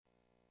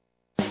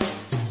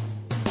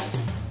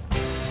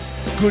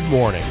Good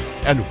morning,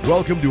 and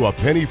welcome to A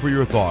Penny for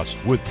Your Thoughts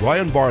with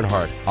Brian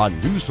Barnhart on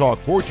News Talk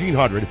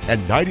 1400 and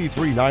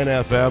 93.9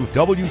 FM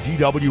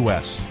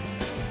WDWS.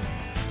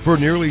 For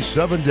nearly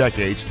 7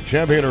 decades,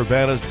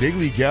 Champaign-Urbana's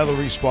daily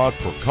gathering spot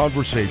for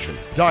conversation,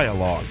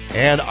 dialogue,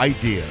 and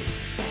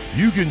ideas.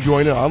 You can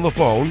join in on the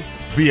phone,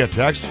 via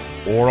text,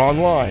 or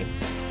online.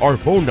 Our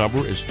phone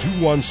number is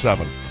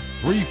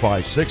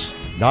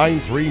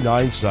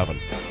 217-356-9397.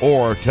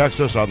 Or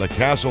text us on the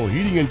Castle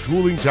Heating and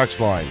Cooling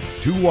text line,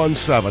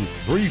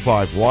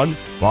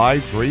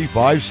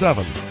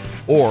 217-351-5357.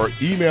 Or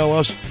email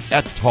us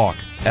at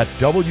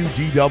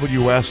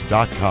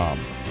talk@wdws.com.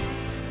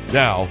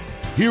 Now,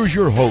 here's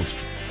your host,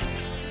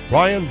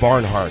 Brian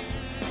Barnhart.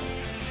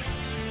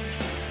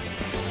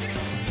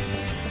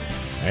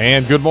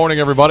 And good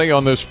morning, everybody,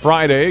 on this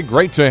Friday.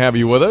 Great to have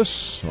you with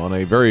us on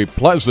a very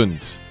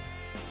pleasant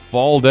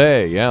fall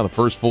day. Yeah, the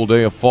first full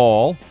day of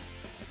fall.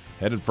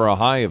 Headed for a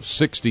high of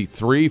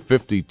 63,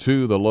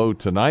 52 the low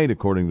tonight,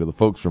 according to the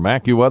folks from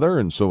AccuWeather.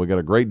 And so we got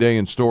a great day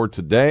in store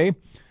today.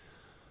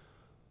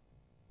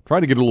 Try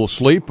to get a little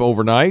sleep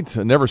overnight.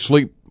 I never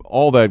sleep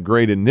all that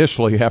great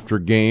initially after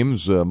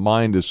games.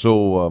 Mind is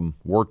so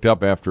worked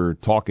up after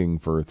talking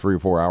for 3 or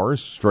 4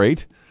 hours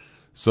straight.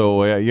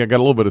 So you got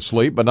a little bit of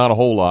sleep, but not a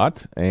whole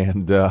lot.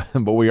 And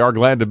but we are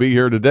glad to be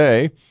here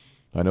today.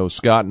 I know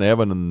Scott and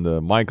Evan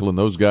and Michael and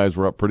those guys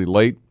were up pretty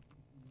late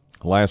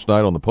last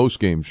night on the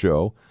postgame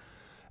show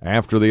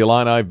after the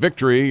Illini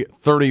victory,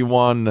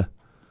 31-0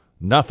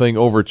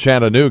 over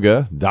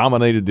Chattanooga,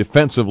 dominated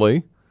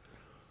defensively.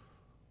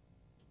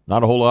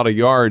 Not a whole lot of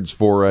yards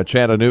for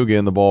Chattanooga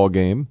in the ball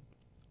game.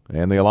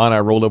 And the Illini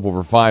rolled up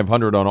over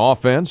 500 on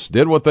offense,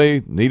 did what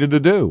they needed to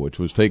do, which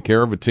was take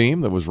care of a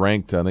team that was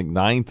ranked, I think,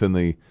 9th in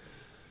the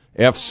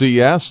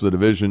FCS, the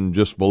division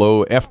just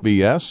below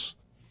FBS,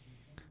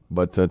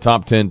 but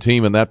top 10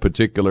 team in that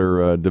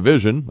particular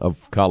division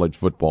of college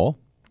football.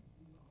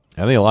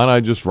 And the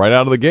Illini just right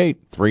out of the gate,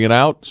 3 and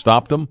out,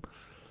 stopped them,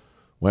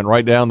 went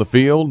right down the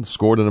field,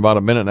 scored in about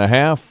a minute and a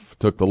half,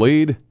 took the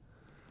lead.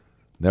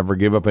 Never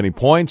gave up any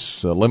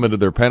points, limited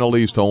their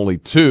penalties to only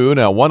 2.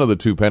 Now, one of the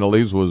 2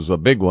 penalties was a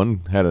big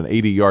one, had an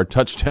 80-yard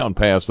touchdown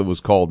pass that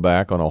was called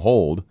back on a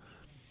hold.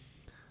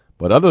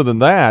 But other than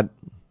that,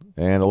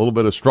 and a little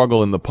bit of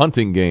struggle in the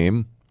punting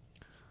game,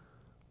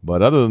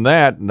 but other than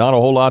that, not a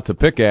whole lot to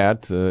pick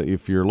at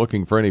if you're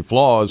looking for any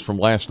flaws from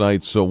last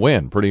night's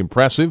win. Pretty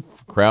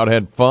impressive. Crowd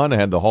had fun,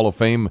 had the Hall of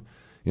Fame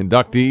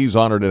inductees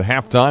honored at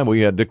halftime.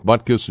 We had Dick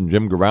Butkus and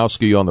Jim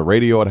Grabowski on the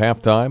radio at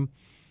halftime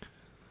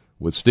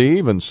with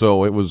Steve, and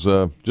so it was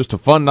just a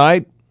fun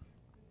night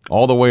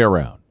all the way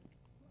around.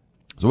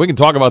 So we can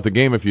talk about the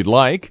game if you'd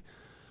like.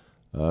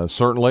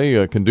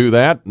 Certainly can do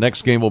that.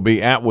 Next game will be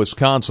at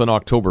Wisconsin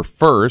October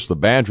 1st. The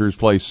Badgers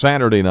play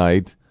Saturday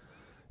night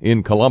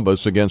in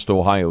Columbus against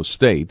Ohio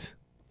State.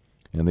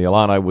 And the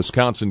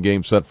Illini-Wisconsin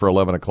game set for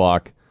 11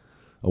 o'clock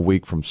a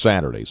week from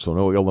Saturday. So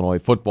no Illinois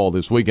football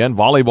this weekend.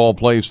 Volleyball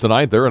plays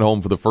tonight. They're at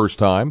home for the first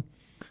time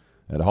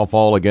at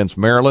Huffall against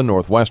Maryland.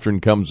 Northwestern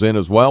comes in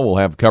as well. We'll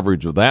have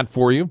coverage of that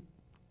for you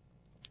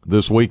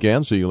this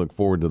weekend, so you look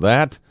forward to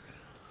that.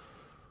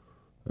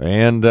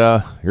 And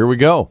here we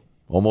go,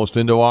 almost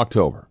into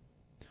October.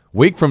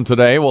 Week from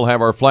today, we'll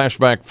have our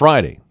Flashback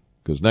Friday,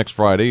 because next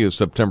Friday is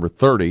September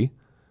 30.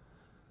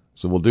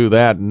 So we'll do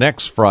that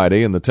next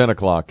Friday in the 10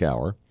 o'clock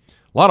hour.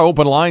 A lot of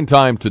open line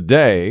time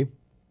today.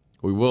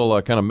 We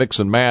will kind of mix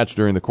and match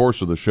during the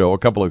course of the show, a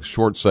couple of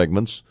short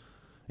segments.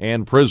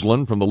 Ann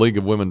Prisland from the League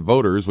of Women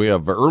Voters. We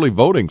have early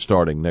voting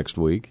starting next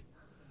week.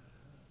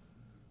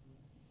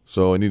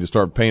 So I need to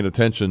start paying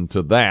attention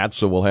to that.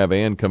 So we'll have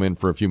Ann come in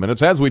for a few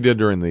minutes, as we did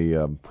during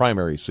the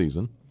primary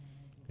season,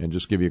 and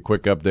just give you a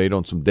quick update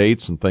on some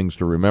dates and things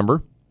to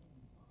remember.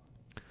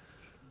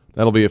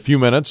 That'll be a few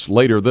minutes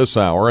later this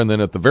hour, and then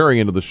at the very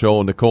end of the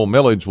show, Nichole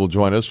Millage will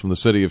join us from the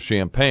City of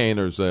Champaign.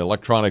 There's an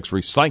electronics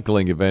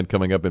recycling event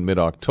coming up in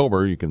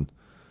mid-October. You can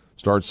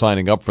start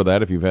signing up for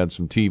that if you've had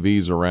some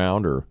TVs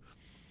around or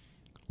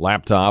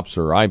laptops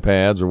or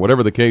iPads or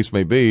whatever the case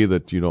may be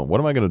that you don't, what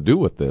am I going to do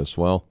with this?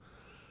 Well,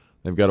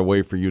 they've got a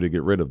way for you to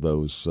get rid of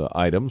those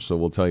items, so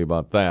we'll tell you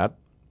about that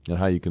and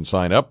how you can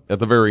sign up at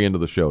the very end of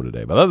the show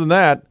today. But other than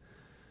that,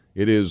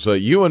 it is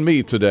you and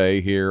me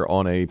today here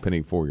on A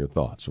Penny for Your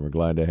Thoughts, and we're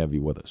glad to have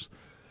you with us.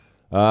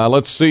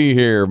 Let's see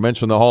here.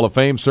 Mention the Hall of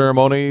Fame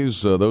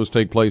ceremonies. Those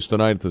take place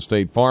tonight at the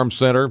State Farm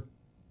Center.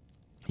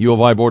 U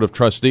of I Board of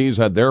Trustees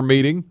had their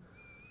meeting.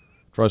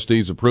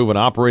 Trustees approve an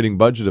operating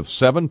budget of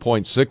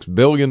 $7.6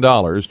 billion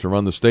to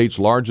run the state's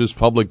largest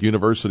public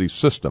university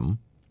system.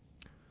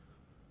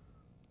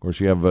 Of course,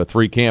 you have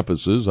 3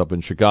 campuses up in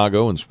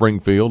Chicago and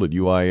Springfield at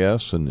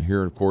UIS, and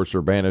here, of course,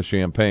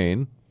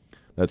 Urbana-Champaign.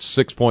 That's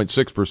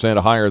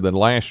 6.6% higher than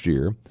last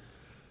year.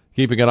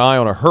 Keeping an eye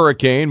on a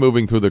hurricane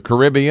moving through the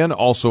Caribbean,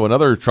 also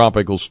another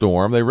tropical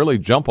storm. They really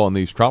jump on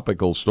these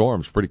tropical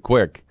storms pretty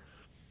quick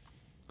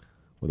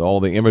with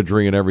all the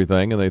imagery and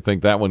everything, and they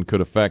think that one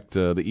could affect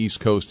the east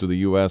coast of the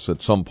U.S.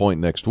 at some point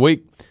next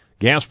week.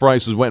 Gas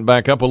prices went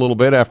back up a little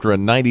bit after a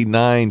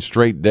 99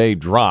 straight day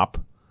drop.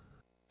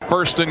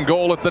 First and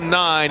goal at the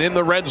 9 in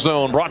the red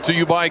zone. Brought to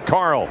you by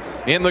Carl.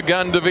 In the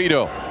gun,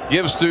 DeVito.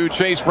 Gives to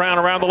Chase Brown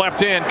around the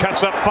left end.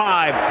 Cuts up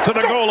 5 to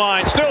the goal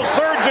line. Still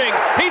surging.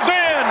 He's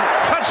in.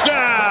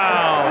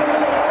 Touchdown.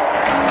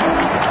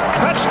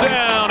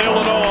 Touchdown,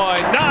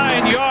 Illinois.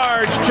 9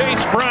 yards,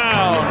 Chase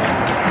Brown.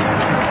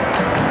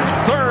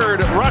 Third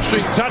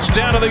rushing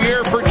touchdown of the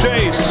year for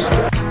Chase.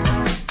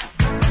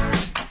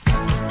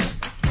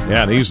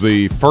 Yeah, and he's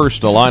the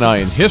first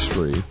Illini in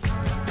history.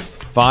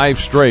 5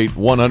 straight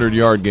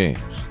 100-yard games.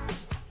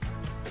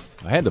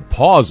 I had to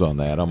pause on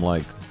that. I'm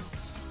like,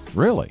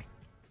 really?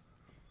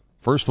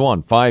 First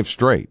one, 5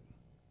 straight.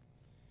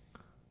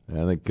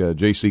 I think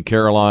J.C.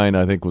 Caroline,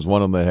 was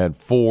one of them that had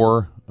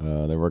 4.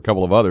 There were a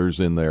couple of others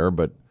in there,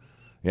 but,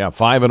 yeah,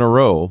 5 in a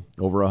row,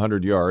 over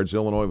 100 yards.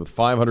 Illinois with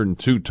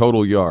 502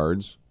 total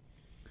yards.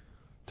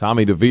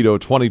 Tommy DeVito,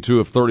 22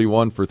 of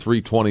 31 for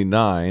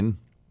 329.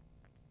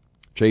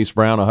 Chase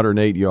Brown,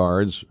 108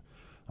 yards.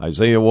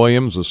 Isaiah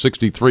Williams, a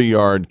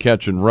 63-yard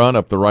catch and run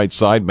up the right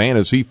side. Man,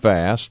 is he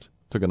fast.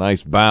 Took a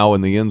nice bow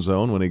in the end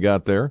zone when he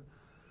got there.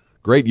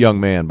 Great young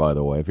man, by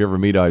the way. If you ever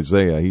meet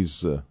Isaiah,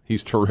 he's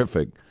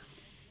terrific.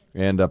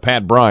 And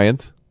Pat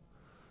Bryant,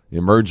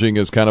 emerging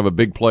as kind of a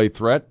big play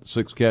threat.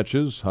 6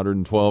 catches,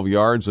 112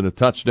 yards and a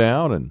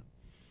touchdown. And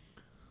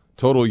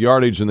total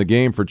yardage in the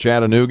game for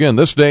Chattanooga. In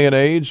this day and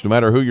age, no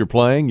matter who you're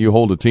playing, you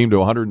hold a team to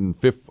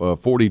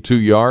 142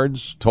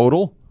 yards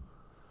total.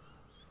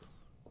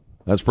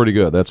 That's pretty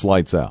good. That's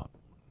lights out.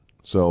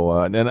 So,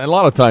 and a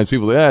lot of times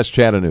people say, it's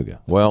Chattanooga.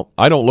 Well,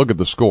 I don't look at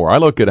the score. I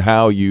look at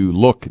how you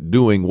look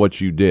doing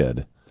what you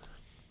did.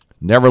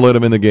 Never let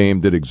them in the game,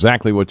 did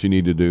exactly what you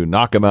need to do,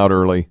 knock them out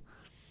early,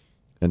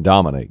 and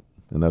dominate.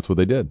 And that's what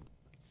they did.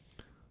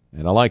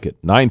 And I like it.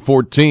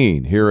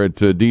 9:14 here at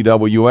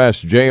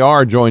DWS.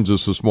 JR joins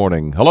us this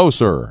morning. Hello,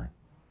 sir.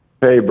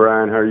 Hey,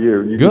 Brian, how are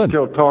you? You Good. can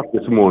still talk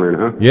this morning,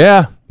 huh?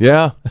 Yeah.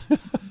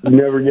 You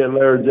never get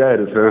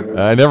laryngitis, huh?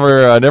 I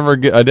never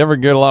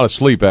get a lot of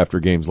sleep after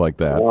games like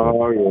that.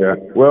 Oh, yeah.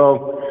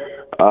 Well,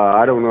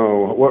 I don't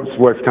know. What's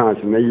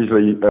Wisconsin? They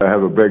usually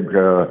have a big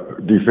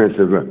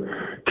defensive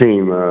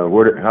team.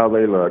 How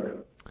they look?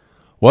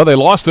 Well, they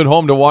lost at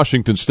home to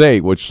Washington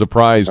State, which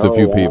surprised a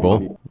few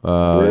people.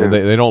 Yeah.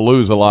 They don't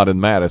lose a lot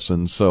in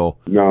Madison, so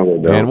No,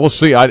 they don't. and we'll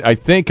see. I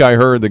think I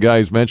heard the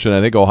guys mention.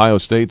 I think Ohio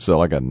State's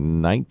like a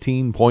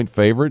 19-point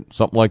favorite,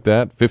 something like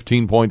that,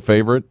 15-point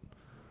favorite.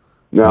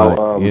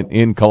 Now,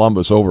 in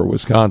Columbus over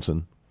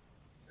Wisconsin.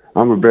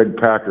 I'm a big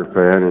Packer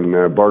fan,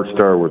 and Bart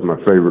Starr was my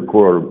favorite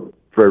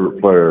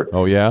player.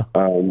 Oh yeah.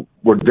 Well,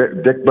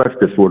 Dick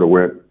Butkus would have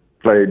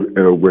played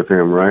with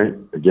him, right,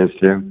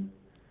 against him,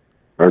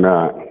 or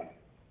not?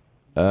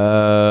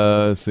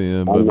 Let's see.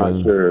 I'm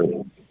not sure.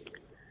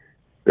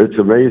 It's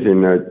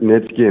amazing that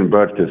Nitsky and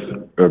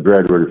Butkus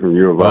graduated from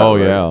U of I. Oh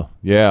right?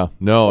 yeah.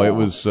 No, it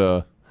was.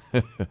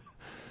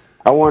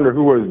 I wonder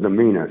who was the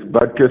meanest,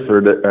 Butkus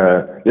or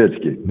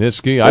Nitsky?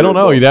 Nitsky? I don't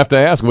know. You'd have to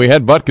ask. We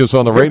had Butkus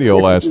on the radio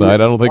last night. I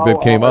don't think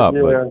that came up.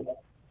 Yeah. But.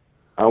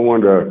 I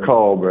wanted to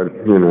call, but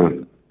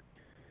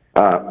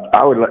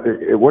I would like.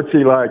 What's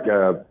he like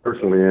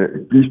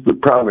personally? He's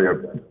probably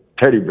a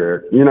teddy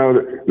bear. You know,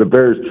 the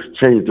Bears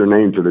changed their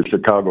name to the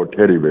Chicago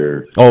Teddy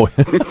Bears. Oh,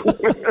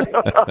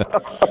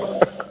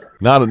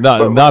 not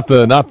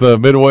the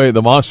Midway,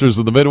 the Monsters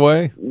of the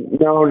Midway.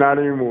 No, not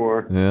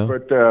anymore. Yeah.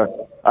 But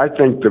I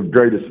think the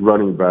greatest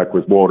running back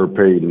was Walter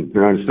Payton.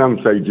 Some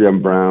say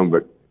Jim Brown,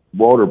 but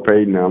Walter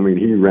Payton,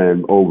 he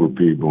ran over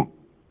people.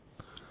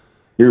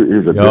 He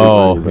was a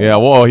Oh, yeah.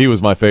 Well, he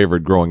was my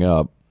favorite growing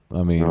up.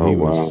 He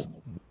was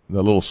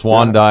the little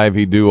swan dive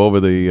he'd do over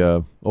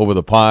the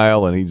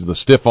pile, and he's the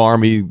stiff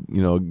arm he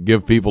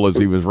give people as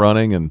he was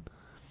running, and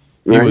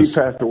he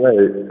passed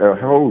away.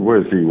 How old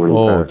was he when he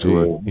passed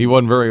away? He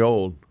wasn't very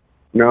old.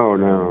 No.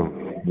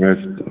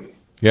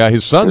 Yeah,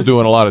 his son's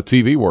doing a lot of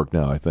TV work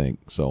now, I think.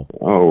 So.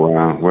 Oh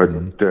wow!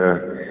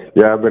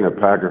 I've been a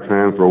Packer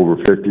fan for over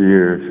 50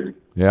 years.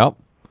 Yeah.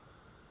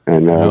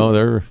 And they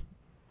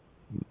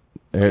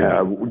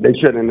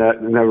should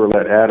have never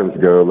let Adams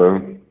go though.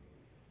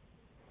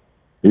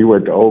 He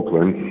went to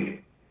Oakland.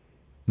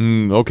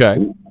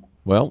 Okay.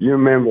 Well, you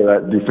remember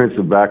that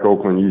defensive back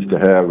Oakland used to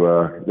have?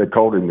 They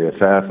called him the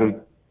assassin.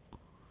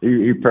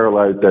 He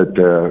paralyzed that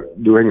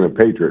New England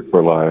Patriot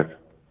for life.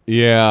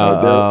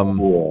 Yeah,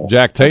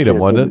 Jack Tatum,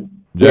 wasn't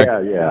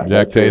it?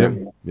 Jack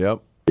Tatum.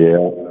 Yep.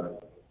 Yeah,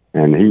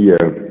 and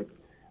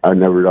I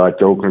never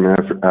liked Oakland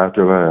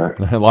after that.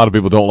 A lot of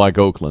people don't like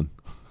Oakland.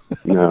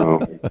 No,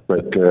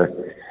 but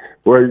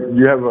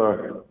you have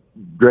a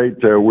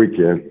great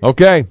weekend.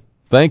 Okay,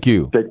 thank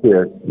you. Take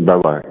care.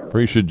 Bye-bye.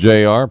 Appreciate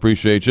JR.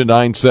 Appreciate you.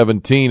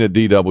 9:17 at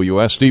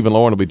DWS. Steve and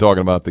Lauren will be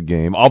talking about the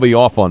game. I'll be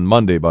off on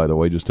Monday, by the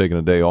way, just taking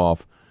a day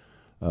off.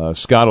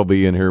 Scott will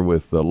be in here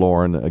with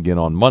Lauren again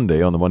on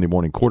Monday on the Monday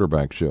Morning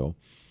Quarterback Show.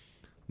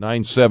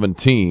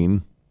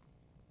 9:17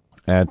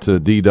 at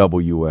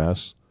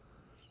DWS.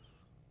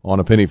 On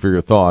a penny for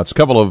your thoughts. A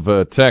couple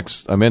of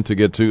texts I meant to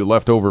get to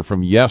left over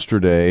from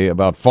yesterday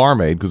about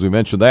Farm Aid, because we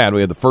mentioned that.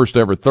 We had the first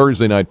ever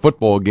Thursday night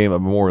football game at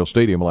Memorial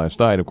Stadium last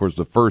night. Of course,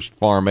 the first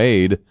Farm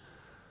Aid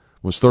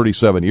was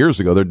 37 years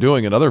ago. They're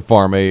doing another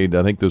Farm Aid,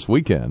 I think, this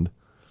weekend.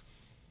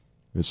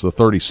 It's the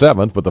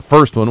 37th, but the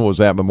first one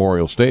was at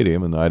Memorial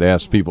Stadium, and I'd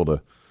asked people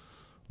to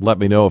let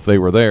me know if they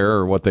were there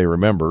or what they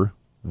remember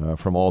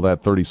from all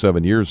that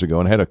 37 years ago,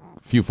 and had a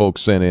few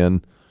folks sent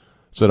in.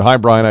 Said, "Hi,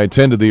 Brian, I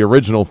attended the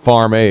original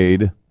Farm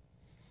Aid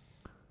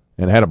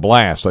and had a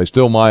blast. I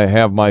still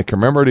have my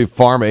commemorative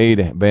Farm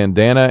Aid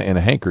bandana and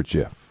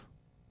handkerchief."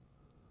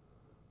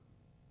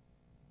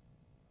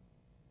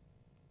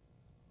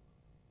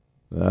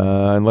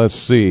 And let's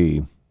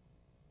see.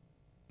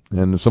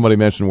 And somebody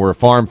mentioned we're a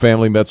farm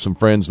family, met some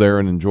friends there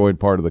and enjoyed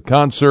part of the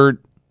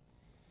concert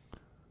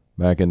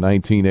back in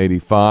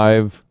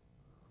 1985.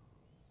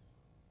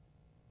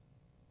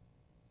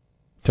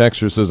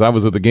 Texter says, "I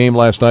was at the game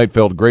last night,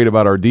 felt great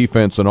about our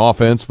defense and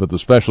offense, but the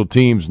special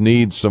teams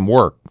need some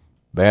work.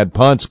 Bad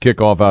punts,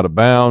 kickoff out of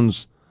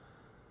bounds,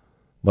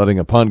 letting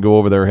a punt go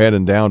over their head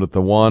and down at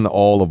the one,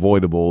 all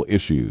avoidable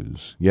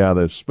issues." Yeah,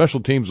 the special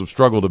teams have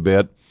struggled a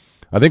bit.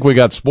 I think we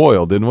got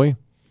spoiled, didn't we?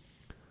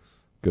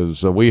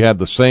 Because we had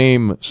the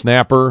same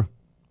snapper,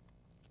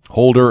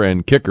 holder,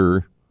 and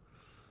kicker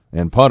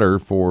and punter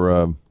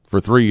for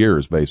 3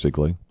 years,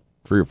 basically,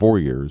 3 or 4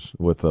 years,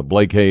 with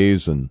Blake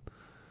Hayes and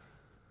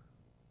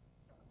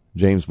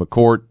James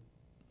McCourt,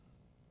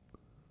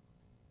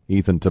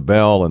 Ethan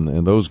Tabell,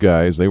 and those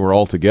guys. They were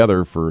all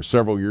together for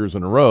several years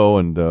in a row,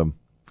 and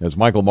as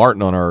Michael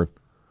Martin on our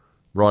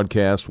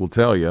broadcast will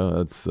tell you,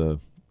 it's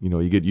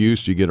you get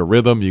used, you get a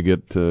rhythm, you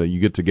get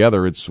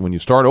together. It's when you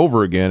start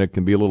over again, it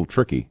can be a little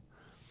tricky.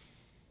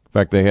 In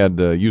fact, they had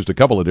used a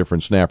couple of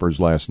different snappers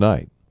last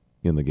night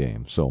in the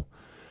game. So,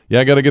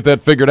 yeah, I got to get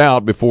that figured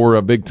out before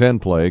a Big Ten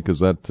play,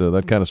 because that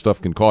kind of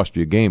stuff can cost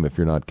you a game if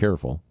you're not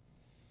careful.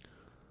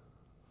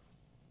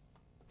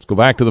 Let's go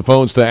back to the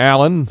phones to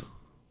Alan.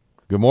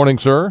 Good morning,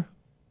 sir.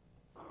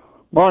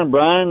 Morning,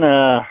 Brian.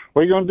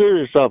 What are you going to do to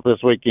yourself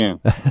this weekend?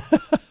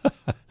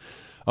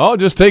 Oh,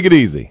 just take it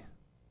easy.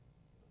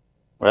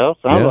 Well,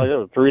 sounds like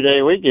a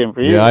 3-day weekend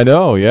for you. Yeah, I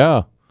know,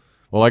 yeah.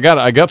 Well, I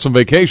got some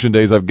vacation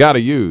days I've got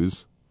to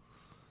use.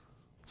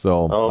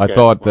 So okay. I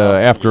thought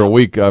after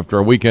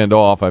a weekend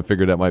off, I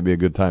figured that might be a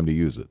good time to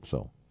use it.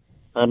 So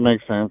that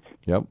makes sense.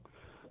 Yep.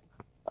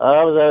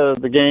 I was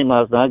at the game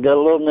last night. Got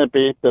a little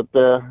nippy, but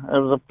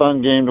it was a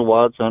fun game to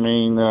watch. I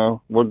mean,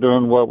 we're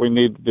doing what we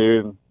need to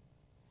do.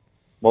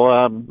 Boy,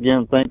 I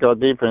again think our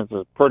defense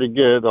is pretty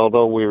good,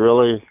 although we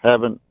really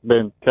haven't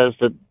been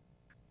tested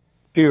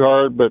too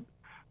hard. But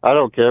I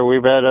don't care.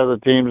 We've had other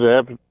teams,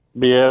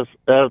 FCS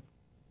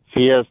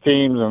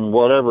teams, and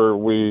whatever.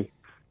 We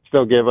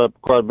still give up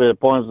quite a bit of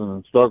points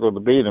and struggle to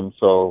beat them.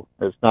 So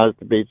it's nice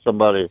to beat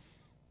somebody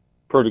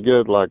pretty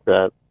good like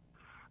that.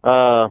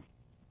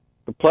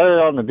 The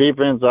player on the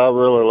defense I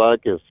really like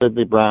is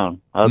Sidney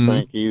Brown. I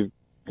think he's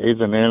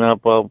an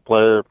NFL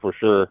player for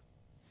sure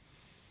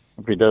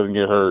if he doesn't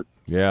get hurt.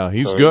 Yeah,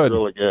 he's good. He's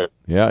really good.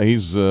 Yeah,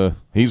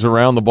 he's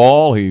around the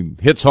ball. He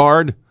hits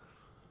hard.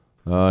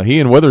 He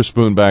and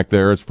Witherspoon back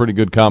there, it's a pretty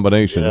good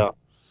combination. Yeah.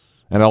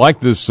 And I like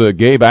this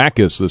Gabe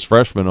Akis, this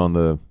freshman on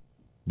the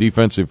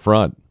defensive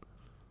front.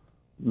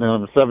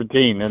 No,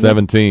 17.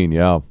 17,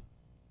 yeah.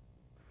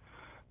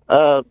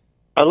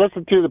 I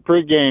listened to the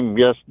pregame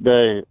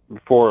yesterday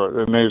before,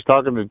 and they was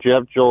talking to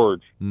Jeff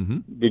George.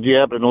 Mm-hmm. Did you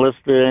happen to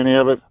listen to any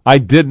of it? I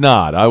did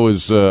not. I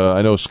was.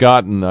 I know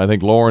Scott and I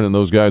think Lauren and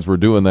those guys were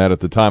doing that at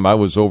the time. I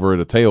was over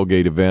at a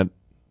tailgate event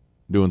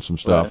doing some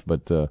stuff,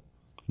 right. But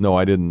no,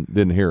 I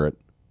didn't hear it.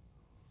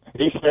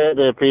 He said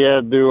if he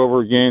had to do over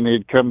again,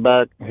 he'd come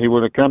back. He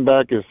would have come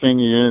back his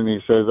senior year, and he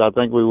says, I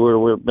think we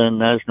would have been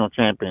national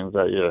champions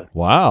that year.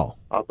 Wow.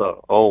 I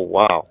thought, oh,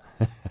 wow.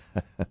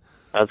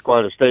 That's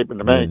quite a statement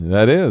to make.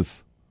 That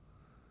is.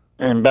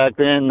 And back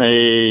then,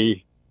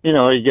 he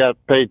got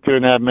paid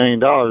 $2.5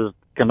 million to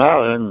come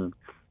out, and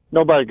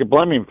nobody could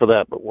blame him for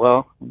that. But,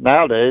 well,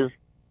 nowadays,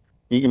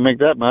 you can make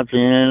that much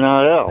in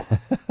NIL.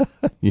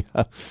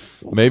 Yeah,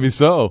 maybe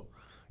so.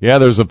 Yeah,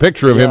 there's a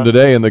picture of him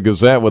today in the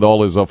Gazette with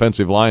all his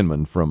offensive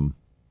linemen from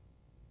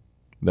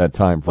that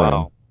time frame.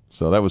 Wow.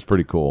 So that was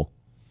pretty cool.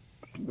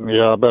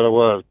 Yeah, I bet it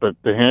was.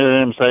 But to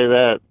hear him say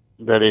that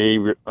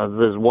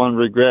there's one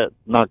regret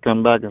not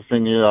coming back and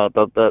senior year, I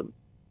thought that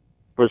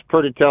was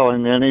pretty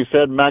telling. And he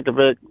said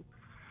Makovic,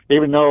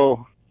 even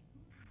though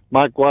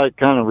Mike White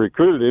kind of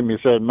recruited him, he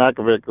said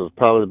Makovic was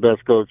probably the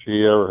best coach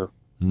he ever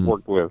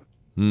worked with.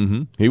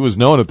 Mm-hmm. He was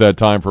known at that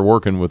time for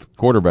working with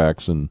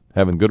quarterbacks and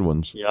having good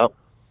ones. Yep.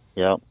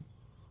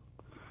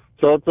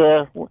 So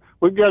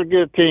we've got a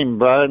good team,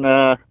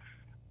 Brian.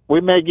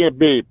 We may get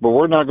beat, but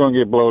we're not going to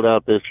get blowed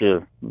out this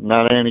year.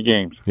 Not in any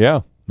games.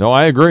 Yeah. No,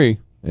 I agree.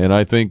 And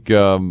I think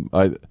I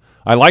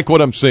like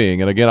what I'm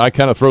seeing. And again, I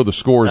kind of throw the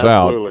scores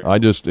Absolutely.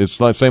 out. It's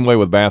the same way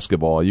with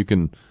basketball. You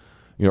can,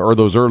 or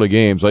those early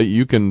games,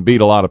 you can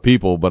beat a lot of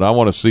people, but I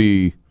want to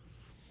see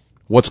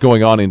what's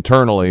going on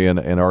internally, and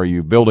are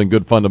you building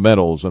good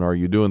fundamentals, and are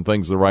you doing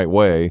things the right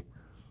way?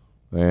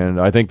 And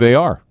I think they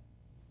are.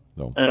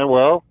 So.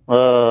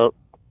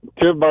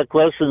 Two of my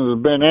questions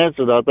have been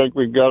answered. I think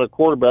we've got a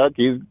quarterback.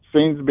 He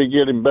seems to be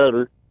getting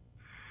better.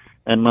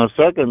 And my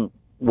second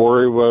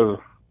worry was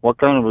what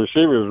kind of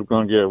receivers we're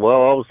going to get. Well,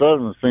 all of a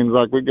sudden, it seems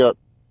like we got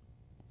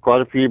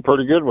quite a few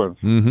pretty good ones.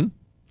 Mm-hmm.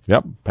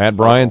 Yep. Pat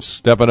Bryant's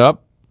stepping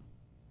up.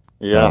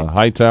 Yeah.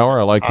 Hightower,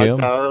 I like him.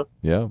 Hightower.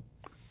 Yeah.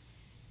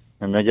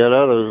 And they got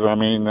others. I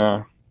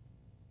mean,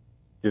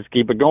 just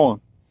keep it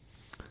going.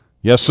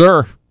 Yes,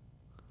 sir.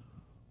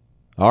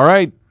 All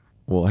right.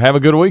 Well, have a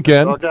good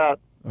weekend. Look out.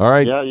 All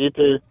right. Yeah, you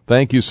too.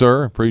 Thank you,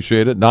 sir.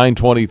 Appreciate it.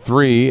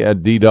 9:23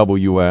 at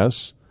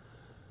DWS.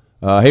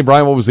 Hey,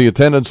 Brian, what was the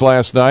attendance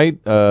last night?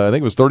 I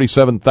think it was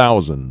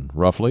 37,000,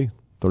 roughly.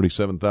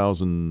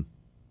 37,000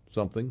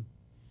 something.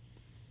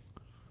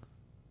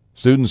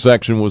 Student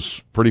section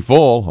was pretty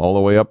full, all the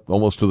way up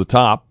almost to the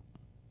top.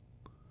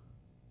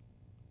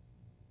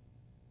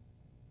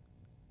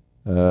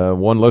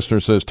 One listener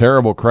says,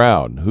 terrible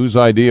crowd. Whose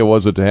idea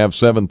was it to have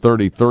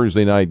 7:30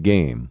 Thursday night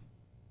game?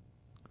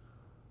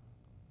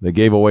 They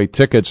gave away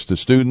tickets to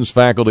students,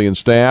 faculty, and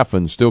staff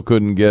and still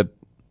couldn't get,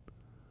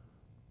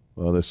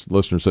 well, this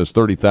listener says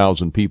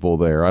 30,000 people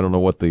there. I don't know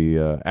what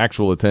the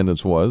actual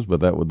attendance was, but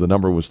the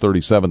number was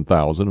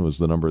 37,000 was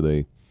the number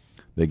they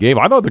gave.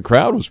 I thought the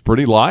crowd was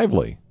pretty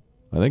lively.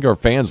 I think our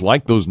fans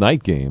like those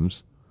night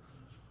games.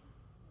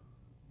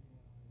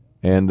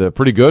 And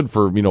pretty good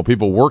for,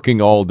 people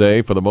working all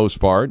day for the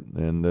most part.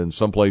 And in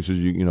some places,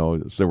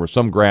 there were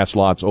some grass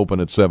lots open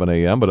at 7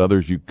 a.m., but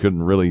others you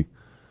couldn't really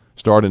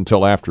start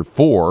until after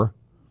 4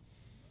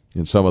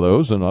 in some of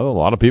those. And a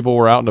lot of people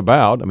were out and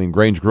about. I mean,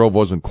 Grange Grove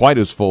wasn't quite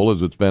as full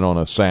as it's been on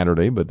a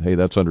Saturday, but hey,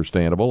 that's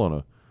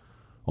understandable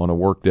on a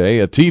work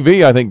day.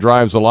 TV, I think,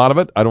 drives a lot of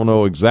it. I don't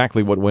know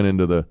exactly what went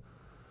into the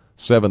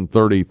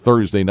 7:30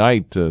 Thursday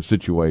night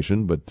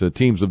situation, but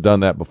teams have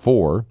done that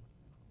before.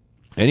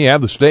 And you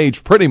have the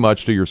stage pretty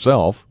much to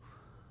yourself.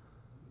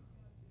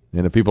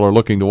 And if people are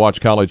looking to watch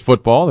college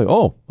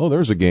football,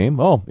 there's a game.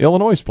 Oh,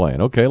 Illinois is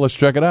playing. Okay, let's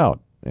check it out.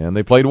 And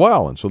they played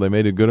well, and so they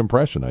made a good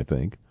impression, I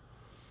think.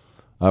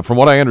 From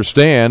what I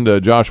understand,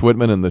 Josh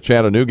Whitman and the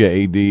Chattanooga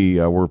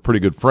AD were pretty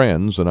good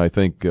friends, and I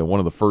think one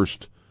of the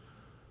first,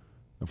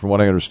 from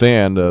what I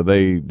understand,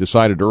 they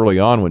decided early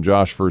on when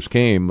Josh first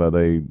came,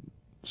 they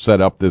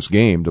set up this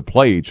game to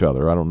play each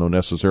other. I don't know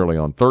necessarily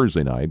on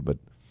Thursday night, but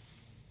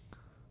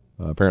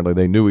apparently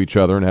they knew each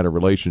other and had a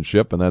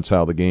relationship, and that's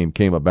how the game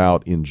came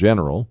about in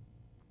general.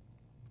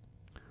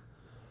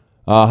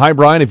 Hi,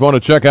 Brian. If you want to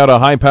check out a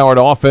high-powered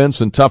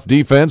offense and tough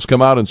defense,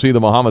 come out and see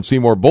the Muhammad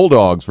Seymour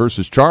Bulldogs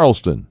versus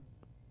Charleston.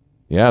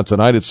 Yeah,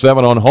 tonight at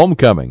 7 on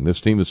Homecoming. This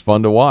team is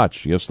fun to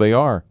watch. Yes, they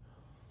are.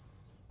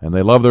 And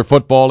they love their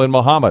football in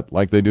Muhammad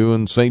like they do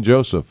in St.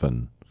 Joseph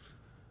and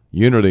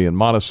Unity and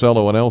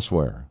Monticello and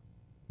elsewhere.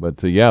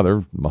 But,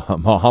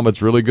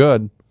 Muhammad's really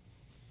good.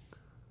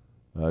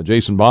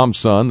 Jason Baum's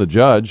son, the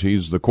judge,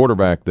 he's the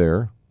quarterback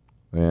there.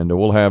 And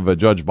we'll have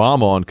Judge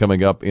Baum on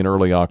coming up in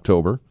early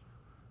October.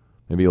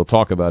 Maybe he'll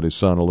talk about his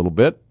son a little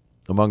bit,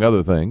 among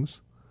other things.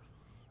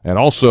 And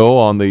also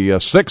on the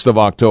 6th of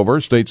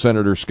October, State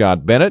Senator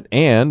Scott Bennett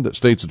and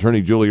State's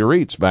Attorney Julia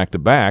Reitz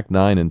back-to-back,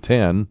 9 and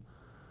 10,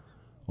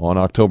 on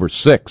October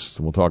 6th.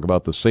 We'll talk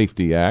about the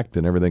Safety Act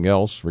and everything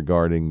else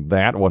regarding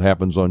that, what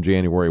happens on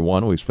January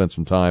 1. We spent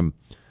some time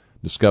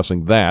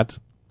discussing that.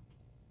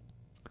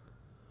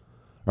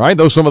 All right,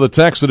 those are some of the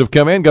texts that have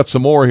come in. Got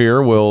some more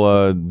here.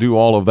 We'll do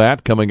all of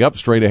that coming up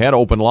straight ahead.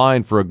 Open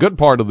line for a good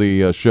part of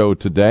the show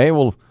today.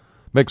 We'll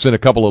mix in a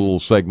couple of little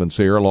segments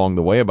here along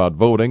the way about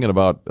voting and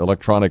about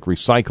electronic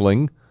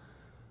recycling.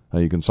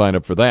 You can sign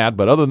up for that.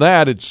 But other than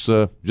that, it's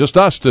just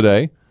us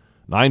today.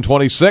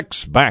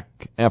 9:26,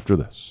 back after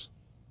this.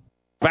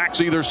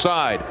 Backs either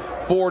side.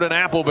 Ford and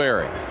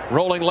Appleberry.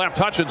 Rolling left,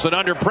 Hutchinson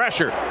under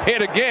pressure.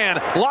 Hit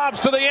again. Lobs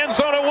to the end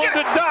zone. A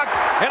wounded duck.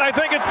 And I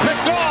think it's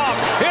picked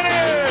off. It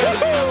is.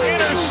 Woo-hoo!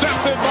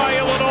 Intercepted by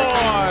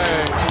Illinois.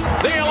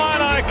 The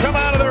Illini come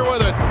out of there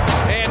with it.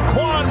 And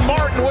Quan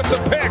Martin with the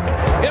pick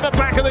in the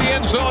back of the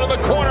end zone in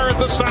the corner at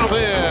the south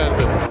end.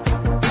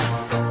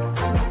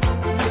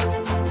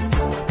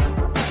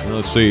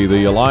 Let's see.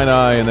 The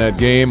Illini in that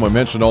game, I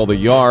mentioned all the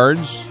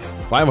yards.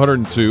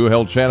 502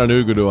 held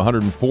Chattanooga to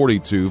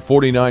 142,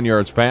 49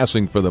 yards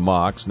passing for the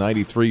Mocs,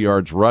 93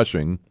 yards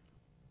rushing.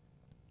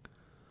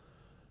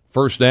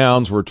 First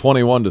downs were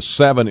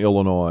 21-7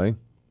 Illinois.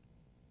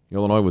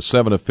 Illinois was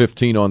 7 of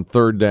 15 on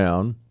third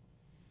down.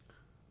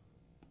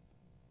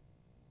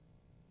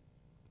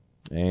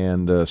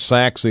 And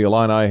sacks, the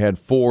Illini had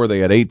 4. They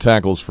had 8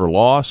 tackles for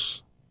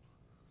loss.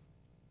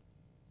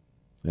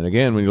 And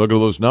again, when you look at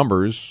those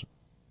numbers,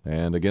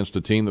 and against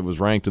a team that was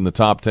ranked in the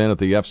top 10 at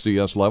the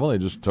FCS level, they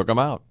just took them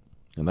out.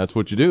 And that's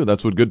what you do.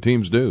 That's what good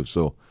teams do.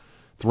 So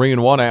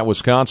 3-1 at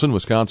Wisconsin.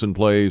 Wisconsin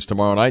plays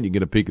tomorrow night. You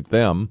get a peek at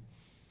them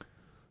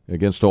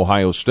against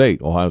Ohio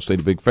State. Ohio State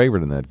a big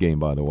favorite in that game,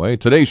 by the way.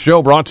 Today's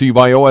show brought to you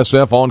by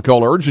OSF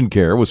On-Call Urgent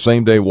Care with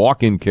same-day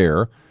walk-in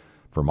care.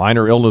 For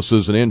minor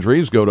illnesses and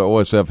injuries, go to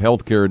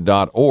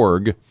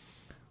osfhealthcare.org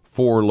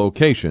for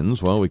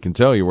locations. Well, we can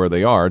tell you where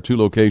they are. 2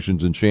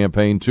 locations in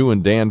Champaign, 2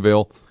 in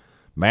Danville,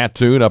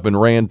 Mattoon up in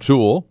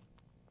Rantoul.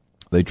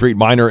 They treat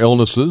minor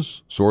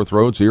illnesses, sore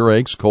throats,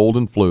 earaches, cold,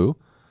 and flu.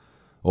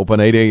 Open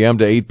 8 a.m.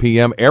 to 8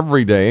 p.m.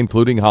 every day,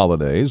 including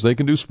holidays. They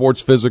can do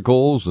sports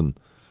physicals and,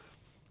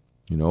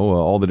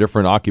 all the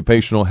different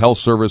occupational health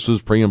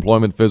services,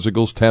 pre-employment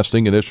physicals,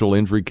 testing, initial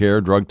injury care,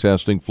 drug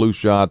testing, flu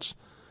shots,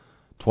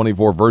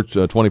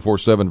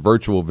 24/7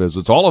 virtual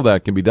visits. All of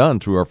that can be done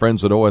through our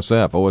friends at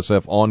OSF,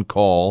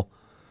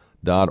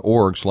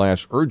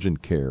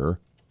 osfoncall.org/urgent care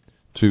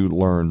to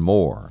learn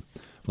more.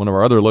 One of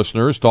our other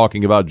listeners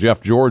talking about Jeff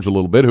George a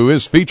little bit, who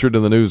is featured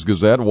in the News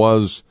Gazette,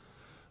 was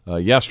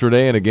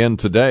yesterday and again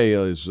today,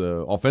 his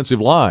offensive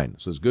line.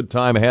 Says, good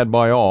time had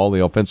by all,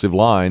 the offensive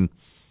line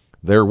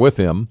there with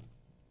him.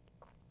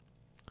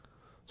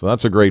 So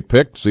that's a great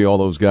pick to see all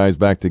those guys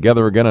back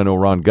together again. I know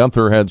Ron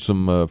Gunther had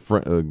some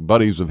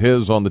buddies of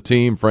his on the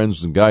team,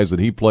 friends and guys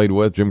that he played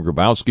with. Jim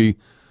Grabowski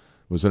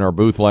was in our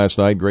booth last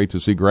night. Great to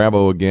see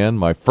Grabo again.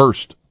 My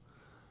first,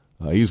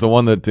 he's the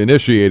one that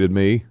initiated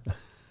me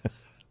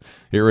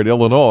here at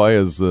Illinois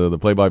as the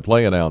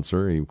play-by-play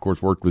announcer. He, of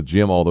course, worked with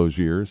Jim all those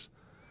years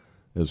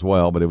as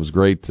well, but it was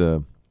great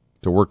to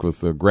work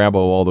with Grabo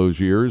all those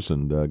years,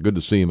 and good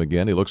to see him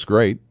again. He looks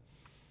great.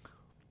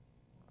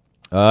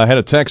 I had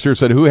a text here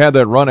said, who had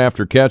that run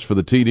after catch for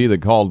the TD that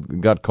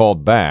got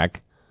called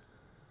back?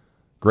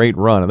 Great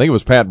run. I think it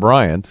was Pat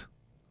Bryant.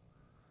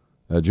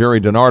 Jerry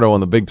DiNardo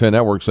on the Big Ten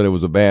Network said it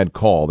was a bad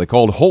call. They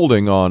called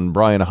holding on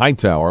Brian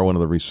Hightower, one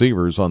of the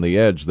receivers on the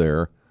edge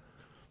there.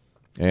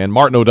 And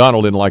Martin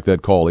O'Donnell didn't like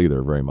that call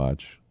either very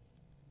much.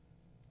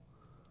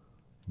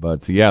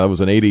 But, yeah, that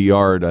was an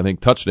 80-yard, I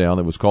think, touchdown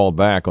that was called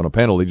back on a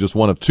penalty. Just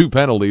one of two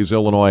penalties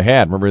Illinois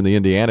had. Remember in the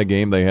Indiana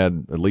game they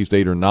had at least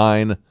 8 or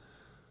 9.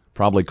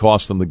 Probably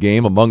cost them the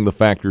game among the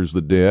factors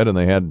that did, and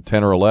they had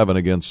 10 or 11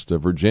 against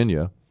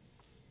Virginia.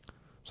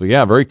 So,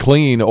 yeah, very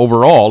clean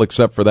overall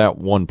except for that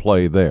one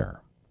play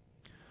there.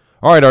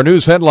 All right, our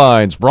news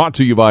headlines brought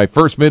to you by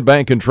First Mid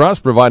Bank and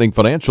Trust, providing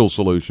financial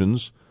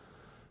solutions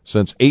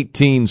since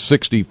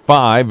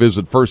 1865.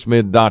 Visit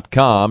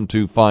firstmid.com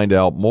to find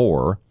out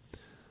more.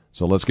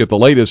 So let's get the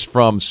latest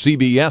from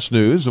CBS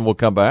News, and we'll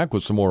come back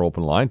with some more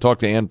Open Line. Talk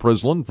to Ann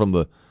Prisland from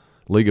the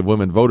League of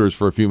Women Voters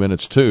for a few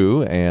minutes,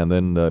 too, and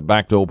then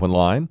back to Open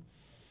Line.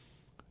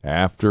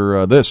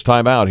 After this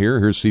timeout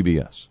here's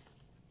CBS.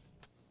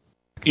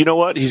 You know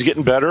what? He's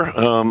getting better.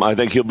 I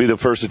think he'll be the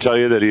first to tell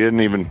you that he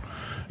didn't even,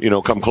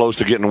 come close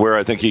to getting where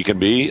I think he can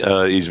be.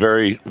 He's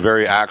very,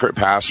 very accurate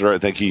passer. I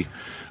think he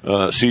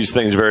sees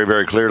things very,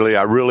 very clearly.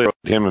 I really,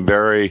 him and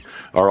Barry,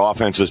 our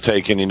offense has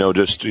taken,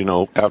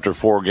 after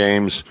 4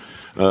 games,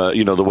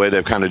 the way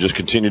they've kind of just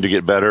continued to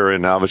get better,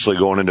 and obviously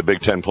going into Big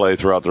Ten play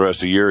throughout the rest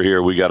of the year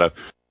here, we got to.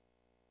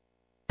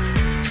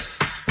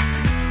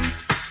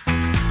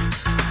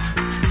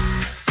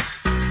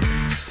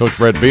 Coach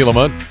Brett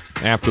Bielema,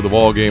 after the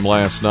ball game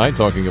last night,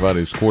 talking about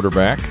his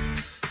quarterback,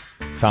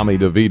 Tommy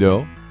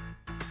DeVito.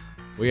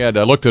 I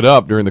looked it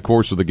up during the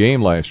course of the game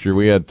last year.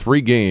 We had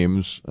 3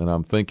 games, and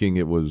I'm thinking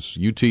it was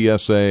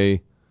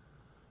UTSA,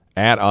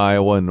 at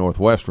Iowa and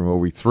Northwestern, where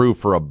we threw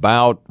for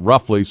about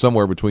roughly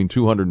somewhere between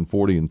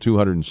 240 and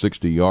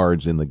 260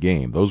 yards in the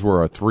game. Those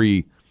were our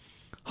 3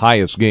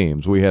 highest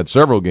games. We had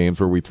several games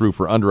where we threw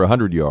for under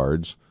 100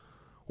 yards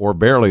or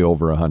barely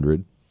over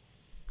 100.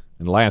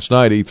 And last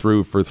night he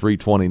threw for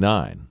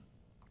 329.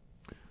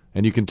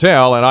 And you can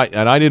tell, and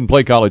I didn't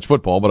play college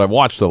football, but I've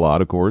watched a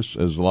lot, of course,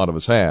 as a lot of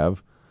us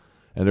have.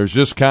 And there's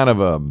just kind of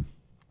a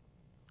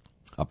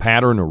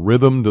pattern, a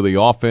rhythm to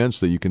the offense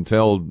that you can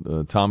tell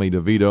Tommy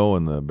DeVito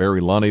and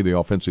Barry Lunny, the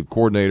offensive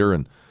coordinator.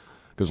 And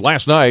because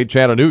last night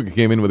Chattanooga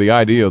came in with the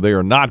idea they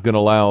are not going to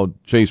allow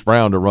Chase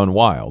Brown to run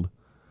wild.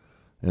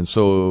 And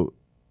so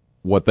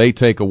what they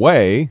take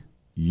away,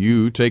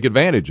 you take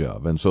advantage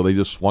of. And so they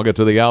just swung it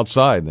to the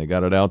outside, and they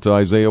got it out to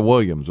Isaiah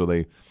Williams, or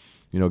they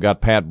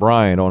got Pat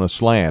Bryant on a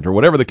slant, or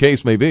whatever the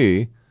case may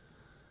be.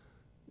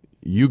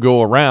 You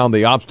go around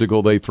the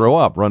obstacle they throw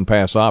up, run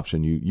pass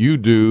option. You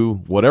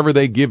do whatever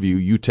they give you,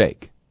 you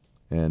take.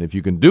 And if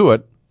you can do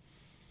it,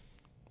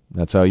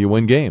 that's how you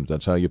win games.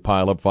 That's how you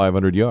pile up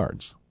 500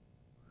 yards.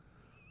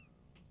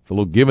 It's a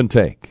little give and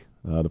take.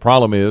 The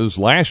problem is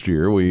last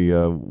year we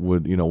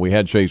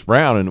had Chase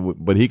Brown,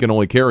 but he can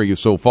only carry you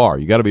so far.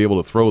 You got to be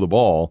able to throw the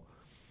ball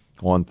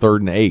on 3rd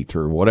and 8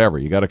 or whatever.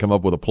 You got to come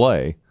up with a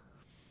play.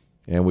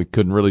 And we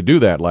couldn't really do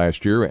that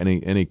last year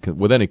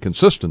with any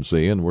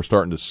consistency, and we're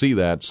starting to see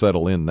that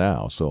settle in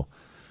now. So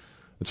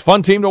it's a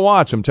fun team to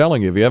watch, I'm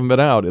telling you. If you haven't been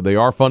out, they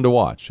are fun to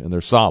watch, and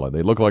they're solid.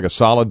 They look like a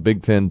solid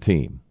Big Ten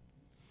team.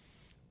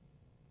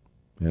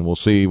 And we'll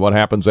see what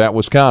happens at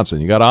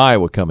Wisconsin. You got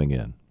Iowa coming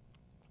in.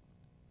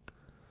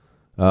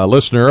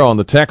 Listener on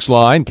the text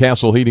line,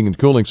 Castle Heating and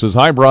Cooling, says,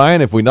 hi,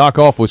 Brian. If we knock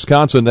off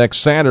Wisconsin next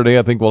Saturday,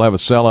 I think we'll have a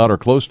sellout or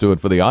close to it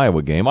for the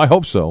Iowa game. I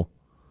hope so.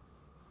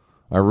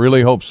 I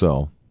really hope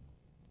so.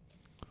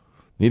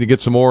 Need to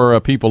get some more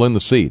people in the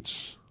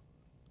seats.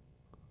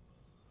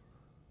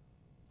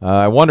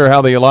 I wonder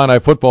how the Illini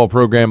football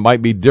program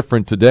might be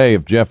different today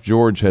if Jeff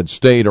George had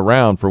stayed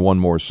around for one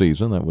more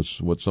season. That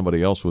was what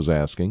somebody else was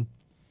asking.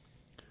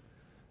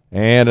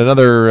 And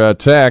another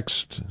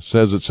text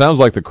says, it sounds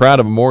like the crowd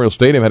at Memorial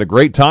Stadium had a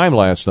great time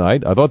last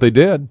night. I thought they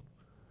did.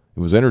 It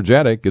was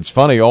energetic. It's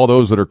funny, all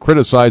those that are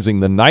criticizing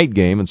the night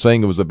game and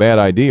saying it was a bad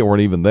idea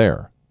weren't even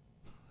there.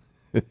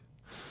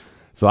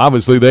 So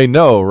obviously they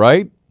know,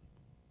 right?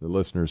 The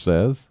listener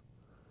says.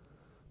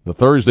 The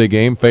Thursday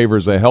game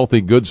favors a healthy,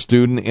 good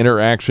student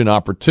interaction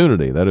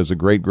opportunity. That is a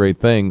great, great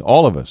thing.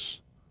 All of us,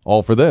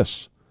 all for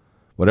this.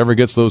 Whatever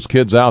gets those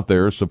kids out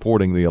there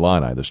supporting the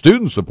Illini. The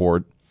student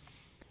support,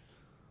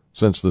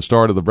 since the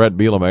start of the Brett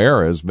Bielema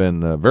era, has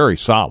been very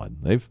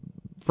solid. They've,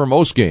 for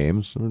most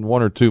games,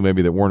 one or two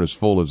maybe that weren't as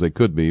full as they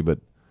could be, but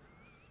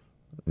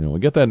we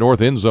get that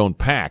north end zone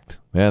packed.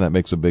 Man, that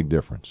makes a big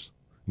difference.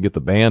 You get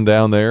the band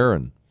down there,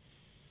 and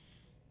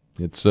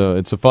it's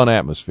a fun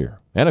atmosphere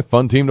and a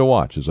fun team to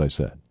watch, as I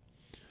said.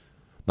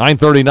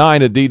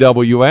 9:39 at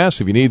DWS.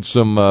 If you need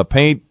some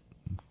paint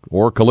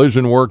or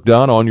collision work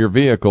done on your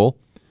vehicle,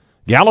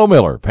 Gallo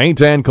Miller,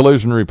 Paint and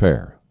Collision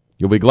Repair.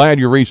 You'll be glad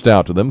you reached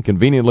out to them.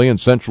 Conveniently and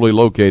centrally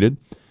located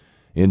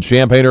in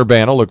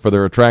Champaign-Urbana. Look for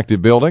their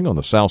attractive building on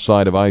the south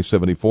side of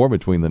I-74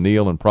 between the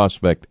Neal and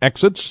Prospect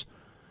exits.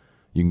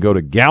 You can go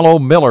to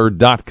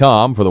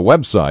gallomiller.com for the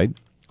website.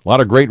 A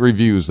lot of great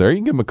reviews there. You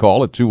can give them a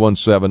call at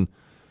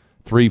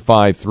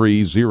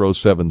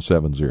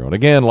 217-353-0770. And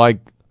again, like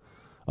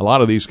a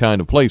lot of these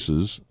kind of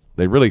places,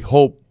 they really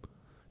hope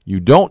you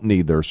don't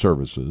need their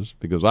services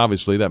because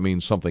obviously that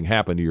means something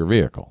happened to your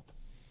vehicle.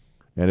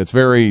 And it's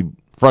very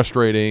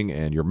frustrating,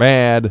 and you're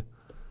mad.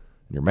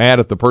 You're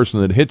mad at the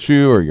person that hit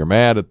you, or you're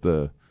mad at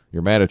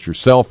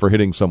yourself for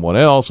hitting someone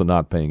else and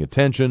not paying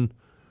attention.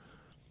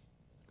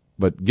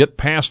 But get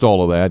past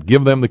all of that.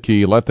 Give them the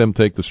key. Let them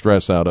take the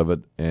stress out of it,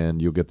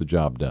 and you'll get the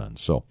job done.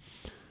 So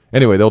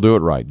anyway, they'll do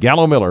it right.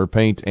 Gallo Miller,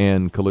 Paint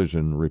and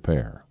Collision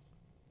Repair.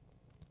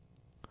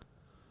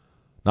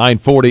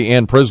 9:40,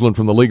 Ann Prisland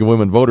from the League of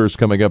Women Voters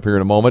coming up here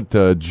in a moment.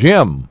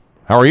 Jim,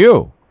 how are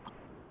you?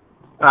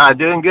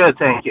 Doing good,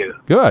 thank you.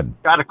 Good.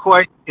 Got a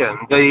question.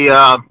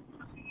 The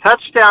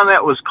touchdown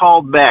that was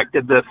called back,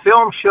 did the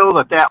film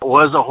show that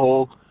was a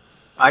hold?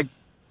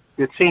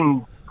 It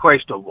seemed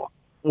questionable.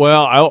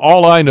 Well,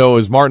 all I know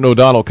is Martin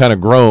O'Donnell kind of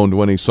groaned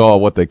when he saw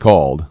what they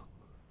called.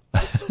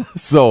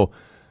 So,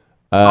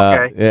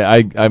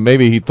 okay. I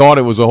maybe he thought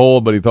it was a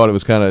hold, but he thought it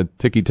was kind of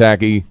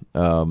ticky-tacky.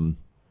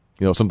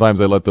 Sometimes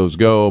they let those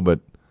go,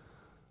 but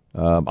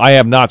I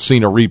have not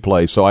seen a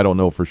replay, so I don't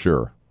know for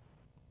sure.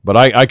 But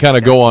I kind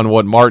of go on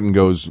what Martin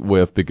goes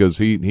with because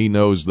he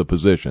knows the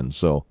position.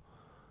 So,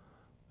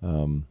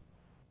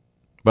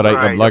 but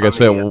right, like I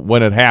said,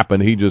 when it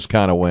happened, he just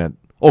kind of went,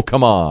 "Oh,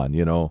 come on,"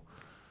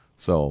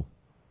 So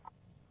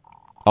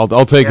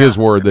I'll take his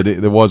word that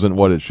it wasn't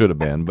what it should have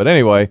been. But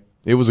anyway,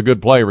 it was a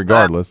good play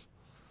regardless.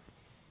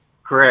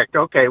 Correct.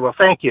 Okay. Well,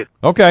 thank you.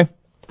 Okay,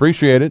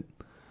 appreciate it.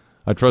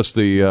 I trust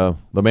the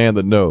man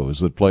that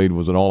knows that played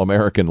was an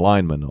All-American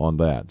lineman on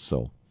that.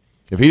 So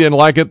if he didn't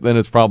like it, then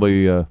it's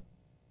probably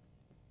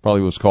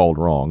was called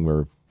wrong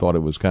or thought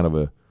it was kind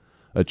of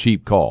a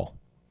cheap call.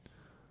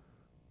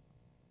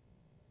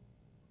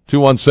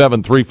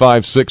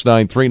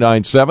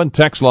 217-356-9397.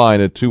 Text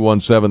line at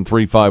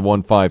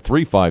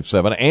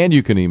 217-351-5357. And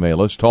you can email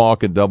us,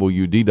 talk at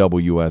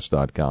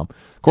WDWS.com.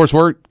 Of course,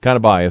 we're kind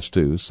of biased,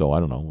 too, so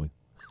I don't know.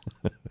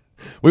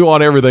 We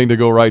want everything to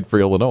go right for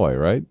Illinois,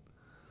 right?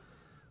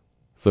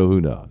 So who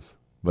knows?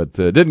 But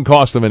it didn't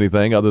cost them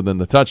anything other than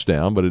the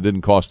touchdown, but it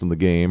didn't cost them the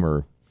game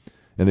or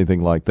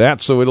anything like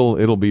that, so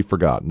it'll be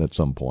forgotten at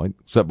some point,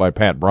 except by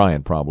Pat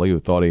Bryant probably, who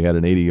thought he had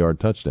an 80-yard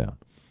touchdown.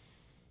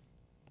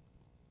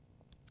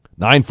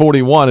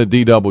 9:41 at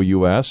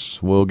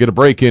DWS. We'll get a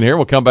break in here.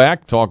 We'll come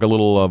back, talk a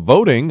little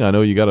voting. I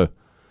know you got to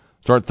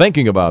start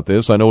thinking about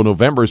this. I know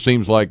November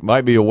seems like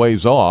might be a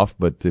ways off,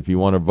 but if you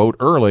want to vote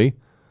early,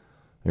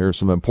 there are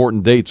some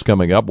important dates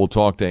coming up. We'll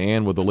talk to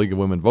Ann with the League of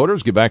Women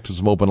Voters, get back to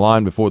some open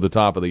line before the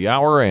top of the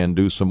hour, and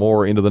do some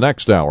more into the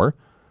next hour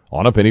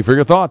on A Penny for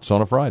Your Thoughts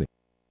on a Friday.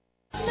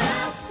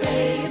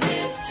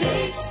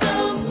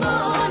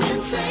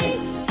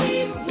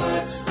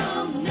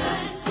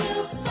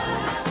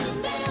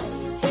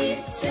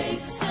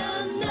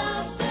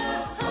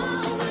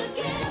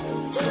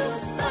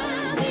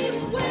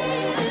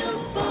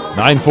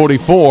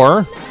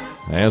 .944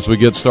 as we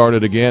get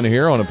started again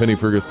here on A Penny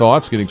for Your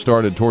Thoughts, getting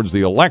started towards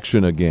the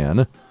election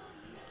again.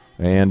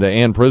 And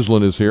Ann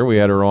Prisland is here. We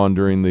had her on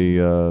during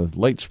the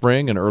late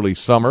spring and early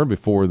summer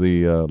before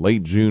the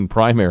late June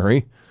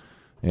primary.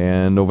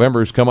 And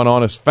November's coming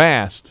on us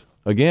fast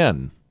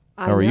again.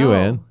 How are you,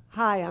 Ann?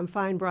 Hi, I'm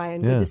fine,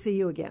 Brian. Good to see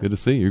you again. Good to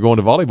see you. You're going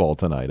to volleyball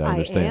tonight, I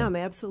understand. I am,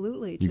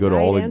 absolutely. You go to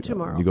all and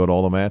tomorrow. You go to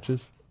all the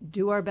matches?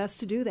 Do our best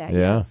to do that,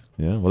 yeah, yes.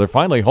 Yeah. Well, they're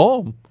finally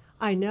home.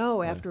 I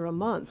know, after a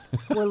month.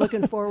 We're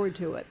looking forward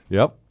to it.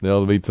 Yep.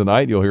 That'll be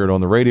tonight. You'll hear it on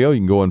the radio. You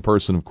can go in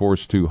person, of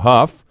course, to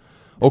Huff.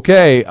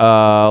 Okay,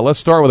 let's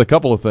start with a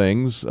couple of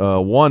things.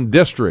 One,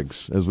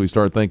 districts, as we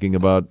start thinking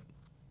about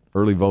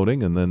early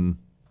voting, and then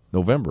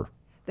November.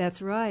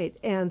 That's right.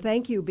 And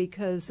thank you,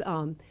 because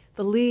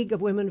the League of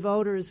Women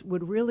Voters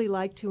would really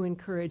like to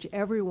encourage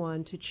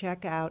everyone to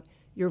check out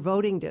your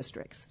voting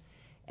districts.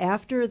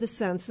 After the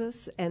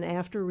census and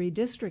after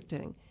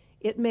redistricting,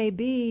 it may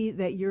be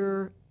that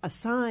your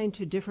assigned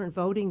to different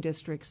voting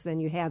districts than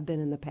you have been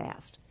in the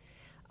past.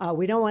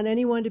 We don't want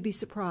anyone to be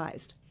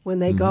surprised when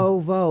they go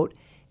vote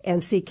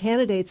and see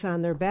candidates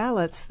on their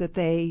ballots that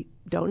they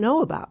don't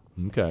know about.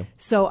 Okay.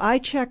 So I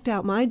checked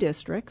out my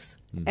districts.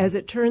 As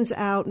it turns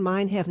out,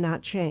 mine have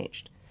not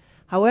changed.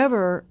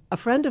 However, a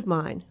friend of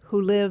mine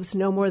who lives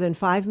no more than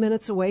 5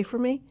 minutes away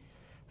from me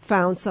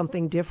found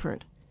something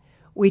different.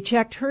 We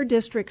checked her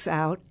districts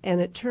out,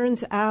 and it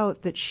turns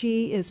out that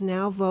she is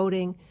now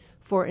voting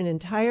for an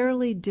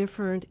entirely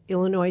different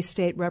Illinois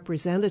state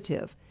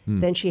representative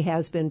than she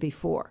has been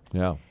before.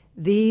 Yeah.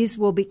 These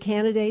will be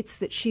candidates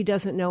that she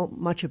doesn't know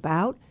much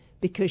about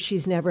because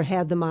she's never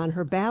had them on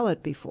her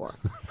ballot before.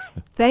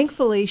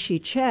 Thankfully, she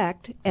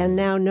checked and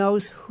now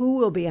knows who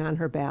will be on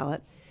her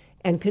ballot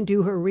and can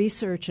do her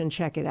research and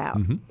check it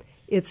out.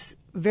 It's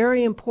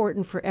very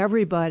important for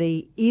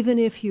everybody, even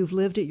if you've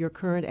lived at your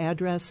current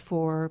address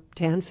for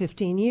 10,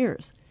 15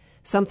 years.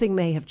 Something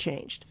may have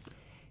changed.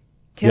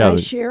 Can I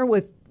share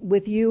with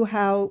you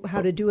how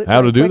to do it?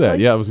 How to do quickly? that?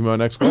 Yeah, that was my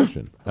next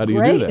question. How do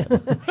you do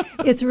that?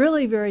 It's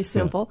really very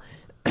simple.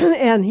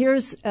 And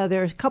here's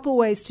there are a couple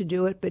ways to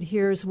do it, but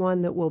here's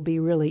one that will be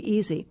really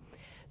easy.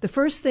 The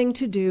first thing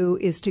to do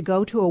is to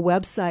go to a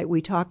website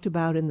we talked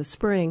about in the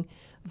spring,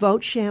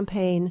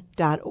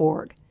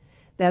 votechampaign.org.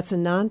 That's a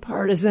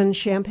nonpartisan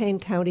Champaign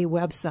County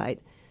website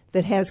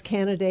that has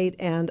candidate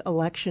and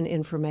election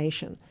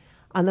information.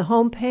 On the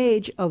home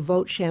page of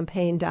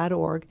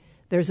votechampaign.org,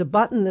 there's a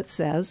button that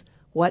says,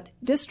 "What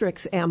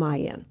districts am I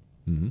in?"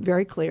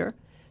 Very clear.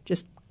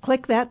 Just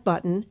click that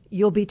button.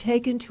 You'll be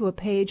taken to a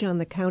page on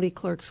the county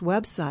clerk's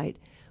website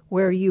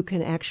where you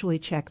can actually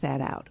check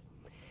that out.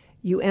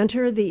 You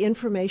enter the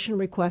information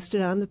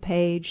requested on the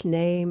page,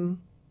 name,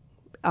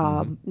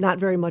 not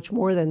very much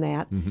more than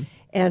that,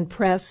 and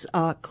press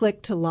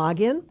click to log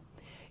in.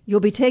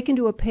 You'll be taken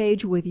to a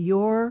page with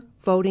your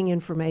voting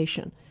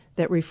information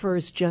that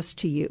refers just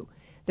to you.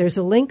 There's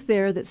a link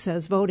there that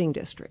says voting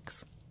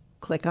districts.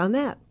 Click on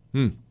that.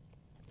 And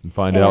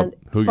find out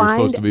who you're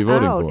supposed to be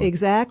voting for.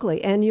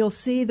 Exactly. And you'll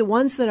see the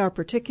ones that are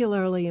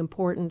particularly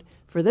important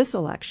for this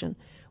election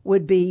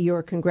would be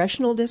your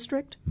congressional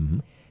district,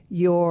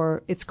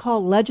 it's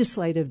called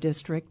legislative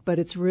district, but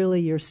it's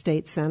really your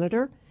state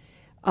senator,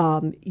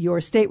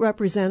 your state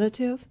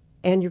representative,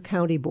 and your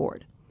county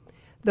board.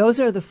 Those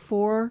are the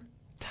four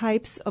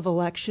types of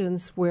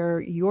elections where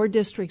your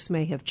districts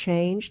may have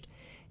changed,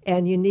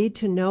 and you need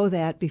to know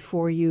that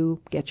before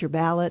you get your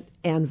ballot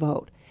and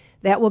vote.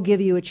 That will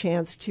give you a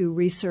chance to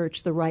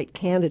research the right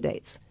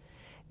candidates.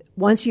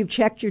 Once you've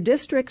checked your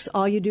districts,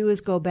 all you do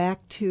is go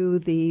back to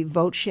the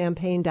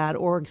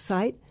votechampaign.org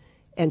site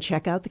and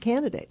check out the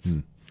candidates.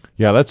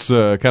 Yeah, that's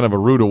kind of a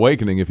rude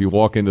awakening if you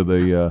walk into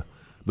the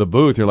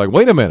booth. You're like,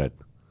 wait a minute.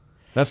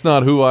 That's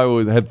not who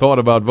I had thought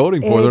about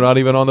voting for. They're not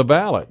even on the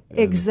ballot.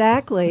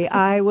 Exactly.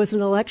 I was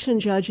an election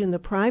judge in the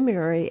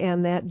primary,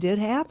 and that did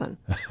happen.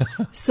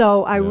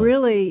 So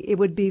it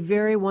would be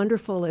very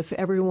wonderful if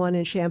everyone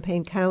in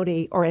Champaign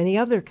County or any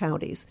other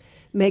counties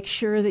make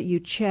sure that you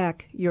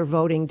check your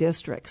voting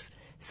districts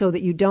so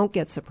that you don't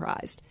get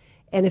surprised.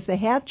 And if they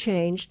have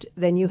changed,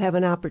 then you have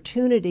an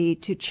opportunity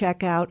to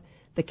check out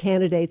the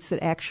candidates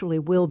that actually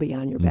will be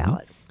on your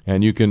ballot.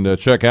 And you can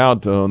check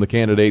out on the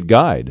candidate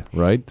guide,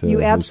 right?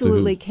 You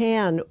absolutely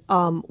can.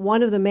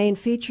 One of the main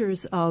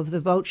features of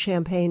the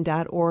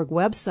votechampaign.org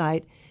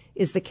website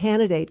is the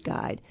candidate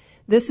guide.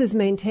 This is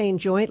maintained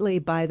jointly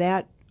by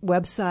that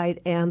website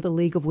and the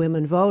League of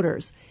Women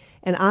Voters.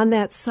 And on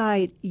that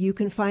site, you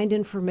can find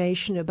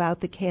information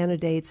about the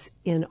candidates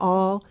in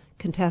all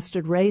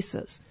contested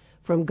races,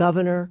 from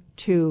governor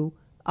to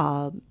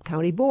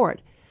county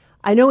board.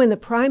 I know in the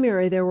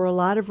primary there were a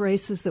lot of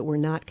races that were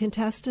not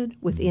contested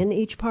within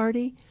each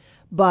party,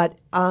 but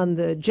on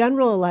the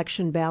general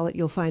election ballot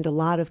you'll find a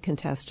lot of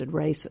contested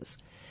races.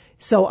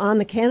 So on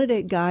the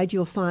candidate guide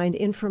you'll find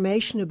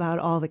information about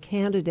all the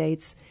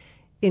candidates,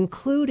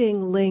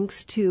 including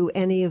links to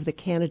any of the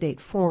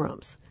candidate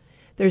forums.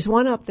 There's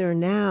one up there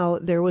now.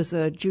 There was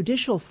a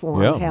judicial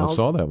forum held. I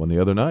saw that one the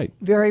other night.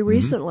 Very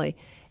recently.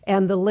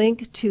 And the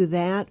link to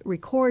that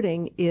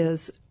recording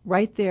is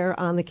right there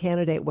on the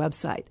candidate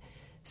website.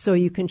 So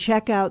you can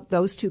check out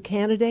those two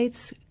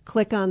candidates,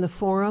 click on the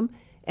forum,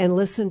 and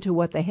listen to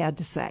what they had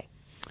to say.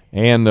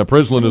 And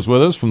Prisland is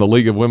with us from the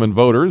League of Women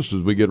Voters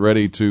as we get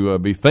ready to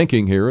be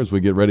thinking here, as we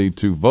get ready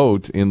to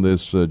vote in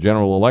this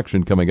general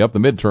election coming up, the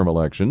midterm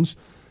elections.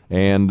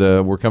 And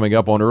we're coming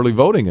up on early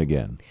voting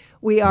again.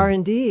 We are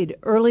indeed.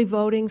 Early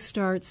voting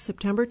starts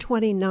September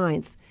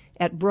 29th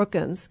at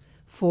Brookins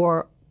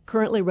for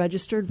currently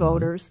registered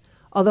voters,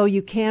 although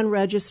you can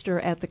register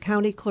at the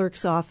county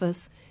clerk's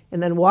office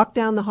and then walk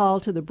down the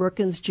hall to the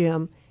Brookins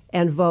gym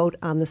and vote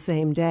on the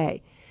same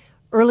day.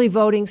 Early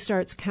voting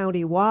starts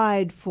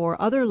countywide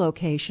for other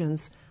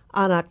locations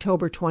on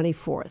October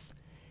 24th.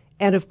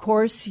 And, of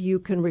course, you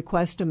can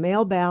request a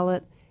mail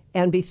ballot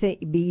and be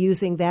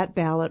using that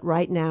ballot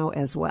right now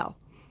as well.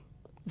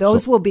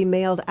 Those will be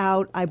mailed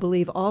out, I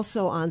believe,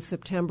 also on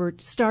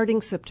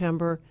starting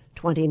September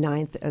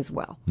 29th as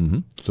well. Mm-hmm.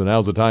 So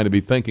now's the time to be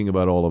thinking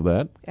about all of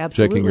that.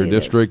 Absolutely. Checking your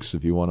districts.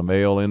 If you want to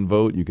mail-in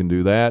vote, you can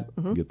do that.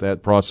 Get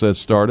that process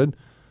started.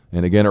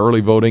 And again,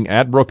 early voting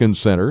at Brookins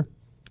Center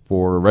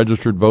for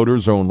registered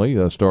voters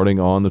only, starting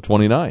on the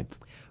 29th.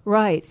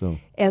 Right.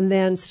 And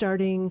then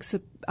starting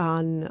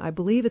on, I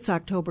believe it's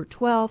October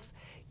 12th,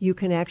 you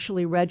can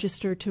actually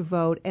register to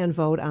vote and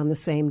vote on the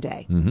same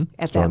day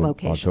at that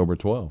location. October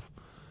 12th.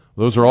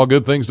 Those are all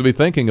good things to be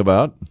thinking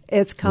about.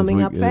 It's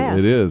coming up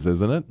fast. It is,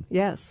 isn't it?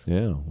 Yes.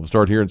 Yeah. We'll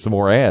start hearing some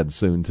more ads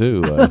soon,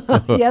 too. Yes,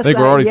 I think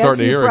we're already starting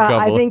to hear a couple.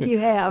 I think you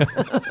have.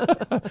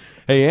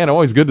 Hey, Ann,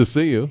 always good to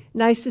see you.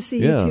 Nice to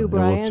see you, too,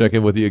 Brian. We'll check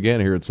in with you again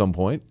here at some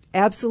point.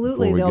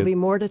 Absolutely. There'll be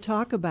more to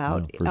talk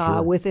about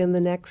sure. within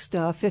the next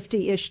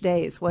 50-ish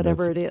days,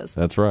 whatever it is.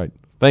 That's right.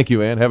 Thank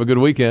you, Ann. Have a good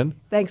weekend.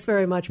 Thanks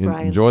very much,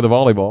 Brian. Enjoy the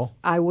volleyball.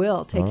 I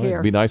will. Take care.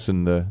 It'll be nice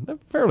and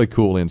fairly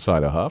cool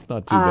inside a Huff.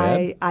 Not too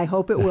bad. I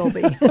hope it will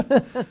be.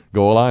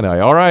 Go Illini.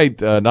 All right,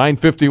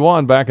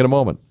 9:51. Back in a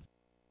moment.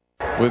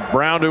 With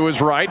Brown to his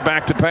right,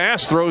 back to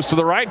pass, throws to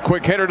the right,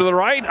 quick hitter to the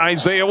right.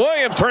 Isaiah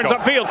Williams turns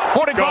upfield,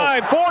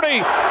 45, 40,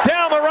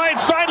 down the right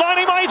sideline.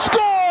 He might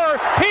score.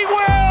 He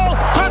will.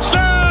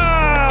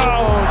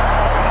 Touchdown!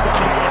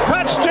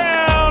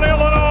 Touchdown,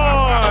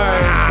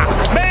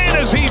 Illinois!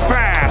 Man, is he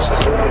fast!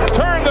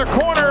 Turned the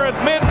corner at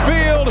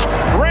midfield,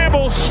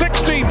 rambles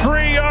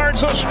 63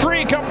 yards, a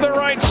streak up the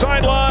right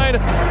sideline.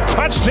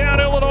 Touchdown,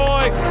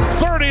 Illinois!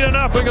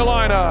 30-0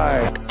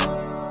 Illini.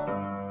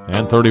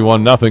 And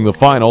 31-0 the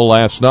final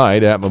last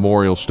night at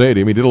Memorial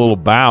Stadium. He did a little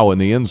bow in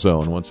the end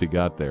zone once he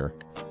got there.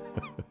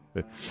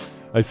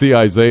 I see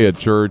Isaiah at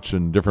church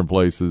and different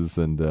places,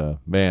 and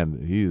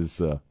man,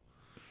 he's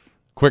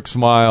quick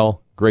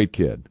smile, great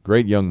kid,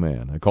 great young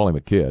man. I call him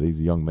a kid. He's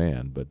a young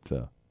man, but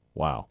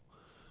wow.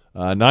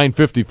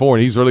 9:54,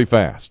 and he's really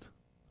fast.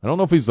 I don't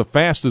know if he's the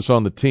fastest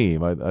on the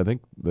team. I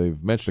think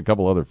they've mentioned a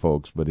couple other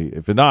folks, but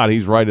if not,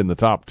 he's right in the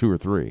top 2 or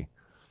 3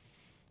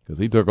 because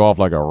he took off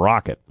like a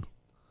rocket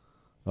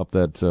up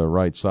that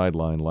right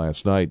sideline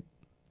last night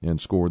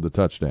and scored the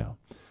touchdown.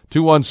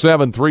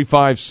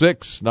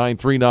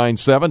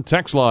 217-356-9397.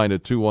 Text line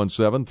at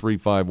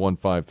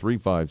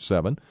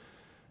 217-351-5357.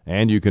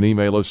 And you can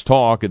email us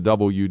talk at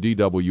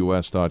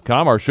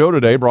WDWS.com. Our show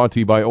today brought to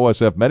you by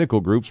OSF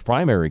Medical Group's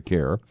Primary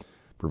Care.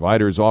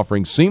 Providers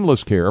offering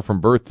seamless care from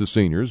birth to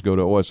seniors. Go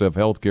to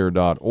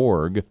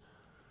osfhealthcare.org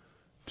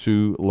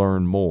to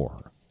learn more.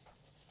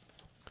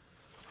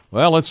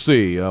 Well, let's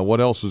see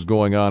what else is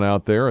going on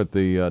out there at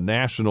the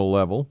national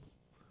level.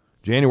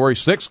 January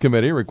 6th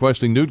committee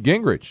requesting Newt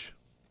Gingrich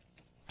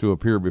to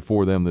appear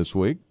before them this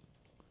week.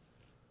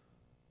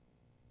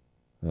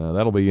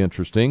 That'll be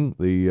interesting.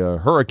 The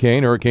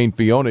Hurricane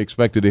Fiona,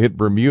 expected to hit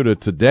Bermuda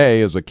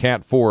today as a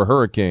Cat 4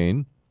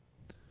 hurricane,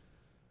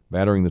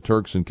 battering the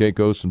Turks and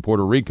Caicos and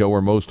Puerto Rico,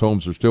 where most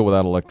homes are still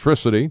without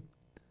electricity.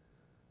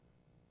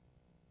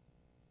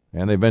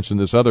 And they mentioned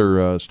this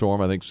other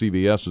storm, I think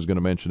CBS is going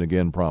to mention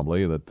again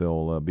probably, that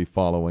they'll be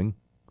following.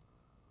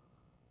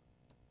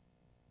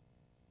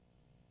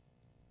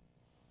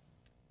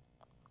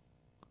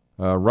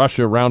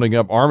 Russia rounding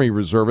up Army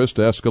reservists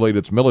to escalate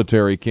its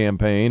military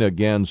campaign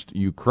against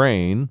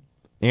Ukraine.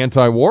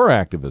 Anti-war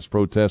activists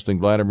protesting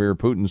Vladimir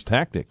Putin's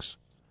tactics,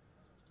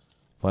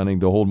 planning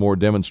to hold more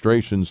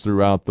demonstrations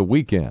throughout the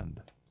weekend.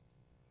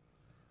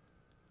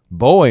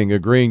 Boeing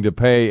agreeing to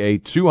pay a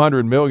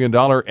 $200 million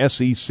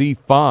SEC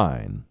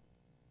fine.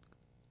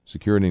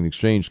 Security and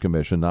Exchange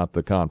Commission, not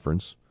the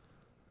conference.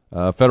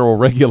 Federal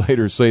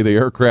regulators say the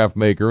aircraft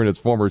maker and its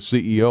former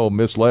CEO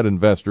misled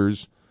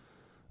investors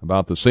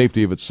about the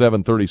safety of its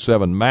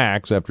 737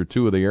 MAX after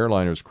 2 of the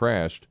airliners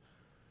crashed,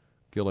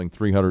 killing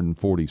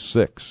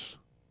 346.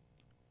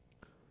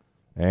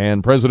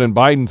 And President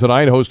Biden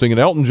tonight hosting an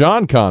Elton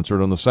John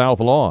concert on the South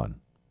Lawn.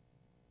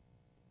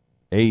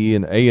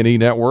 A&E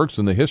Networks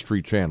and the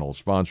History Channel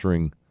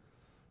sponsoring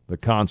the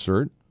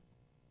concert.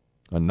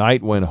 A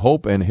night when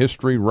hope and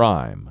history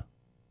rhyme.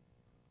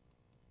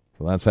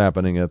 So that's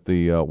happening at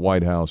the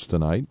White House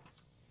tonight.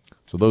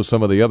 So those are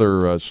some of the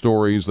other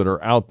stories that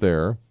are out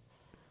there.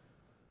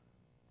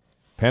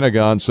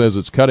 Pentagon says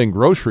it's cutting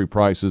grocery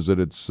prices at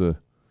its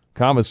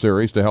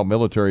commissaries to help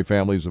military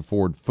families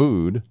afford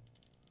food.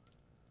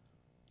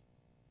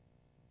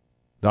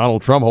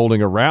 Donald Trump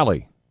holding a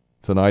rally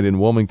tonight in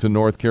Wilmington,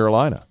 North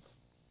Carolina.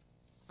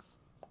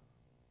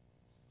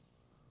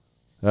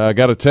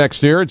 Got a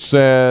text here. It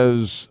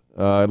says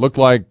it looked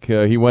like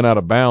he went out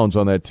of bounds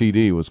on that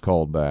TD, was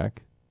called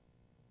back.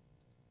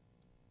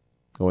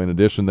 Oh, in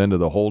addition then to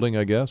the holding,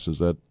 I guess? Is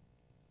that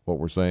what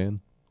we're saying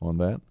on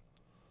that?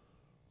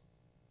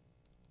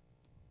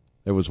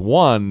 There was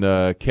one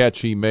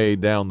catch he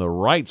made down the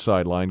right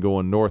sideline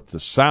going north to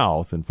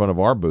south in front of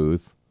our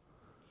booth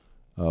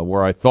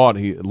where I thought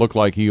it looked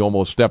like he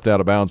almost stepped out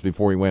of bounds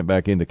before he went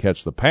back in to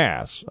catch the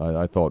pass.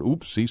 I thought,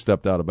 oops, he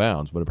stepped out of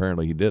bounds, but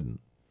apparently he didn't.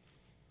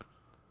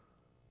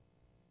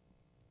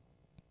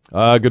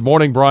 Good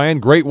morning,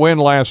 Brian. Great win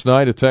last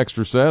night, a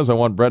texter says. I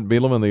want Brett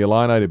Bielema and the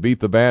Illini to beat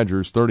the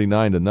Badgers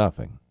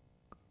 39-0.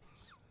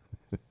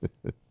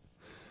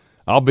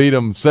 I'll beat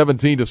them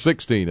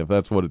 17-16 if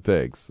that's what it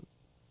takes.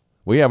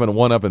 We haven't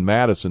won up in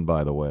Madison,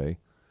 by the way,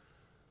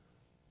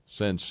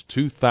 since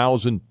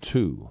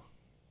 2002.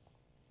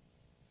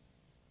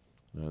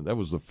 That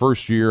was the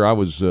first year I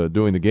was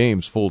doing the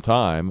games full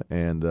time,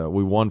 and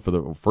we won for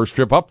the first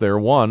trip up there,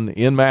 won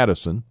in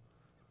Madison,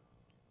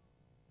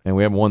 and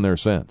we haven't won there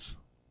since.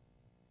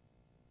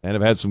 And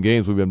have had some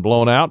games we've been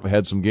blown out. We've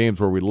had some games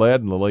where we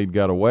led and the lead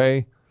got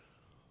away.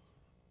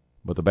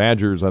 But the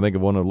Badgers, I think,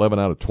 have won 11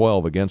 out of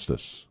 12 against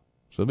us.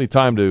 So it'll be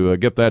time to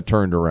get that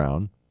turned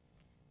around.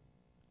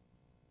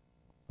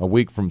 A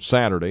week from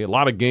Saturday. A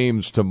lot of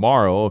games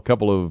tomorrow. A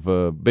couple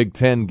of Big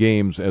Ten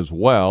games as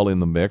well in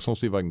the mix. I'll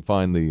see if I can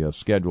find the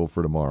schedule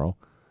for tomorrow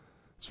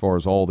as far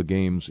as all the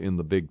games in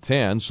the Big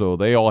Ten. So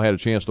they all had a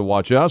chance to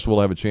watch us.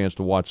 We'll have a chance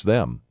to watch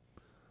them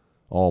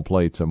all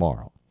play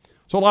tomorrow.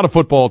 So a lot of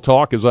football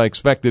talk, as I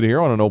expected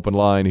here on an open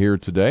line here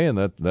today, and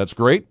that's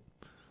great.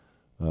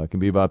 It can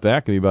be about that.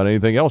 It can be about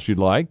anything else you'd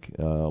like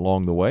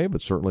along the way,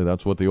 but certainly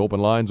that's what the open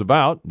line's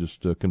about,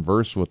 just to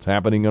converse what's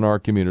happening in our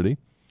community.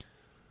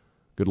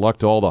 Good luck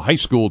to all the high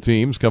school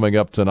teams coming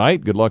up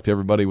tonight. Good luck to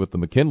everybody with the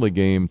McKinley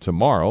game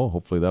tomorrow.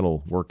 Hopefully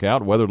that'll work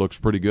out. Weather looks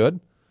pretty good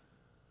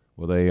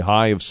with a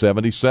high of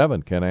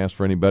 77. Can't ask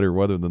for any better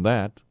weather than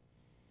that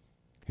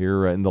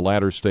here in the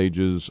latter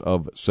stages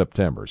of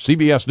September.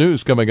 CBS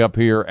News coming up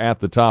here at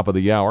the top of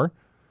the hour.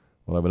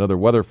 We'll have another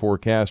weather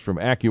forecast from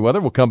AccuWeather.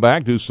 We'll come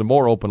back, do some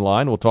more open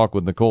line. We'll talk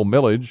with Nichole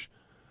Millage,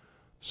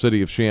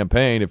 City of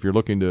Champaign. If you're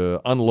looking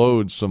to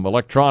unload some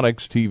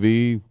electronics,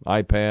 TV,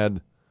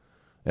 iPad,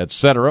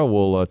 etc.,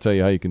 we'll tell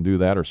you how you can do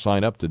that or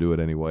sign up to do it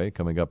anyway,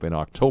 coming up in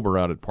October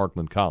out at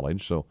Parkland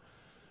College. So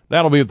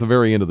that'll be at the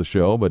very end of the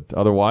show, but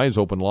otherwise,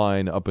 open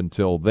line up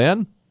until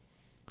then.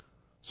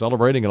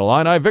 Celebrating an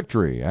Illini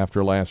victory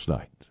after last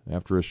night,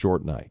 after a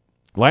short night.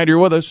 Glad you're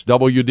with us.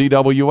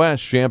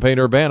 WDWS,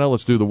 Champaign-Urbana.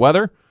 Let's do the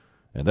weather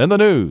and then the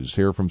news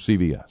here from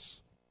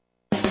CBS.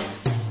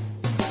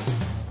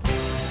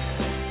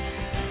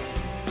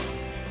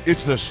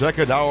 It's the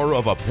second hour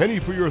of A Penny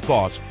for Your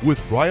Thoughts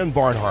with Brian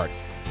Barnhart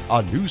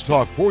on News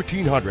Talk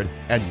 1400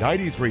 and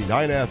 93.9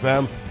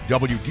 FM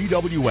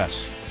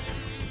WDWS.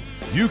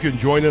 You can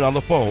join in on the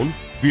phone,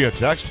 via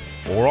text,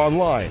 or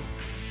online.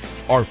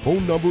 Our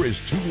phone number is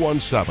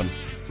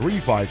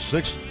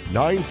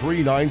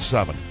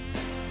 217-356-9397.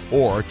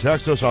 Or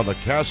text us on the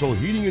Castle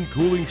Heating and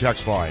Cooling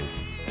text line,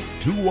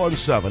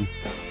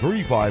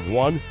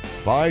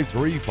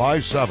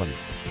 217-351-5357.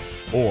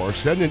 Or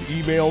send an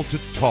email to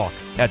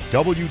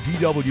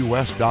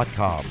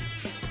talk@wdws.com.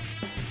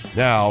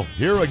 Now,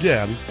 here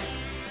again,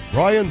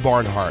 Brian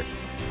Barnhart.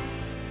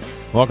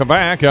 Welcome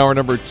back. Hour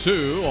number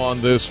 2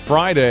 on this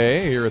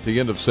Friday here at the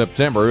end of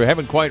September. We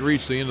haven't quite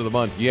reached the end of the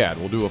month yet.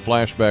 We'll do a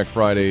flashback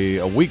Friday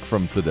a week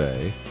from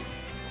today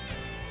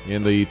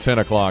in the 10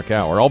 o'clock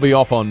hour. I'll be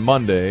off on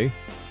Monday.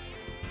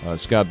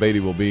 Scott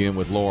Beatty will be in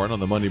with Lauren on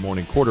the Monday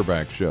morning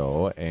quarterback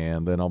show,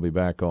 and then I'll be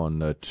back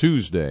on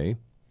Tuesday.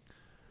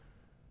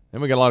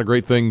 And we got a lot of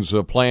great things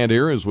planned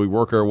here as we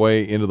work our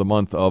way into the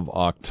month of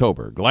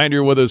October. Glad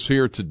you're with us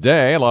here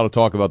today. A lot of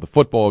talk about the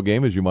football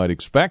game, as you might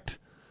expect.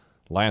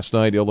 Last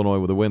night, Illinois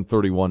with a win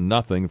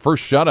 31-0.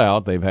 First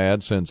shutout they've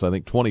had since, I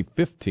think,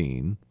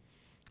 2015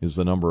 is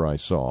the number I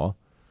saw.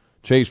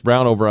 Chase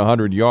Brown over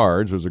 100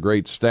 yards. There's a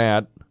great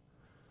stat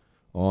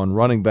on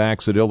running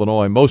backs at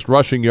Illinois. Most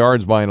rushing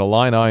yards by an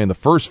Illini in the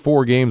first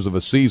 4 games of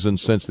a season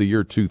since the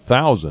year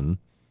 2000.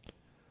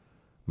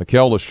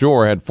 Nichole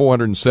Millage had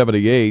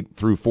 478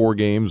 through 4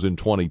 games in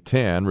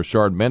 2010.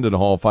 Rashard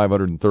Mendenhall,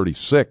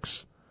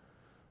 536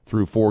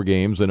 through 4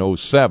 games in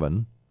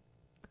 2007.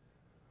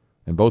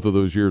 And both of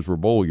those years were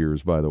bowl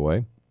years, by the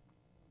way.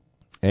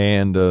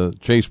 And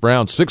Chase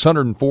Brown,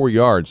 604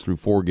 yards through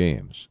 4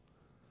 games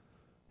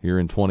here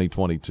in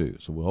 2022.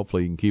 So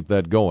hopefully you can keep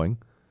that going.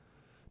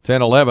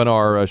 10:11,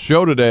 our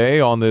show today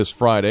on this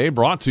Friday,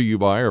 brought to you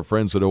by our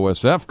friends at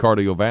OSF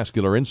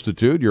Cardiovascular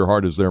Institute. Your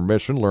heart is their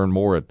mission. Learn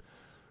more at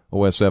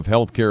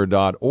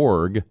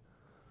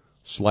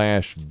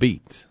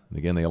osfhealthcare.org/beat. And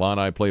again, the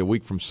Illini play a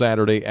week from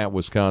Saturday at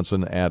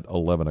Wisconsin at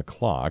 11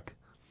 o'clock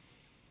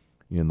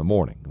in the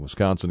morning.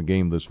 Wisconsin a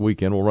game this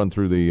weekend. We'll run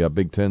through the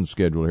Big Ten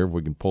schedule here if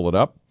we can pull it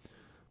up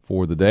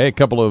for the day. A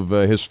couple of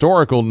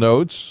historical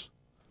notes.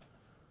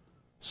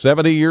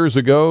 70 years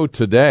ago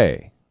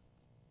today,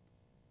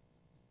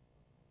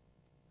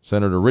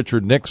 Senator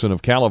Richard Nixon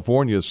of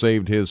California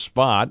saved his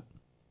spot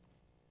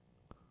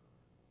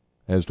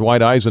as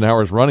Dwight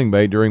Eisenhower's running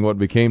mate during what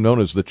became known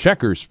as the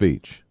Checker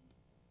speech.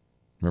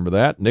 Remember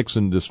that?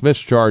 Nixon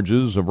dismissed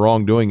charges of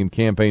wrongdoing in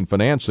campaign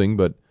financing,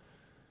 but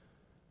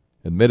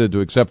admitted to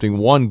accepting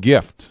one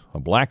gift, a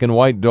black and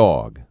white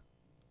dog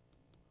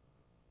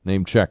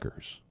named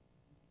Checkers.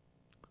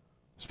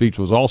 The speech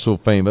was also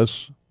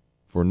famous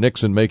for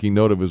Nixon making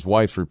note of his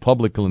wife's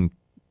Republican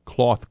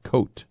cloth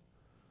coat.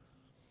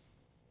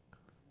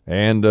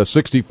 And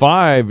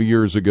 65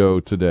 years ago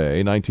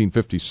today,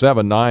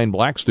 1957, 9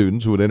 black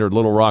students who had entered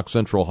Little Rock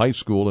Central High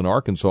School in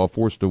Arkansas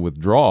forced to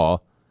withdraw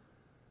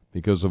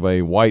because of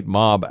a white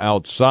mob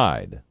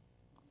outside.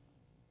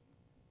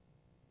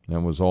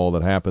 That was all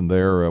that happened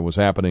there. Was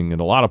happening in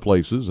a lot of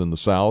places in the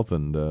South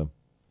and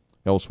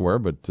elsewhere,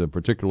 but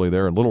particularly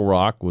there in Little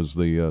Rock was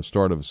the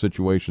start of a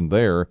situation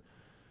there.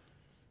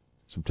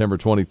 September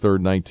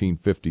 23rd,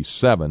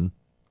 1957.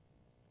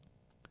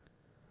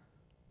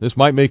 This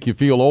might make you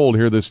feel old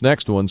here, this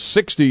next one.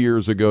 60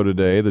 years ago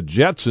today, the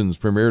Jetsons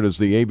premiered as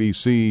the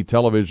ABC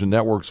television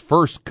network's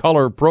first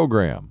color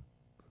program.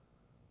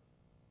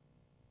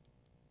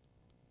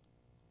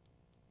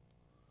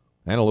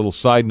 And a little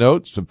side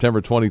note,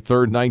 September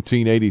 23rd,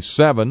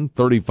 1987,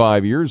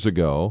 35 years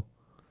ago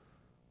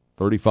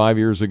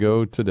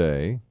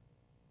today,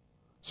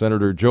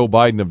 Senator Joe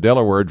Biden of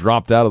Delaware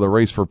dropped out of the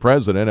race for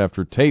president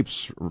after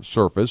tapes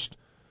surfaced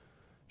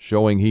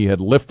showing he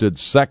had lifted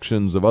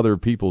sections of other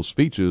people's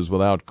speeches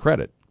without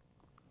credit.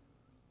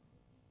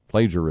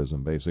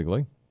 Plagiarism,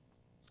 basically.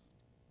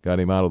 Got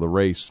him out of the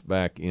race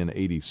back in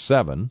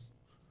 87.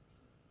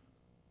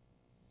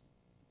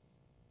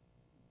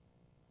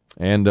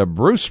 And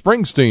Bruce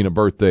Springsteen, a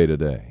birthday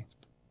today.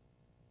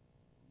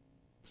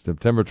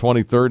 September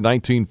 23rd,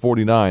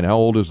 1949. How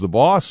old is the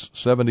boss?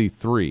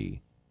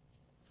 73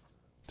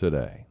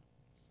 today.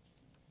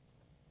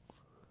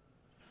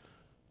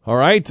 All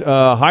right.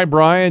 Hi,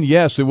 Brian.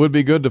 Yes, it would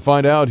be good to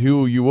find out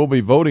who you will be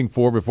voting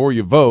for before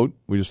you vote.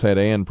 We just had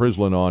Ann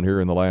Prisland on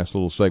here in the last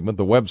little segment.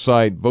 The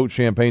website,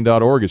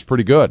 votechampaign.org, is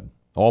pretty good.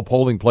 All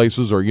polling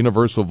places are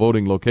universal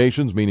voting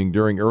locations, meaning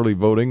during early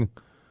voting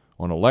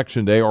on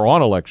Election Day or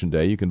on Election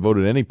Day, you can vote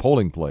at any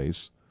polling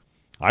place.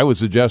 I would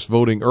suggest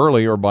voting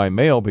early or by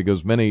mail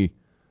because many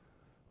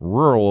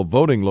rural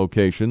voting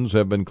locations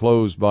have been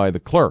closed by the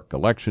clerk.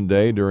 Election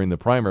Day during the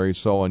primary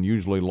saw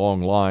unusually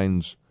long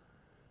lines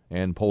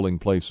and polling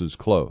places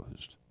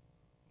closed,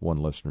 one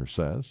listener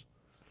says.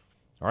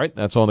 All right,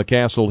 that's on the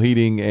Castle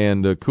Heating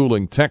and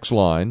Cooling text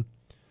line.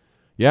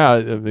 Yeah,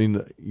 I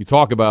mean, you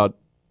talk about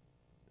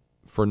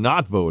for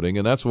not voting,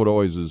 and that's what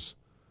always is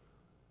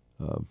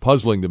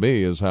puzzling to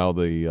me is how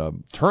the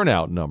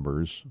turnout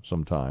numbers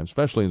sometimes,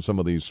 especially in some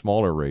of these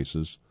smaller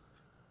races,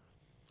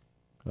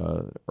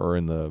 or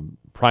in the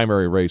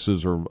primary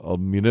races or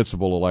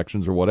municipal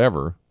elections or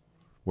whatever,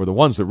 where the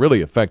ones that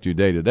really affect you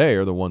day to day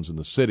are the ones in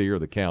the city or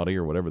the county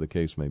or whatever the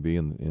case may be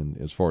in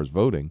as far as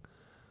voting.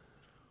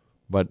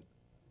 But,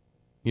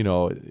 you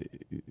know, it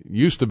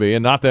used to be,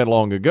 and not that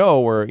long ago,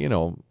 where, you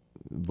know,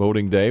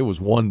 voting day was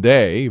one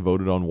day, you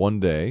voted on one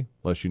day,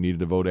 unless you needed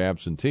to vote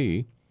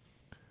absentee.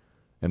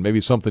 And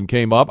maybe something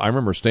came up. I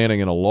remember standing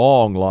in a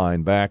long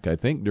line back, I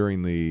think,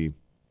 during the,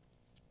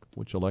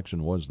 which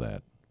election was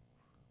that?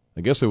 I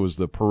guess it was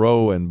the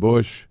Perot and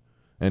Bush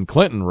and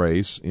Clinton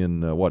race in,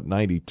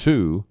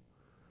 92,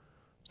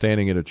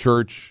 standing at a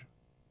church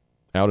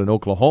out in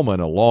Oklahoma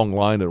in a long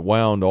line that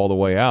wound all the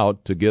way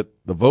out to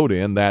get the vote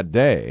in that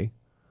day.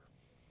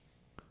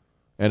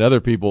 And other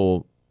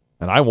people,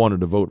 and I wanted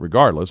to vote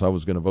regardless. I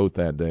was going to vote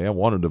that day. I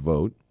wanted to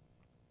vote.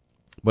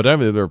 But I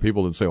mean, there are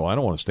people that say, well, I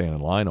don't want to stand in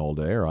line all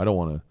day, or I don't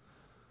want to.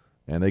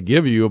 And they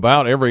give you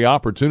about every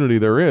opportunity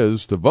there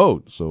is to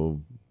vote. So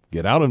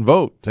get out and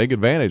vote. Take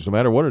advantage, no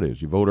matter what it is.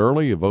 You vote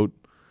early, you vote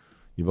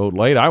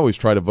late. I always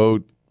try to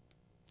vote,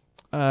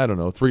 I don't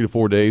know, 3 to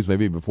 4 days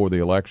maybe before the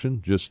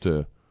election, just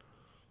to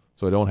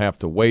so I don't have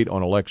to wait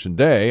on Election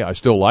Day. I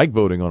still like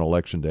voting on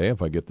Election Day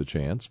if I get the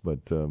chance,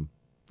 but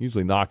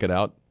usually knock it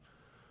out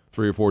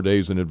 3 or 4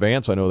 days in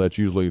advance. I know that's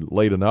usually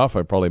late enough.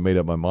 I probably made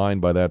up my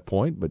mind by that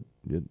point, but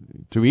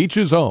to each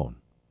his own.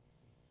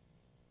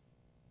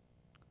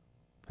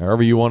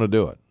 However you want to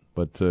do it.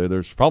 But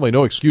there's probably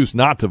no excuse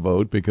not to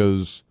vote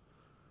because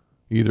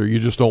either you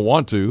just don't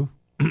want to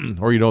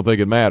or you don't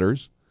think it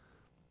matters.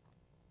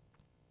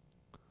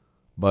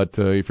 But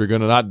if you're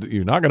not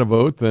going to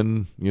vote,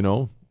 then, you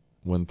know,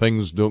 when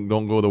things don't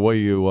go the way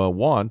you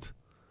want,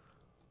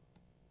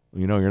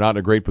 you know, you're not in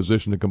a great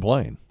position to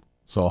complain.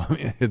 So I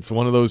mean, it's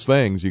one of those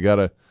things. You got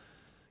to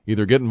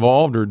either get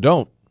involved or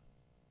don't.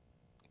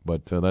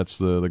 But that's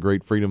the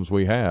great freedoms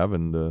we have,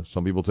 and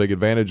some people take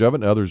advantage of it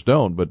and others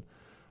don't. But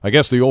I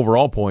guess the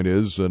overall point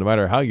is, no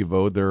matter how you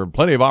vote, there are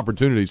plenty of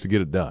opportunities to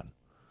get it done.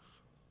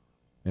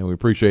 And we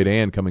appreciate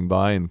Ann coming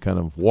by and kind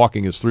of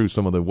walking us through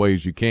some of the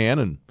ways you can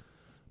and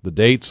the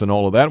dates and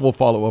all of that. We'll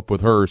follow up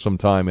with her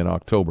sometime in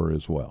October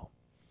as well.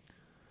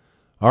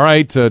 All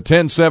right,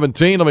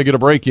 10:17. Let me get a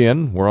break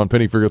in. We're on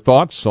Penny for Your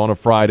Thoughts on a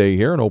Friday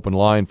here, an open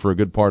line for a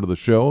good part of the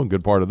show and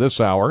good part of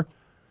this hour.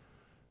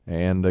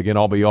 And again,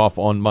 I'll be off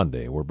on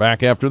Monday. We're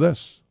back after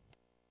this.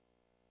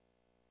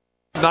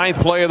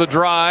 Ninth play of the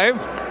drive.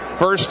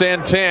 1st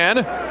and 10.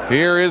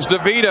 Here is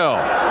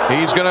DeVito.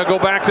 He's going to go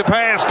back to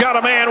pass. Got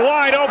a man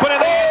wide open in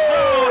the end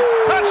zone.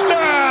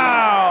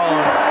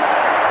 Touchdown!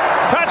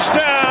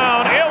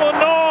 Touchdown,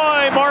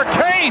 Illinois,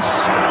 Marquez.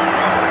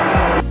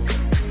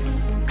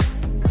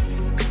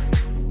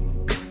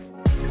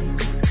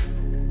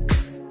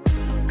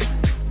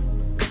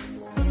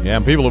 Yeah,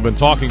 and people have been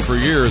talking for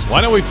years,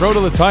 why don't we throw to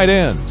the tight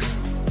ends?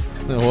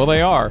 Well,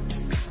 they are.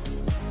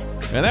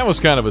 And that was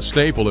kind of a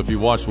staple if you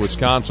watched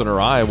Wisconsin or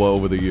Iowa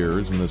over the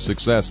years and the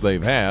success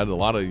they've had, a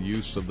lot of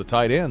use of the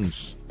tight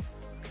ends.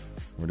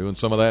 We're doing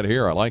some of that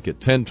here. I like it.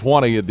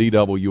 10:20 at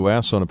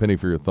DWS on A Penny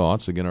for Your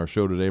Thoughts. Again, our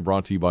show today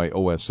brought to you by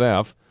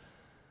OSF.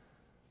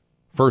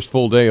 First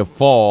full day of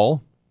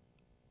fall.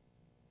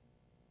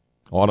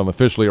 Autumn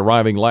officially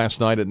arriving last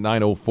night at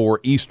 9:04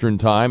 Eastern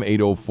Time,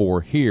 8:04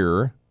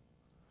 here.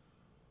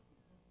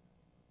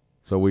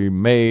 So we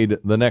made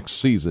the next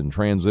season,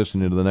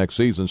 transitioned into the next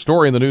season.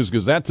 Story in the News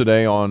Gazette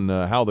today on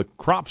how the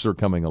crops are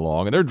coming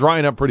along, and they're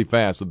drying up pretty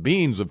fast. The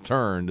beans have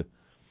turned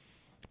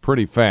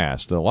pretty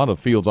fast. A lot of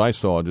fields I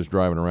saw just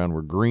driving around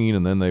were green,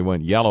 and then they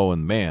went yellow,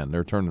 and man,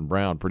 they're turning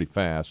brown pretty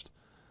fast.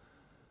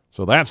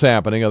 So that's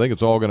happening. I think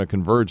it's all going to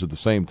converge at the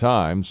same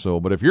time.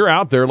 So, but if you're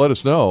out there, let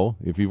us know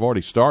if you've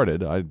already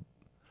started.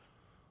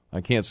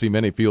 I can't see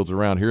many fields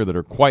around here that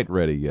are quite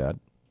ready yet.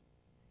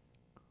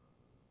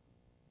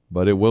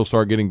 But it will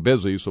start getting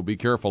busy, so be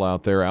careful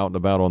out there, out and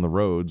about on the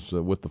roads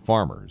with the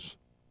farmers.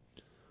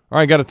 All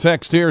right, got a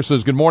text here. It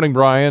says, good morning,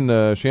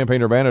 Brian.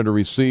 Champaign-Urbana to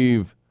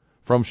receive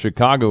from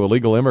Chicago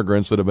illegal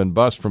immigrants that have been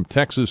bused from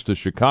Texas to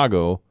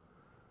Chicago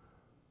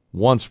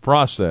once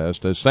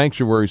processed. As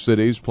sanctuary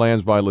cities,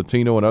 plans by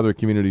Latino and other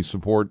community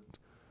support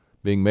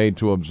being made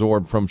to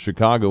absorb from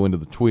Chicago into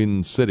the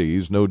Twin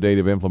Cities. No date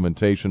of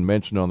implementation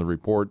mentioned on the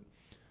report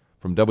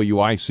from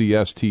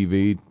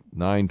WICS-TV,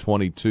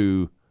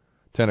 922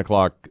 10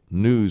 o'clock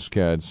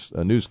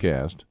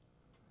newscast.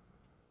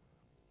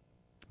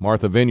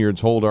 Martha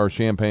Vineyards hold our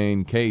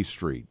Champaign K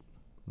Street,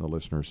 the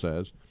listener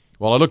says.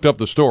 Well, I looked up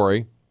the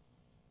story,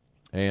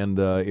 and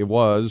it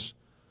was,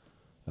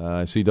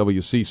 I see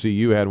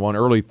WCCU had one.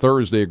 Early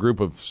Thursday, a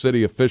group of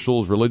city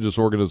officials, religious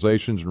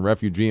organizations, and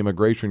refugee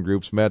immigration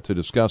groups met to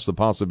discuss the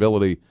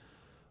possibility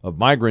of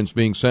migrants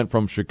being sent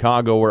from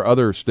Chicago or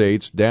other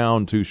states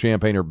down to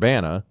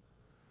Champaign-Urbana.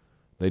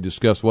 They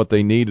discussed what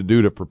they need to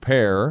do to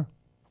prepare.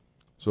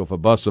 So if a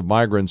bus of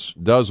migrants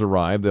does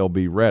arrive, they'll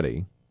be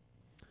ready.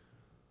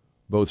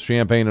 Both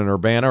Champaign and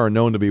Urbana are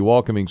known to be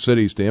welcoming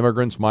cities to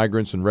immigrants,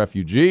 migrants, and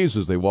refugees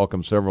as they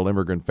welcome several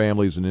immigrant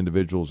families and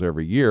individuals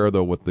every year,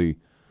 though with the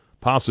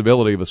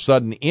possibility of a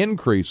sudden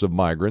increase of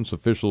migrants,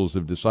 officials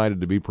have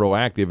decided to be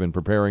proactive in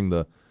preparing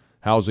the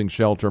housing,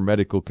 shelter,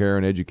 medical care,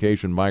 and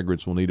education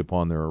migrants will need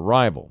upon their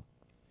arrival.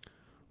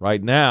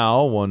 Right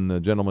now,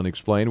 one gentleman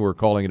explained, we're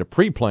calling it a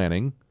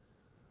pre-planning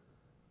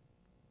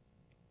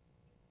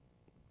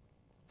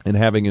and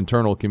having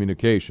internal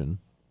communication.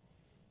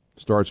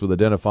 Starts with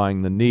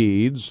identifying the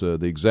needs.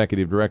 The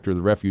executive director of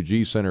the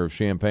Refugee Center of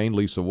Champaign,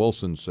 Lisa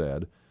Wilson,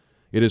 said,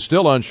 it is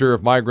still unsure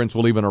if migrants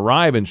will even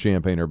arrive in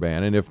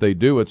Champaign-Urbana, and if they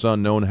do, it's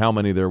unknown how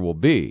many there will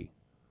be.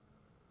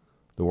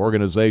 The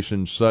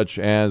organizations such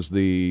as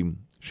the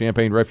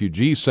Champaign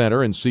Refugee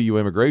Center and CU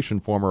Immigration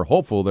Forum are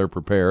hopeful they're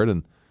prepared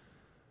and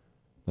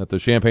that the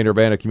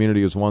Champaign-Urbana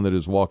community is one that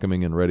is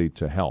welcoming and ready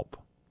to help.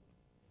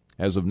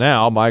 As of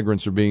now,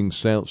 migrants are being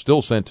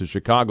still sent to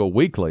Chicago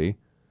weekly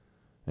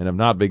and have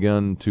not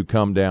begun to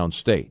come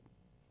downstate.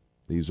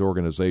 These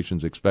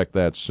organizations expect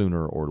that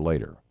sooner or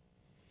later.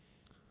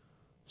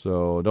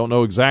 So don't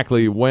know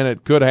exactly when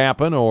it could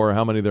happen or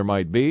how many there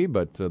might be,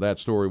 but that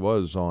story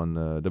was on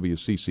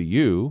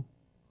WCCU,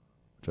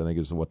 which I think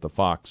is what the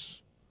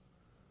Fox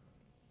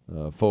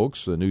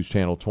folks, News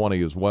Channel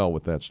 20 as well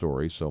with that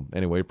story. So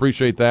anyway,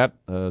 appreciate that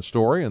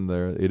story, and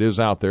it is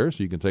out there,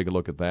 so you can take a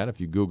look at that if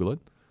you Google it.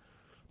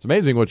 It's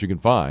amazing what you can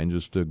find.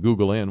 Just to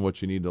Google in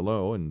what you need to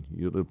know, and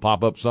it'll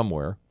pop up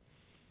somewhere.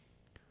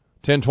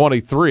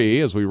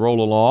 10:23 as we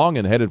roll along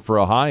and headed for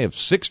a high of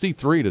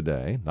 63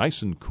 today.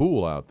 Nice and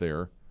cool out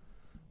there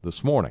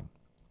this morning.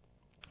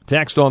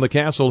 Text on the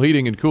Castle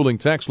Heating and Cooling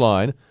text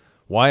line.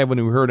 Why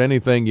haven't we heard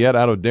anything yet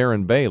out of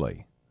Darren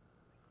Bailey?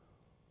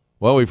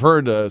 Well, we've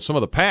heard some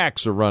of the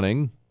PACs are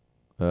running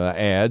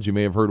ads. You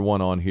may have heard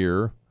one on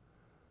here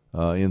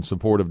in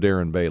support of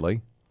Darren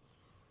Bailey.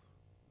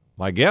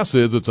 My guess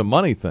is it's a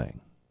money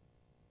thing.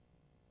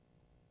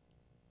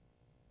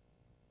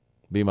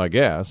 Be my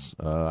guess.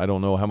 I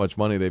don't know how much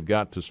money they've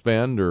got to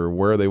spend or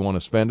where they want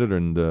to spend it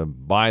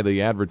and buy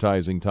the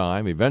advertising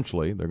time.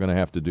 Eventually, they're going to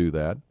have to do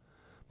that.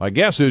 My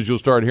guess is you'll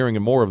start hearing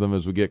more of them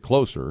as we get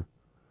closer.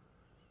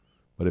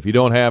 But if you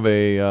don't have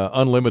a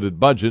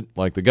unlimited budget,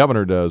 like the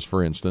governor does,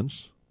 for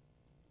instance,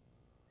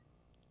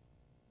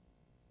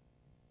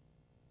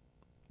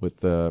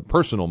 with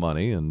personal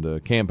money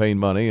and campaign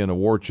money and a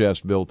war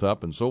chest built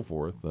up and so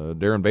forth,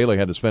 Darren Bailey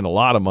had to spend a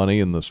lot of money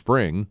in the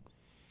spring.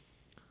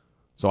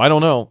 So I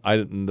don't know. I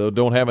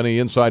don't have any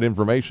inside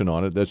information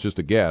on it. That's just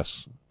a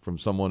guess from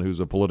someone who's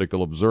a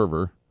political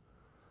observer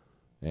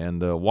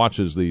and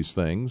watches these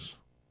things.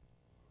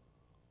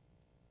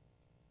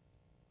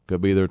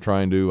 Could be they're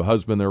trying to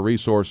husband their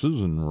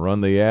resources and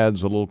run the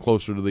ads a little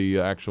closer to the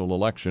actual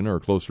election or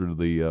closer to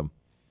the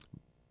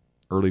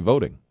early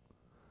voting.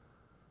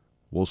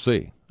 We'll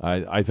see.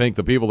 I think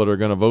the people that are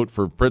going to vote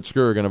for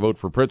Pritzker are going to vote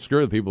for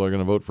Pritzker. The people that are going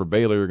to vote for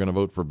Bailey are going to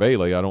vote for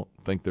Bailey. I don't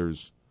think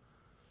there's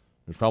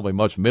There's probably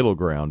much middle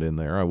ground in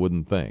there, I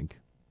wouldn't think.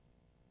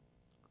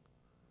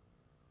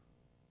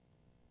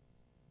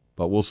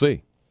 But we'll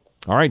see.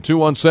 All right,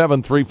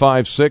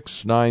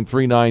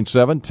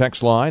 217-356-9397.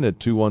 Text line at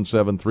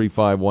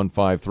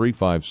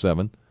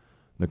 217-351-5357.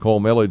 Nichole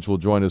Millage will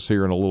join us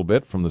here in a little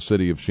bit from the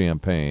City of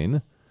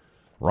Champaign.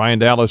 Ryan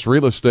Dallas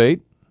Real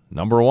Estate,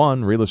 number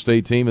one real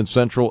estate team in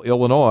Central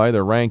Illinois.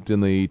 They're ranked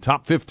in the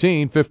top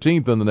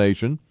 15th in the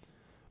nation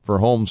for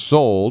homes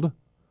sold.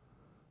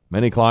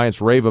 Many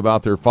clients rave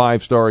about their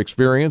 5-star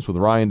experience with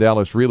Ryan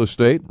Dallas Real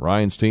Estate.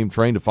 Ryan's team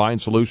trained to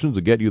find solutions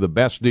to get you the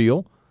best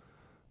deal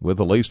with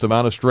the least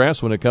amount of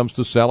stress when it comes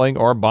to selling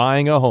or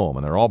buying a home.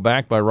 And they're all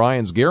backed by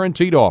Ryan's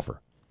guaranteed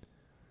offer,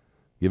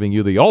 giving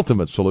you the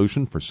ultimate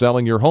solution for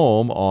selling your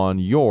home on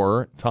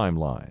your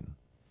timeline.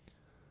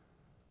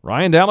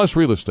 Ryan Dallas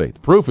Real Estate.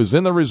 The proof is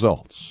in the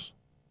results.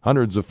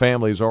 Hundreds of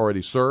families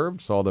already served.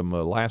 Saw them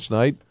last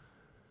night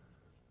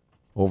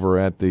over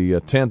at the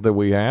tent that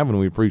we have, and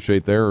we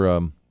appreciate their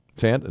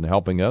tent and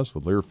helping us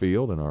with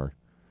Learfield and our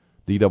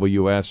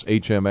DWS,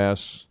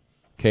 HMS,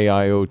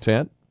 KIO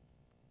tent.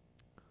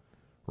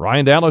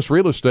 Ryan Dallas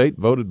Real Estate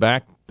voted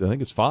back, I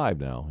think it's 5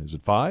 now. Is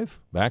it 5?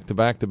 Back to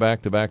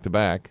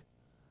back.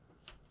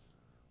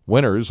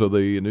 Winners of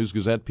the News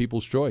Gazette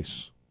People's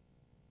Choice.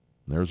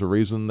 There's a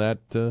reason that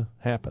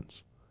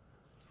happens.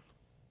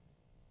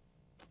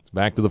 It's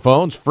back to the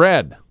phones.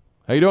 Fred.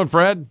 How you doing,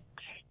 Fred?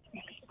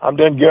 I'm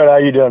doing good. How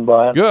you doing,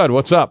 Brian? Good.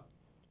 What's up?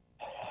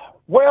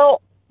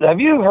 Well, have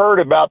you heard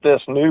about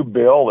this new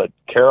bill that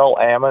Carol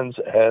Ammons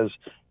has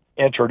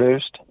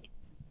introduced?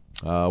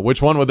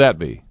 Which one would that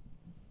be?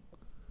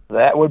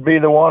 That would be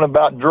the one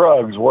about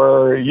drugs,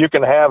 where you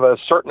can have a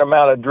certain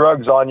amount of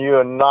drugs on you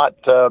and not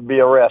be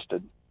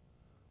arrested.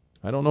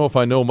 I don't know if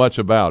I know much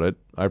about it.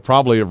 I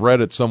probably have read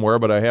it somewhere,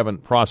 but I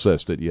haven't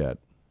processed it yet.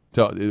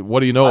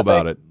 What do you know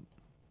about it?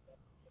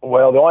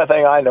 Well, the only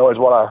thing I know is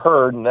what I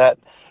heard, and that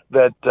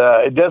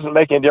it doesn't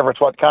make any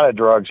difference what kind of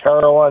drugs,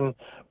 heroin,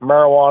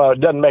 marijuana,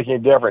 it doesn't make any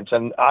difference,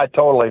 and I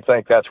totally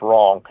think that's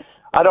wrong.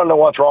 I don't know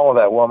what's wrong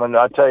with that woman.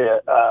 I tell you,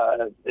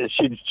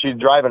 she's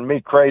driving me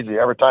crazy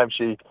every time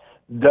she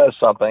does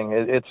something.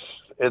 It's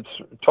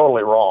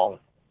totally wrong.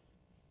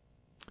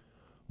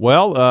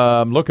 Well,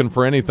 I'm looking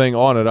for anything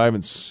on it. I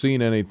haven't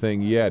seen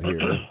anything yet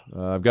here.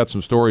 I've got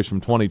some stories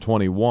from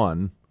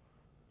 2021.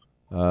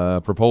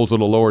 Proposal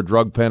to lower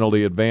drug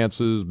penalty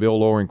advances, bill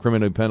lowering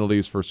criminal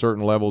penalties for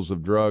certain levels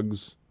of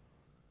drugs,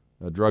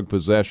 drug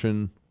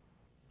possession.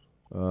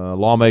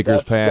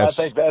 Lawmakers passed.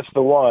 I think that's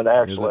the one,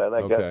 actually. I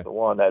think that's the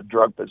one, that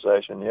drug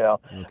possession, yeah.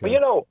 Okay.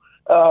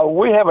 But,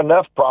 we have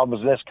enough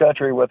problems in this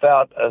country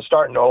without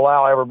starting to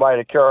allow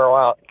everybody to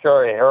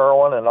carry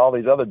heroin and all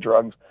these other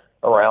drugs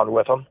around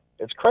with them.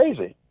 It's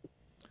crazy.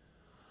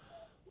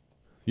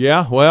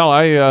 Yeah, well,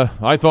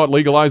 I thought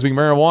legalizing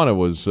marijuana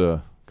was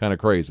kind of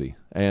crazy,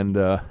 and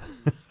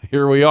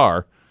here we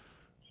are.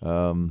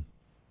 But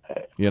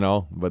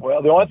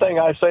well, the only thing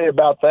I say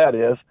about that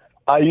is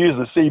I use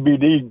the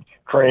CBD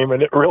cream,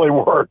 and it really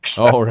works.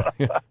 Oh,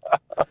 right.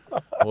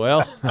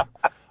 Well,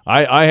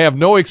 I have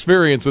no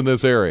experience in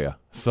this area,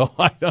 so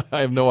I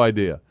have no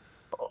idea.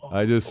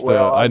 I just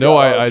I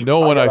know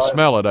when I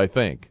smell it, I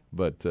think,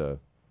 but.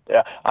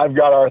 Yeah, I've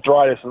got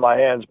arthritis in my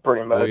hands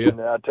pretty much, and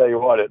I tell you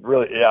what, it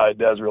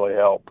does really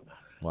help.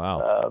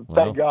 Wow.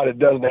 Thank God it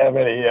doesn't have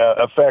any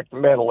effect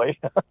mentally.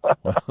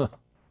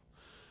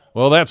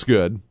 Well, that's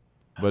good.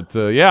 But,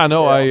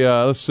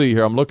 let's see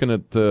here. I'm looking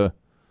at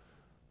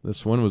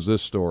this. When was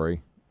this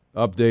story?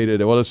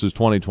 Updated. Well, this is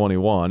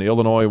 2021.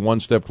 Illinois one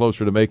step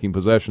closer to making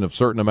possession of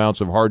certain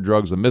amounts of hard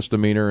drugs a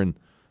misdemeanor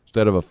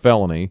instead of a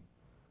felony.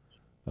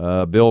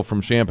 Bill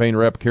from Champaign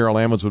Rep. Carol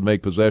Ammons would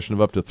make possession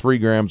of up to 3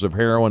 grams of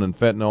heroin and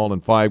fentanyl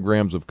and 5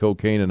 grams of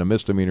cocaine and a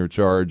misdemeanor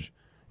charge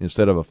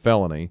instead of a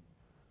felony.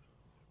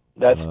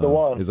 That's the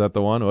one. Is that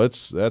the one? Well,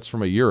 that's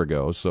from a year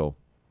ago, so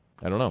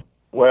I don't know.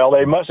 Well,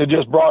 they must have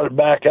just brought it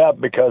back up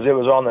because it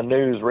was on the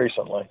news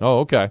recently.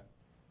 Oh, okay.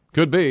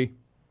 Could be.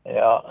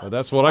 Yeah. Well,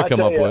 that's what I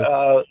come up with.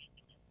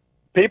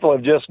 People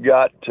have just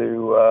got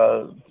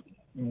to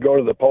go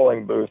to the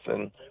polling booth,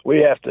 and we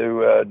have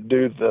to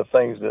do the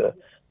things that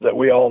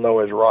we all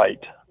know is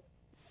right.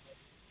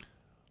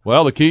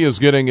 Well, the key is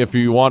if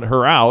you want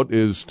her out,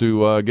 is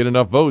to get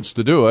enough votes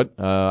to do it.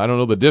 I don't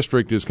know, the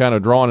district is kind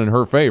of drawn in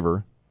her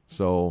favor.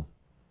 So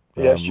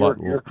yes,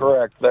 you're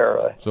correct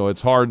there. So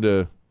it's hard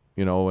to,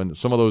 in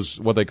some of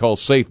those what they call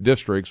safe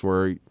districts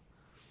where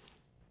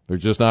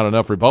there's just not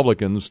enough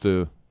Republicans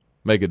to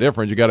make a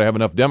difference. You got to have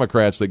enough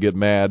Democrats that get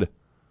mad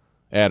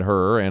at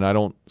her, and I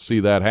don't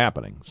see that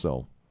happening.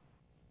 So.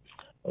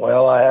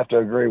 Well, I have to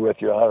agree with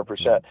you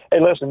 100%.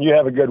 Hey, listen, you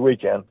have a good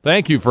weekend.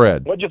 Thank you,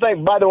 Fred. What'd you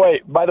think? By the way,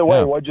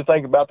 what'd you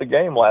think about the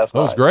game last night?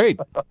 It was great.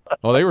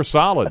 Oh, they were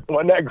solid.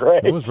 Wasn't that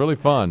great? It was really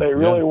fun. They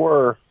really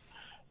were.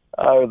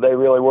 They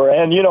really were.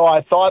 And,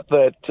 I thought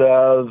that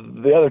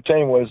the other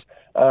team was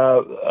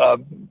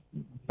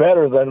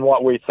better than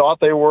what we thought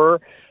they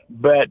were.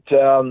 But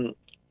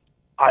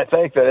I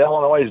think that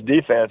Illinois'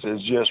 defense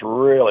is just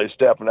really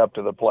stepping up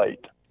to the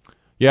plate.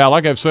 Yeah,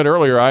 like I've said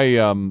earlier,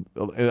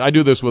 I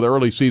do this with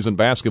early season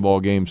basketball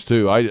games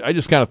too. I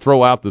just kind of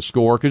throw out the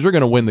score because you're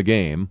going to win the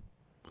game,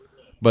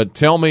 but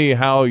show me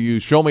how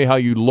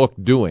you look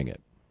doing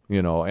it.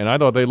 And I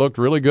thought they looked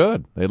really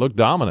good. They looked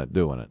dominant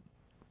doing it.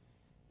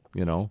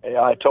 Yeah,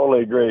 I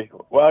totally agree.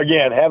 Well,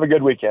 again, have a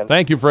good weekend.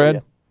 Thank you,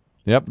 Fred.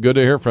 Yep, good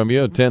to hear from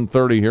you.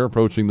 10:30 here,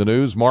 approaching the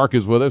news. Mark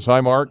is with us.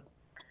 Hi, Mark.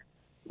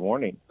 Good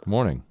morning. Good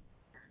morning.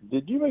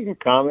 Did you make a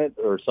comment,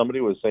 or somebody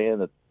was saying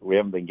that we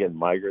haven't been getting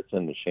migrants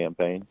into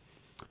Champaign?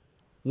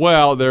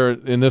 Well,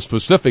 in this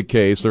specific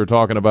case, they're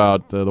talking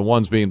about the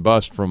ones being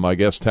bused from, I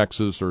guess,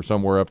 Texas or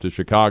somewhere up to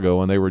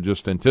Chicago, and they were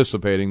just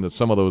anticipating that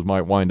some of those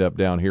might wind up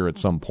down here at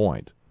some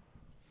point.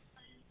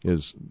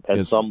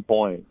 At some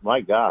point. My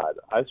God,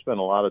 I spent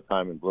a lot of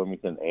time in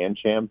Bloomington and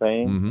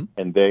Champaign, mm-hmm.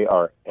 and they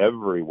are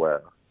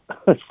everywhere.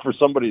 For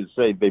somebody to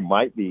say they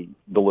might be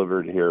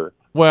delivered here.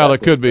 Well,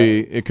 it could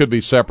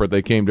be separate.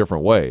 They came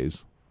different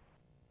ways.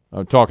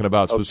 I'm talking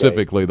about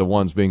specifically the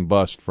ones being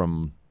bused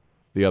from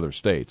the other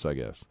states, I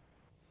guess.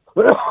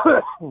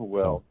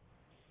 Well,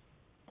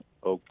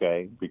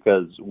 okay,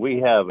 because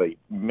we have a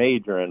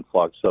major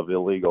influx of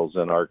illegals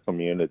in our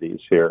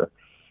communities here,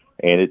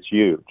 and it's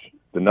huge.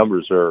 The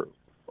numbers are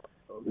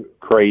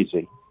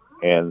crazy,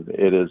 and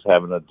it is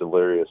having a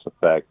delirious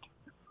effect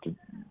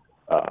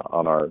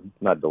on our,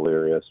 not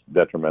delirious,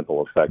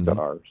 detrimental effect on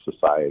our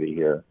society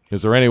here.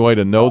 Is there any way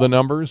to know the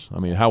numbers? I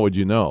mean, how would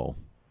you know,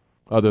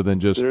 other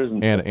than just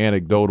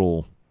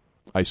anecdotal,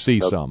 I see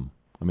some?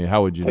 I mean,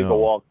 how would you know? Take a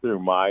walk through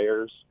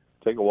Myers,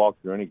 take a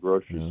walk through any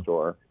grocery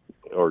store,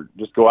 or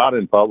just go out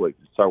in public,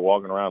 start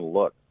walking around and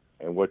look,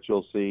 and what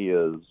you'll see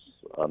is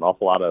an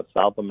awful lot of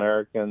South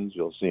Americans,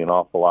 you'll see an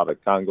awful lot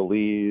of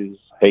Congolese,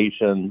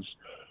 Haitians.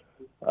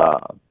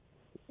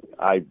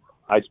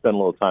 I spend a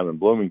little time in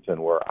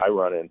Bloomington where I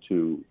run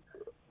into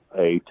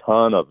a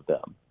ton of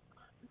them,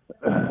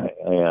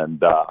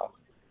 and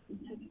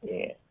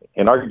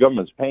our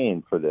government's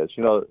paying for this.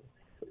 Who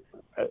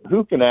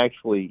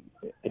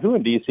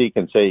in D.C.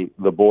 can say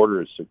the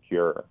border is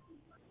secure?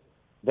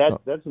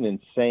 That's an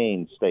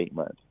insane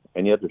statement,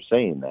 and yet they're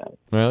saying that.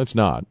 Well, it's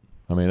not.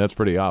 I mean, that's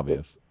pretty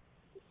obvious.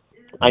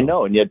 I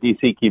know, and yet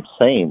D.C. keeps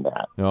saying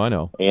that. No, I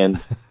know.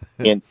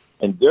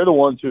 And they're the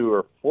ones who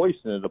are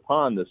foisting it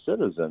upon the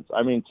citizens.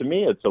 I mean, to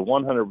me, it's a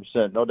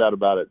 100%, no doubt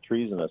about it,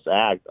 treasonous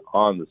act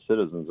on the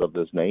citizens of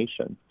this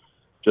nation.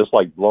 Just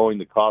like blowing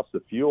the cost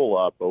of fuel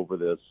up over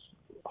this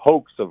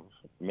hoax of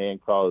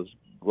man-caused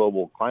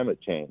global climate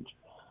change.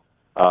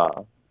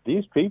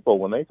 These people,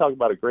 when they talk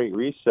about a great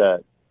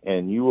reset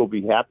and you will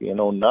be happy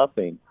and own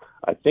nothing,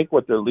 I think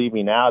what they're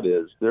leaving out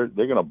is they're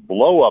going to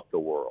blow up the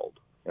world,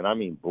 and I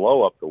mean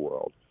blow up the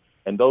world.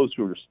 And those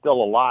who are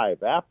still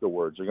alive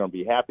afterwards are going to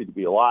be happy to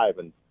be alive,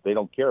 and they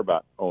don't care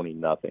about owning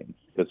nothing.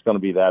 It's going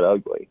to be that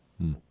ugly.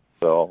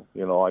 So,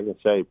 like I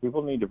say,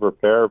 people need to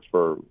prepare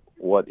for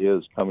what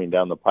is coming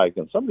down the pike.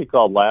 And somebody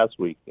called last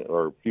week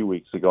or a few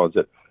weeks ago and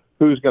said,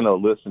 who's going to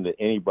listen to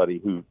anybody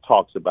who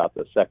talks about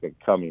the second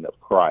coming of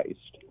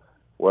Christ?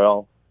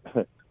 Well,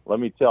 let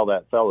me tell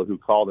that fellow who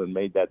called and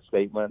made that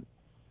statement,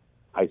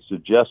 I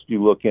suggest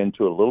you look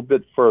into it a little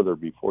bit further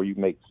before you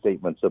make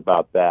statements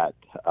about that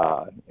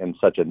in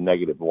such a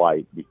negative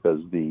light, because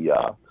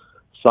the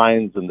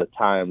signs and the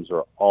times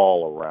are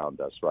all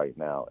around us right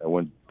now. And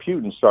when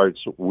Putin starts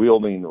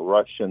wielding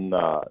Russian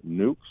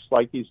nukes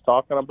like he's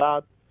talking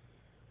about,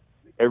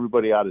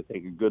 everybody ought to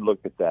take a good look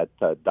at that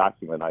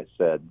document I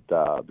said,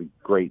 the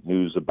great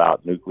news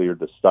about nuclear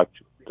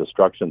destruction,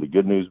 the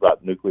good news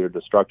about nuclear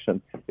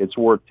destruction. It's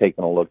worth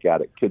taking a look at.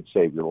 It could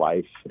save your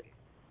life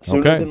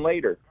sooner than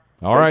later.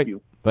 All right.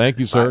 Thank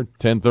you, sir.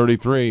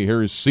 10:33.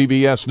 Here's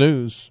CBS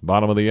News,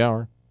 bottom of the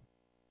hour.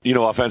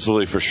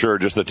 Offensively for sure,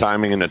 just the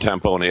timing and the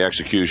tempo and the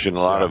execution. A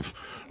lot of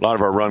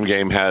our run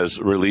game has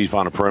relief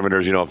on the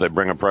perimeters. If they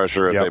bring a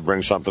pressure, if they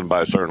bring something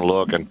by a certain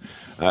look, and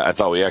I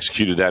thought we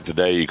executed that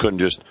today. You couldn't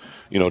just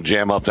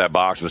jam up that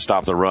box and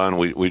stop the run.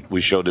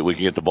 We showed that we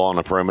can get the ball on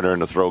the perimeter in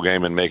the throw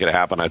game and make it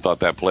happen. I thought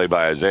that play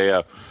by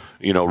Isaiah,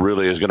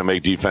 really is going to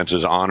make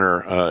defenses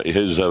honor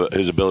his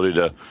ability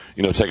to,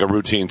 take a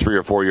routine 3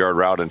 or 4 yard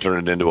route and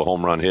turn it into a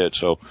home run hit.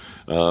 So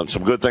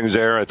some good things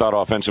there. I thought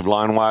offensive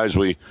line wise,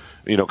 we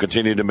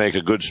continued to make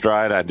a good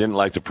stride. I didn't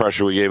like the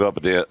pressure we gave up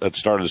at the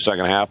start of the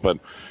second half, but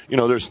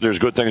there's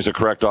good things to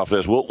correct off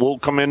this. We'll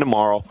come in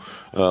tomorrow.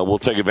 We'll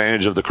take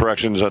advantage of the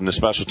corrections on the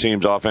special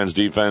teams, offense,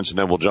 defense, and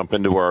then we'll jump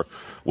into our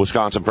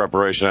Wisconsin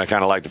preparation. I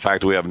kind of like the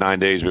fact that we have 9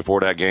 days before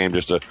that game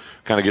just to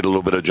kind of get a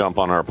little bit of jump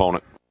on our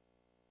opponent.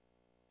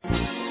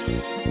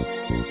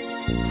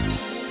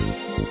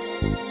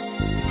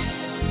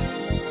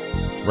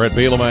 Brett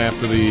Bielema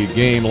after the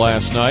game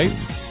last night.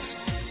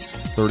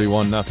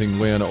 31-0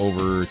 win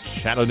over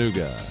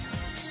Chattanooga.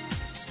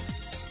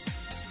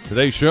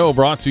 Today's show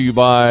brought to you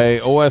by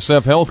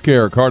OSF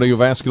Healthcare,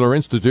 Cardiovascular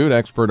Institute,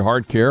 expert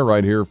heart care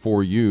right here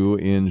for you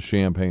in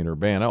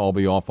Champaign-Urbana. I'll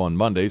be off on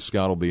Monday.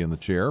 Scott will be in the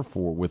chair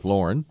with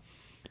Lauren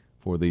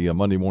for the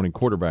Monday morning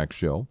quarterback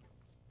show.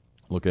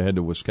 Look ahead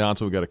to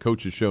Wisconsin. We've got a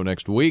coaches show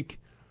next week.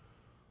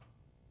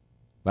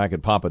 back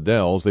at Papa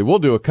Del's. They will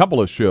do a couple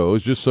of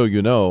shows, just so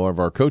you know, of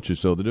our coaches.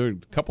 So they're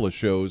doing a couple of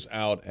shows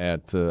out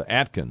at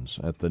Atkins,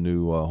 at the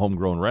new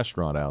homegrown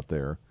restaurant out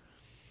there.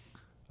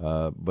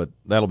 But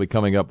that'll be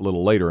coming up a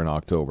little later in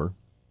October.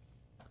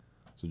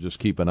 So just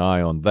keep an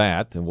eye on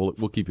that, and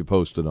we'll keep you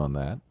posted on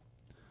that.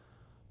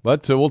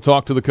 But we'll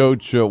talk to the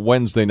coach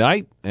Wednesday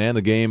night, and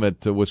the game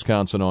at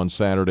Wisconsin on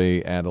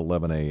Saturday at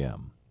 11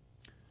 a.m.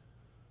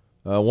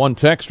 One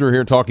texter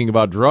here talking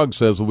about drugs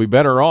says we'll be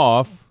better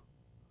off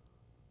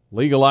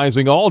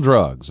legalizing all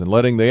drugs and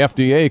letting the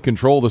FDA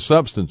control the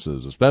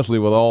substances, especially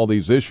with all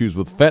these issues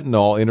with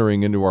fentanyl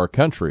entering into our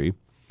country.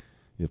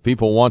 If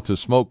people want to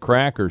smoke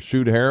crack or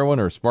shoot heroin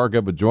or spark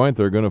up a joint,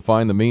 they're going to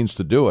find the means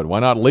to do it. Why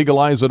not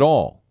legalize it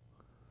all?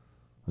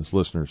 This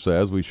listener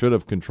says we should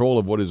have control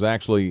of what is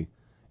actually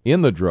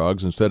in the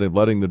drugs instead of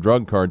letting the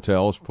drug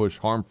cartels push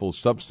harmful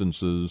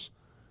substances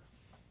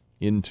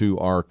into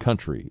our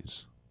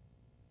countries.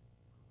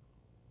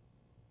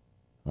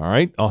 All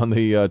right, on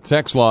the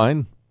text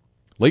line,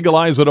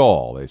 legalize it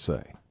all, they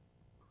say.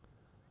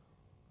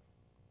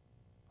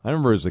 I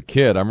remember as a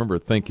kid,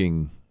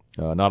 thinking,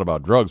 not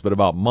about drugs, but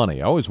about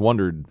money. I always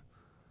wondered,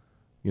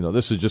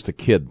 this is just a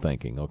kid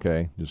thinking,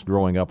 okay? Just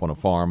growing up on a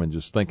farm and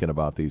just thinking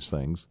about these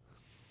things.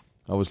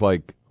 I was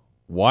like,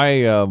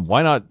 why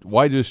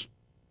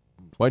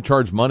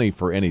charge money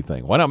for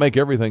anything? Why not make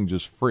everything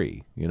just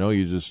free?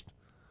 You just,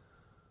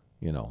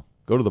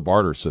 go to the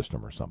barter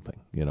system or something,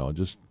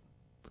 just,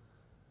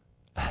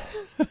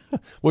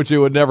 which it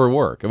would never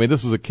work. I mean,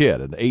 this is a kid,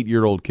 an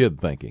 8-year-old kid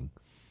thinking.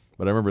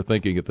 But I remember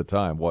thinking at the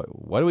time,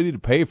 why do we need to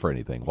pay for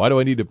anything? Why do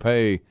I need to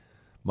pay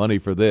money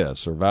for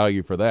this or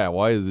value for that?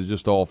 Why is it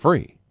just all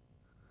free?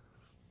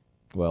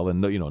 Well,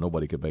 then,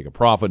 nobody could make a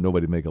profit,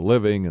 nobody make a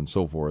living, and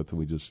so forth.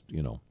 We just,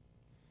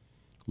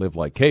 live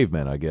like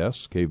cavemen, I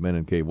guess. Cavemen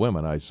and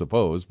cavewomen, I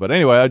suppose. But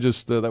anyway, I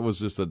just that was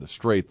just a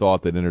stray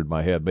thought that entered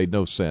my head. Made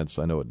no sense.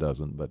 I know it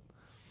doesn't, but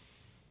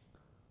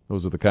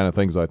those are the kind of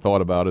things I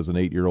thought about as an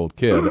 8-year-old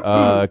kid.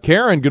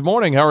 Karen, good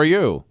morning. How are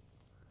you?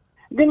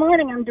 Good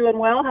morning. I'm doing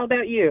well. How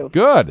about you?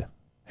 Good.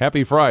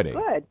 Happy Friday.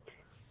 Good.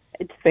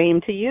 It's same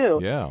to you.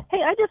 Yeah.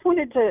 Hey, I just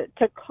wanted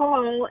to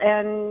call,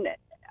 and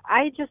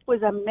I just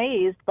was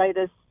amazed by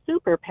the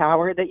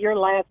superpower that your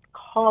last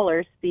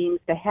caller seems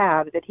to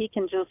have, that he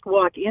can just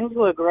walk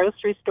into a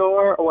grocery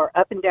store or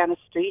up and down a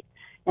street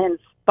and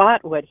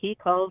spot what he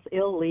calls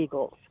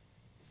illegals.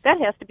 That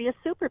has to be a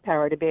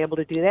superpower to be able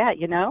to do that,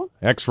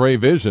 X-ray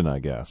vision, I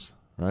guess,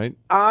 right?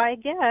 I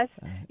guess.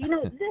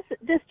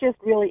 This just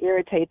really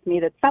irritates me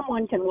that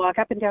someone can walk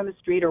up and down the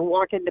street or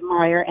walk into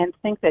Meijer and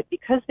think that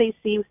because they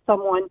see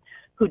someone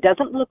who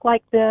doesn't look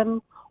like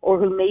them or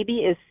who maybe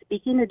is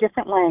speaking a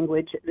different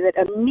language, that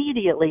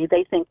immediately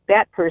they think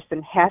that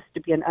person has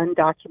to be an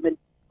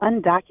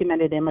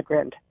undocumented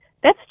immigrant.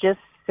 That's just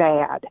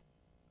sad.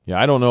 Yeah,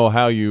 I don't know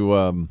how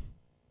you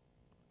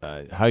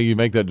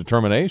make that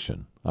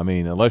determination. I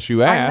mean, unless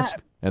you ask,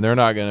 and they're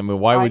not going to. I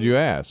mean, why would you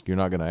ask? You're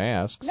not going to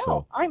ask. No,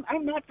 so.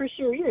 I'm not for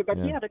sure either. But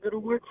yeah, to go to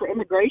work for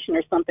immigration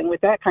or something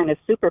with that kind of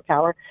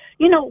superpower.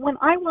 When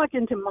I walk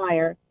into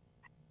Meijer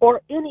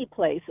or any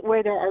place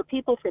where there are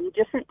people from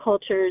different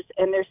cultures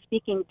and they're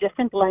speaking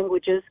different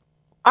languages,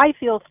 I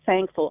feel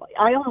thankful.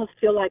 I almost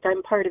feel like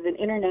I'm part of an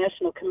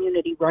international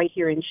community right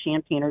here in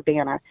Champaign,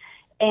 Urbana.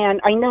 And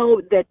I know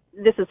that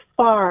this is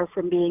far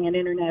from being an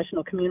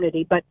international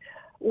community, but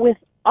with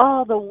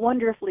all the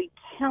wonderfully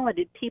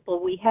talented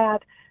people we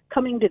have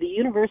coming to the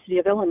University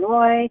of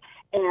Illinois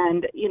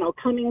and,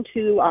 coming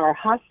to our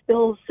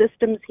hospital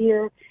systems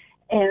here,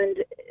 and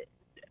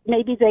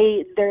maybe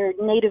their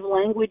native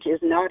language is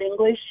not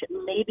English,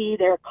 maybe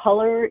their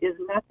color is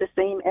not the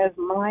same as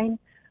mine,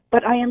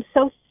 but I am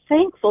so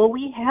thankful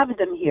we have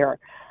them here.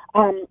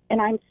 And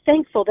I'm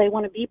thankful they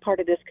want to be part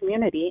of this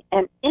community.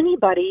 And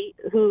anybody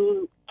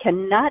who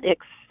cannot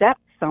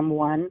accept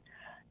someone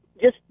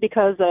just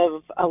because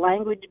of a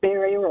language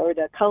barrier or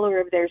the color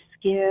of their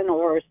skin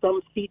or some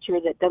feature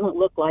that doesn't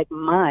look like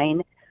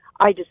mine,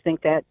 I just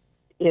think that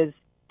is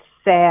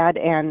sad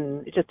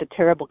and just a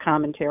terrible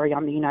commentary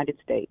on the United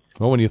States.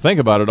 Well, when you think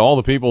about it, all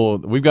the people,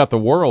 we've got the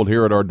world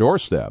here at our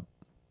doorstep.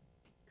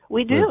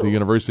 We do. At the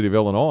University of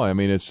Illinois. I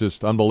mean, it's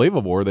just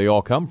unbelievable where they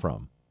all come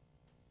from.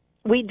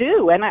 We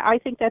do, and I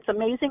think that's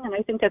amazing, and I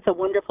think that's a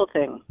wonderful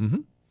thing.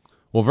 Mm-hmm.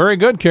 Well, very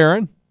good,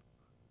 Karen.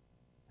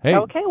 Hey,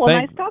 okay, well,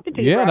 nice talking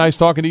to you. Yeah, Brian. Nice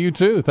talking to you,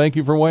 too. Thank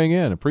you for weighing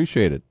in.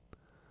 Appreciate it.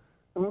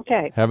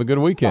 Okay. Have a good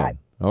weekend.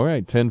 Bye. All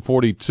right,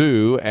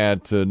 1042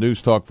 at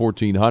News Talk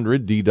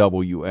 1400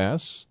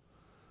 DWS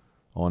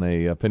on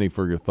a penny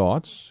for your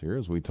thoughts here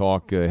as we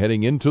talk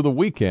heading into the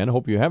weekend.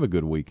 Hope you have a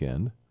good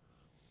weekend.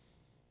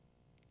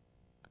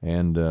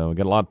 And we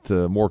got a lot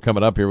more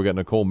coming up here. We got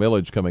Nichole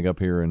Millage coming up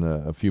here in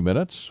a few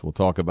minutes. We'll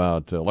talk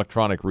about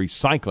electronic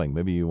recycling.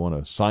 Maybe you want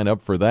to sign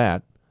up for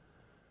that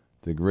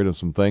to get rid of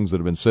some things that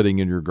have been sitting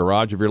in your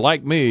garage. If you're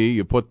like me,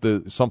 you put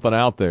something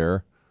out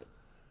there,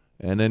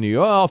 and then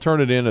I'll turn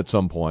it in at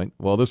some point.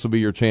 Well, this will be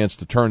your chance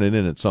to turn it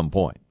in at some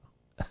point,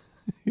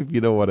 if you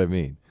know what I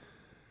mean.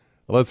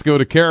 Let's go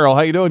to Carol.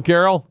 How you doing,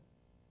 Carol?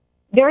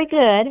 Very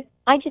good.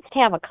 I just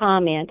have a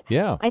comment.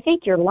 Yeah. I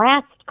think your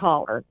last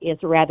caller is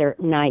rather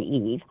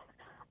naive.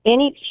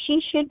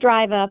 She should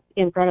drive up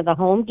in front of the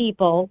Home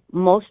Depot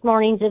most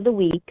mornings of the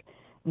week.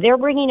 They're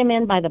bringing them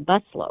in by the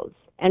busloads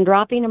and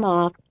dropping them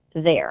off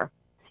there.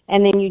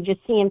 And then you just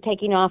see them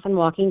taking off and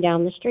walking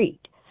down the street.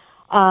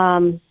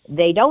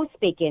 They don't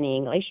speak any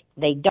English.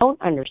 They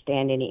don't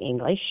understand any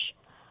English.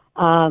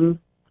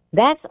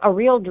 That's a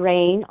real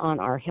drain on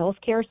our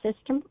healthcare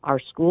system, our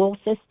school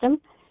system,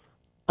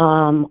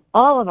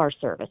 all of our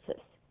services.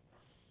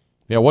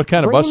 Yeah, what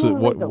kind of buses?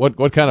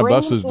 What kind of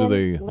buses do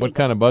they? What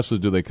kind of buses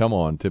do they come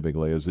on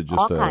typically? Is it just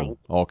all kinds?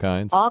 All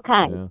kinds.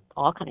 Yeah.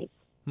 All kinds.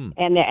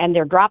 And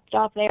they're dropped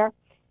off there,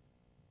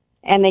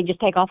 and they just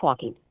take off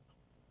walking.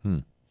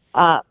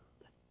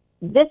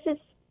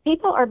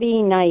 People are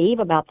being naive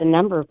about the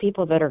number of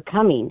people that are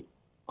coming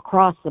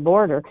across the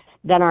border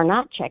that are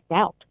not checked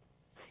out.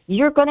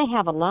 You're going to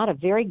have a lot of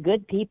very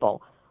good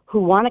people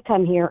who want to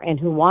come here and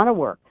who want to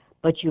work,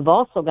 but you've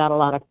also got a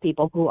lot of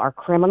people who are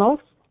criminals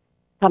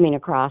coming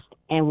across,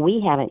 and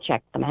we haven't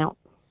checked them out.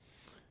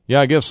 Yeah,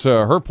 I guess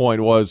her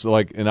point was,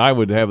 like, and I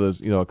would have this,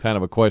 kind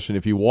of a question.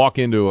 If you walk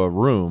into a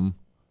room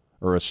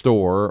or a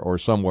store or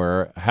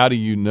somewhere, how do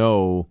you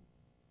know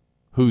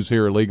who's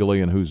here legally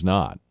and who's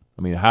not?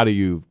 I mean, how do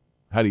you,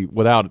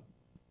 without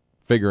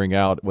figuring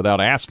out, without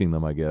asking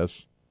them, I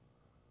guess?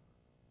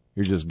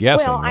 You're just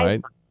guessing,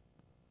 right?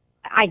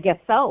 I guess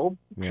so.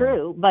 Yeah.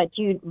 True. But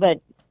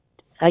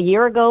a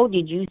year ago,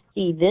 did you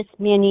see this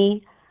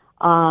many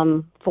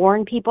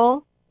foreign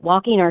people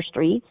walking our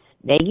streets,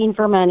 begging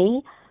for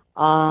money,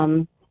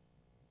 not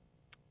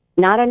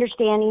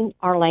understanding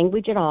our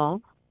language at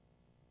all?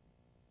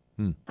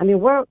 I mean,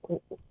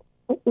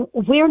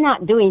 we're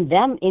not doing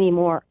them any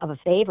more of a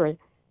favor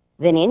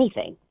than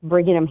anything,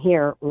 bringing them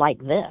here like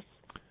this.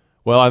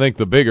 Well, I think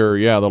the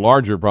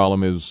larger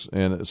problem is,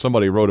 and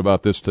somebody wrote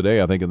about this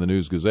today, I think in the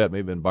News Gazette,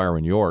 maybe in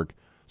Byron York,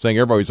 saying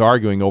everybody's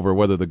arguing over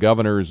whether the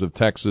governors of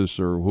Texas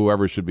or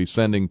whoever should be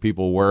sending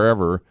people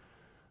wherever,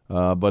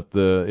 but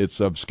it's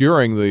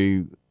obscuring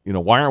the,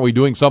 why aren't we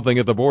doing something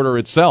at the border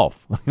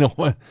itself?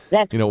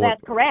 That's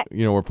correct.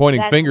 We're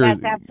pointing fingers.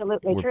 That's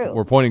absolutely true.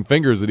 We're pointing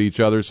fingers at each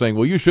other, saying,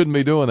 well, you shouldn't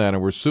be doing that,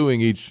 and we're suing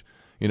each.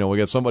 We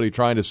got somebody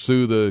trying to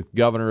sue the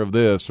governor of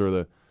this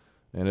and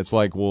it's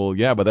like, well,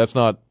 yeah, but that's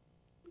not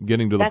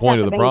getting to the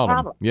point of the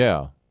problem.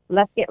 Yeah.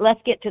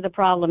 Let's get to the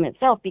problem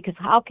itself, because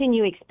how can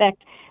you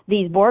expect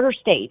these border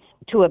states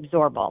to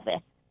absorb all this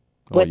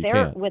with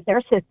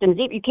their systems?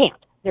 You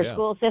can't. Their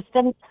school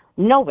systems,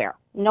 nowhere.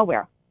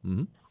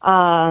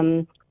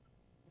 Mm-hmm.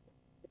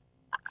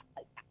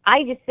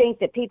 I just think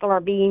that people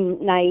are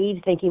being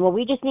naive, thinking, well,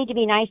 we just need to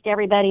be nice to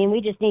everybody and we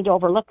just need to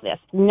overlook this.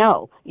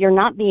 No, you're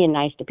not being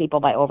nice to people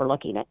by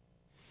overlooking it.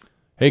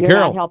 Hey, you're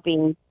Carol, not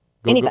helping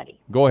anybody.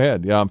 Go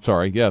ahead. Yeah, I'm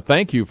sorry. Yeah,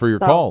 thank you for your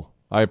call.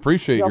 I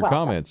appreciate your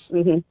comments.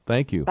 Mm-hmm.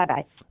 Thank you.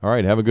 Bye-bye. All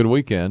right, have a good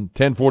weekend.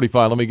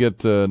 10:45. Let me get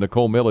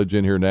Nichole Millage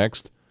in here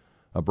next.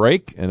 A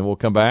break, and we'll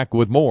come back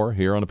with more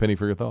here on A Penny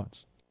for Your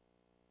Thoughts.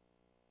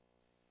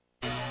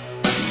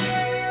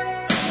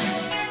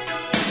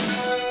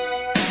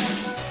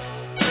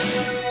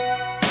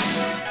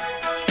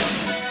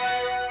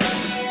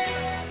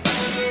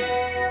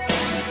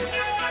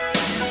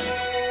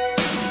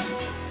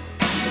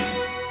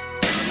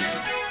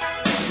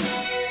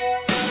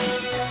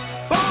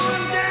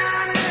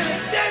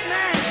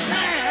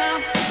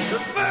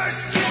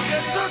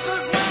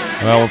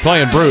 Well, we're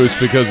playing Bruce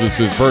because it's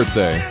his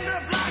birthday.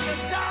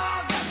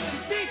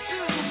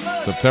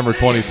 September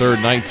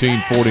 23rd,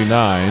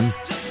 1949.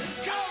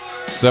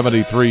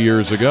 73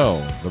 years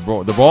ago.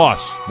 The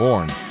boss,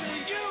 born.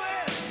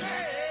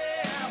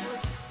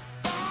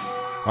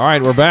 All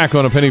right, we're back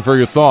on A Penny for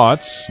Your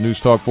Thoughts.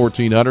 News Talk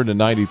 1400 and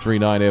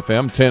 93.9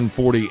 FM.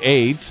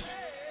 10:48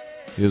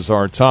 is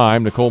our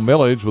time. Nichole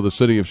Millage with the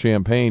City of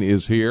Champaign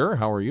is here.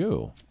 How are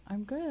you?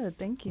 I'm good,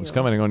 thank you. It's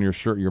coming on your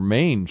shirt, your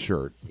Maine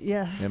shirt.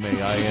 Yes.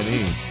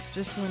 M-A-I-N-E.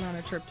 Just went on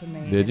a trip to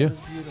Maine. Did you? It was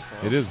beautiful.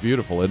 It is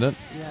beautiful, isn't it?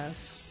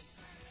 Yes.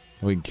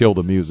 We can kill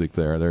the music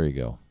there. There you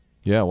go.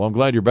 Yeah, well, I'm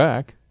glad you're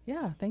back.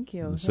 Yeah, thank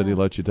you. The city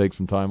lets you take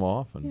some time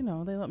off. And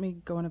they let me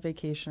go on a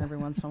vacation every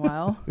once in a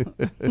while.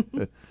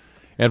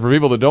 And for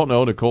people that don't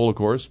know, Nichole, of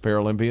course,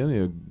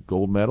 Paralympian,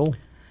 gold medal.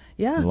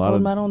 Yeah,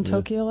 gold medal in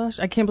Tokyo last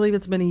year. I can't believe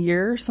it's been a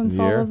year since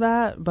all of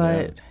that.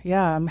 But,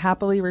 I'm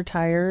happily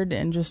retired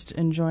and just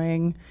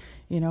enjoying,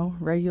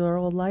 regular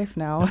old life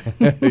now.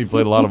 You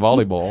played a lot of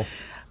volleyball.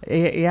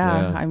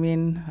 Yeah, I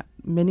mean,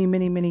 many,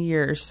 many, many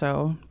years.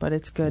 But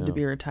it's good to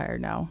be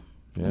retired now.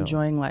 Yeah.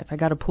 Enjoying life. I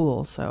got a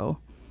pool, so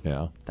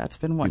that's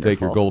been wonderful. You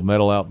take your gold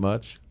medal out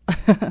much?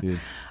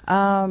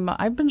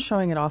 I've been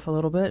showing it off a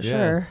little bit,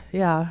 sure.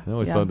 Yeah. I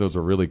always thought those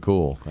were really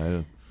cool.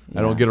 I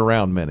don't get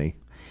around many.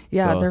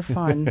 Yeah, they're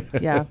fun.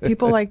 Yeah,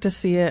 people like to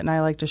see it, and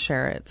I like to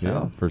share it. So.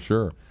 Yeah, for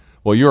sure.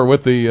 Well, you are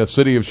with the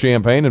City of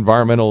Champaign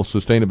Environmental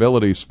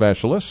Sustainability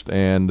Specialist,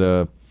 and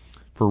for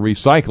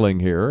recycling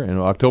here, and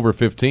October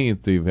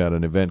 15th, you've had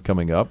an event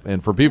coming up.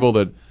 And for people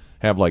that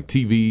have like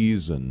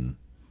TVs and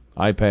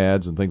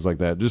iPads and things like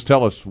that. Just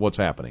tell us what's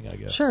happening, I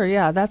guess. Sure,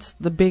 yeah. That's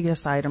the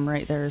biggest item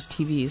right there is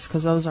TVs,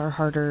 because those are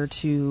harder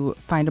to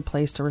find a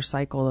place to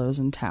recycle those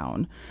in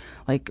town.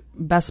 Like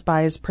Best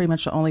Buy is pretty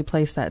much the only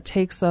place that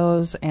takes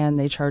those, and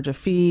they charge a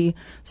fee.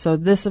 So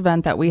this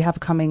event that we have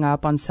coming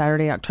up on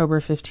Saturday,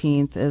 October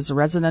 15th, is a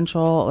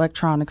residential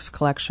electronics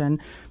collection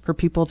for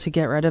people to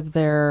get rid of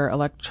their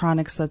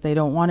electronics that they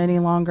don't want any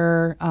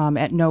longer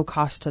at no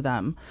cost to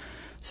them.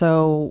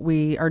 So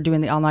we are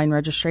doing the online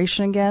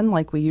registration again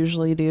like we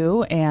usually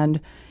do, and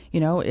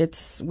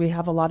we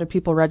have a lot of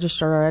people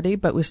registered already,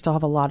 but we still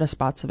have a lot of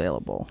spots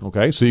available.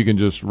 Okay, so you can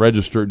just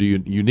register. Do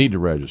you need to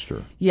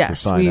register?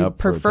 Yes, we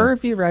prefer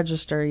if you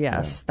register,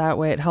 yes. Yeah. That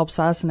way it helps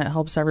us and it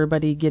helps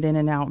everybody get in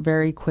and out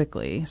very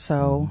quickly.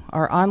 So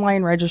our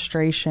online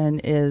registration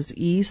is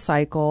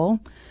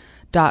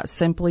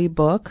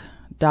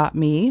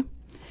ecycle.simplybook.me.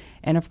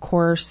 And of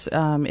course,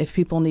 if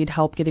people need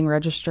help getting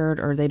registered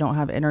or they don't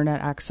have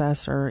internet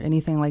access or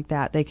anything like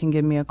that, they can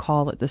give me a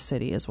call at the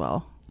city as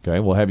well. Okay,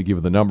 we'll have you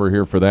give the number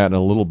here for that in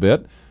a little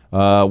bit.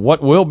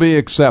 What will be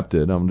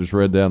accepted? I'm just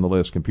read down the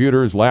list.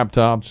 Computers,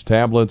 laptops,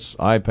 tablets,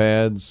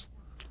 iPads,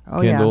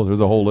 Kindles. Yeah.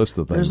 There's a whole list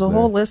of things. There's a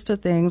whole list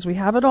of things. We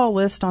have it all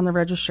listed on the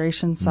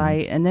registration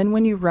site. And then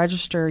when you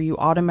register, you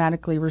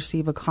automatically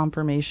receive a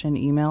confirmation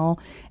email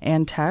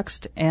and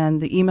text.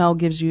 And the email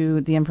gives you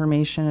the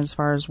information as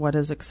far as what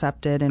is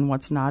accepted and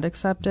what's not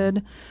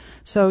accepted.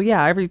 So,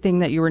 yeah, everything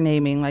that you were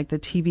naming, like the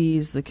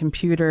TVs, the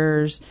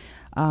computers,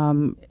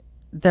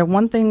 the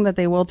one thing that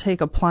they will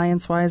take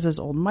appliance-wise is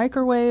old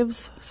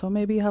microwaves, so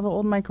maybe you have an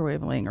old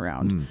microwave laying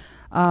around.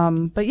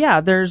 But yeah,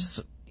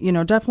 there's,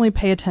 definitely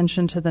pay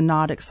attention to the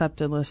not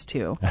accepted list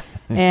too.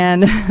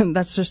 And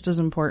that's just as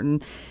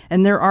important.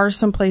 And there are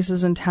some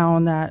places in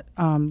town that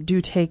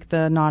do take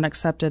the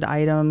non-accepted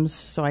items,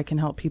 so I can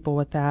help people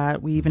with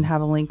that. We even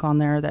have a link on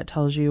there that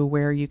tells you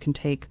where you can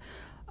take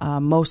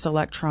most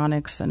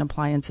electronics and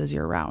appliances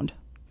year-round.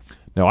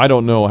 Now, I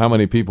don't know how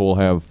many people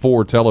have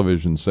 4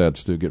 television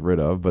sets to get rid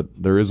of, but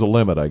there is a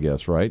limit, I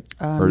guess, right?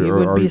 You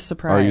would be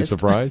surprised. Are you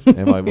surprised?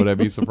 Would I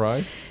be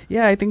surprised?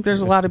 Yeah, I think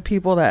there's a lot of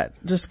people that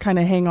just kind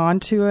of hang on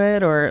to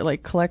it or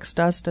like collects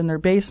dust in their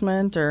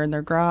basement or in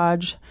their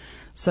garage.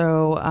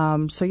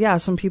 So yeah,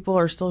 some people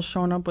are still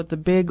showing up with the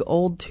big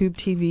old tube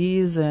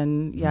TVs,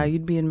 and yeah,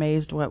 you'd be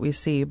amazed what we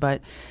see.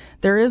 But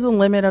there is a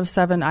limit of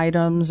 7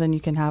 items, and you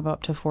can have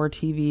up to 4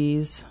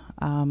 TVs.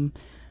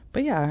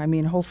 But yeah, I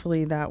mean,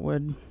 hopefully that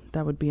would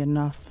be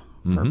enough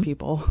for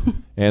people.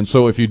 And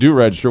so if you do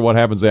register, what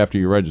happens after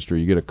you register?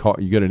 You get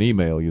you get an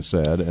email, you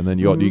said, and then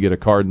do you get a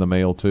card in the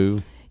mail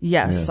too?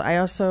 Yes, yeah. I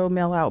also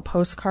mail out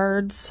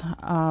postcards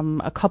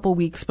a couple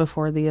weeks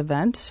before the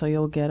event, so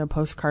you'll get a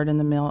postcard in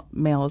the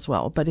mail as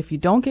well. But if you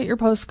don't get your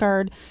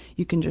postcard,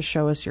 you can just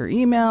show us your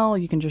email,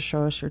 you can just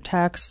show us your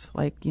text.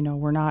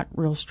 We're not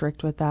real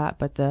strict with that,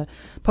 but the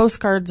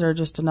postcards are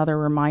just another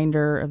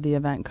reminder of the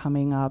event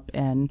coming up,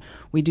 and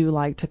we do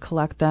like to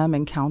collect them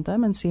and count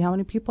them and see how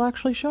many people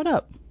actually showed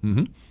up.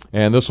 Mm-hmm.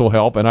 And this will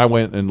help. And I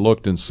went and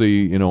looked and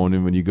see,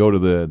 and when you go to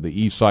the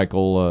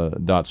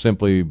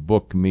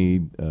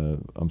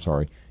ecycle.simplybookme,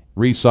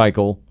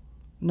 recycle.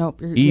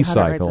 Nope, you had it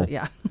right there.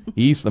 Yeah.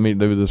 Let me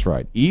do this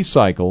right.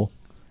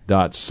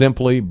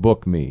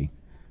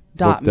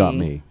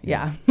 ecycle.simplybookme.me.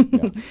 Yeah.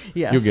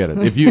 Yes. You'll get it.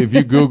 If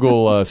you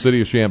Google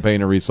City of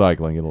Champaign and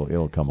recycling,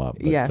 it'll come up.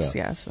 But,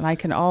 yes. And I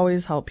can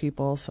always help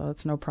people, so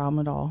it's no problem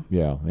at all.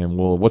 Yeah. And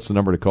what's the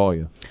number to call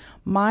you?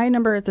 My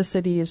number at the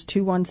city is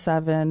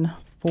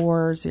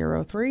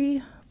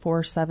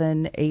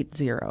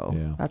 217-403-4780.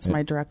 Yeah. That's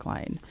my direct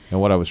line.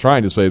 And what I was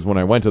trying to say is when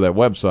I went to that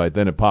website,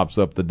 then it pops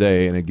up the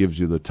day and it gives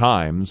you the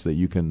times that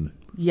you can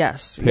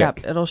Yes. pick,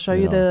 Yep. It'll show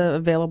you the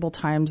available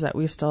times that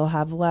we still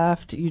have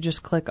left. You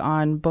just click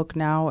on Book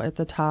Now at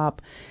the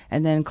top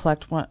and then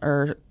click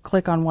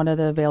on one of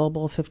the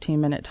available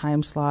 15-minute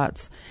time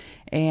slots,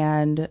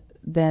 and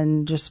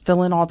then just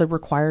fill in all the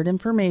required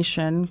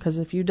information, because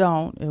if you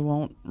don't, it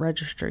won't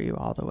register you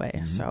all the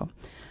way. So,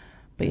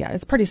 but yeah,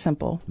 it's pretty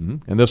simple.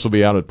 And this will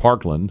be out at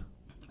Parkland.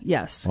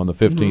 Yes. On the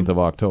 15th of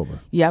October.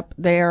 Yep.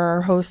 They are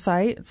our host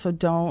site, so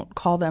don't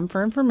call them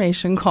for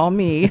information. Call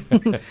me.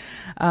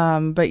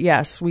 But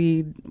yes,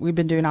 we've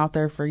been doing out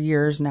there for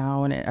years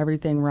now, and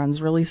everything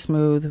runs really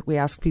smooth. We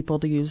ask people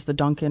to use the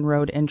Duncan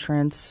Road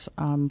entrance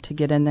to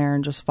get in there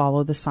and just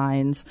follow the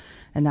signs,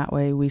 and that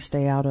way we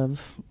stay out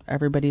of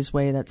everybody's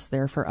way that's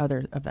there for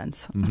other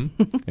events.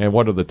 And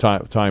what are the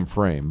time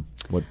frame?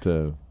 What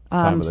time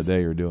of the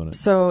day you're doing it?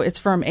 So it's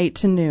from 8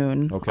 to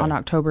noon on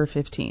October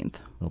 15th.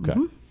 Okay.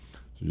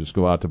 So just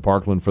go out to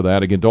Parkland for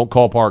that. Again, don't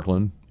call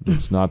Parkland.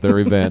 It's not their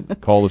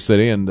event. Call the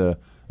city. And,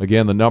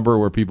 again, the number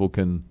where people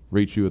can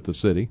reach you at the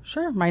city.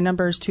 Sure. My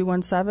number is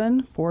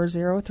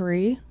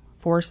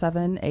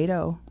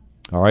 217-403-4780.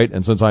 All right.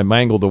 And since I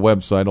mangled the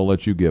website, I'll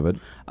let you give it.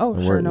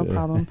 Oh, sure. No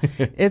problem.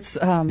 It's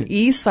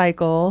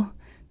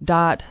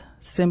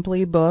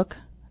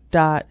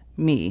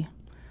ecycle.simplybook.me.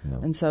 Yeah.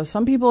 And so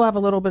some people have a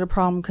little bit of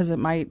problem because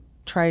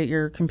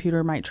your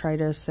computer might try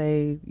to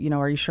say,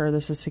 are you sure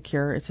this is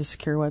secure? It's a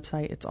secure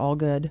website. It's all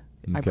good.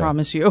 I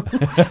promise you.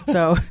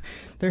 So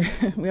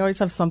we always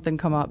have something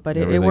come up, but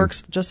it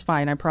works just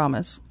fine, I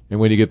promise. And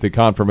when you get the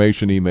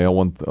confirmation email,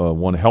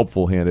 one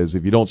helpful hint is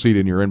if you don't see it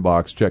in your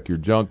inbox, check your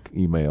junk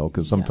email,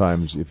 because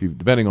sometimes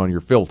depending on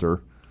your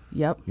filter,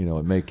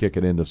 it may kick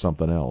it into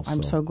something else.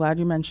 I'm so glad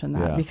you mentioned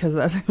that, because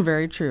that's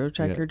very true.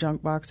 Check your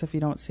junk box if you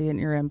don't see it in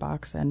your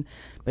inbox,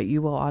 but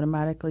you will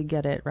automatically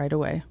get it right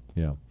away.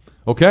 Yeah.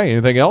 Okay.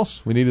 Anything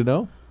else we need to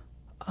know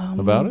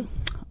about it?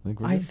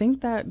 I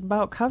think that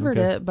about covered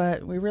it,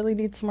 but we really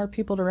need some more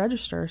people to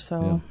register,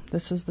 so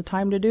this is the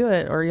time to do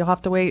it, or you'll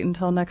have to wait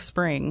until next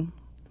spring.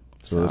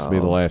 So this will be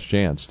the last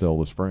chance till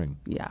the spring.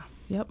 Yeah.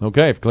 Yep.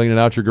 Okay. If you're cleaning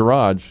out your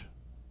garage,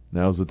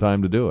 now's the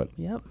time to do it.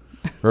 Yep.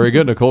 Very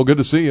good, Nichole. Good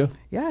to see you.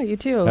 Yeah, you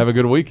too. Have a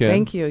good weekend.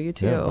 Thank you. You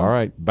too. Yeah. All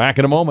right. Back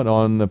in a moment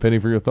on A Penny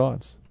for Your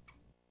Thoughts.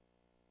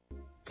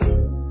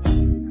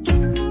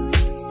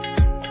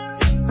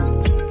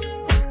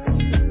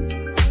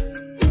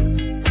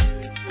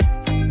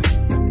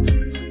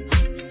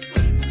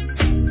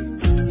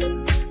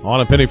 On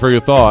A Penny for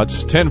Your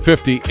Thoughts,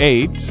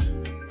 10:58.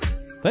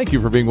 Thank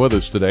you for being with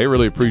us today.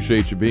 Really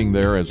appreciate you being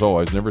there, as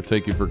always. Never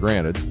take you for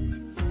granted.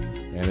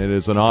 And it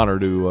is an honor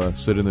to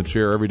sit in the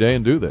chair every day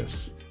and do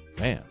this.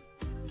 Man.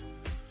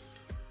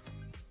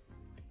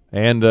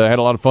 And had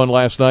a lot of fun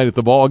last night at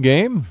the ball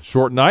game.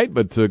 Short night,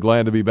 but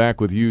glad to be back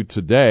with you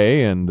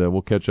today. And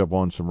we'll catch up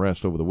on some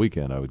rest over the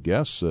weekend, I would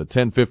guess.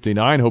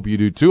 10:59. Hope you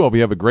do too. Hope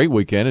you have a great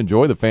weekend.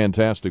 Enjoy the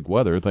fantastic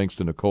weather. Thanks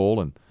to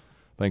Nichole and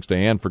thanks to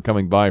Ann for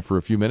coming by for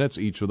a few minutes,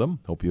 each of them.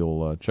 Hope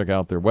you'll check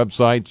out their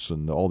websites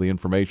and all the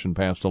information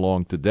passed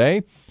along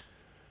today.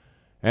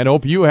 And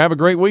hope you have a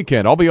great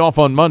weekend. I'll be off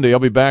on Monday. I'll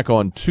be back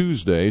on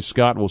Tuesday.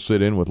 Scott will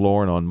sit in with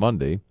Lauren on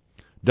Monday.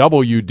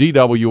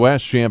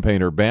 WDWS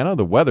Champaign-Urbana.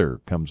 The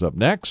weather comes up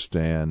next,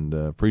 and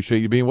appreciate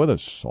you being with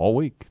us all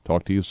week.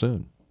 Talk to you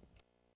soon.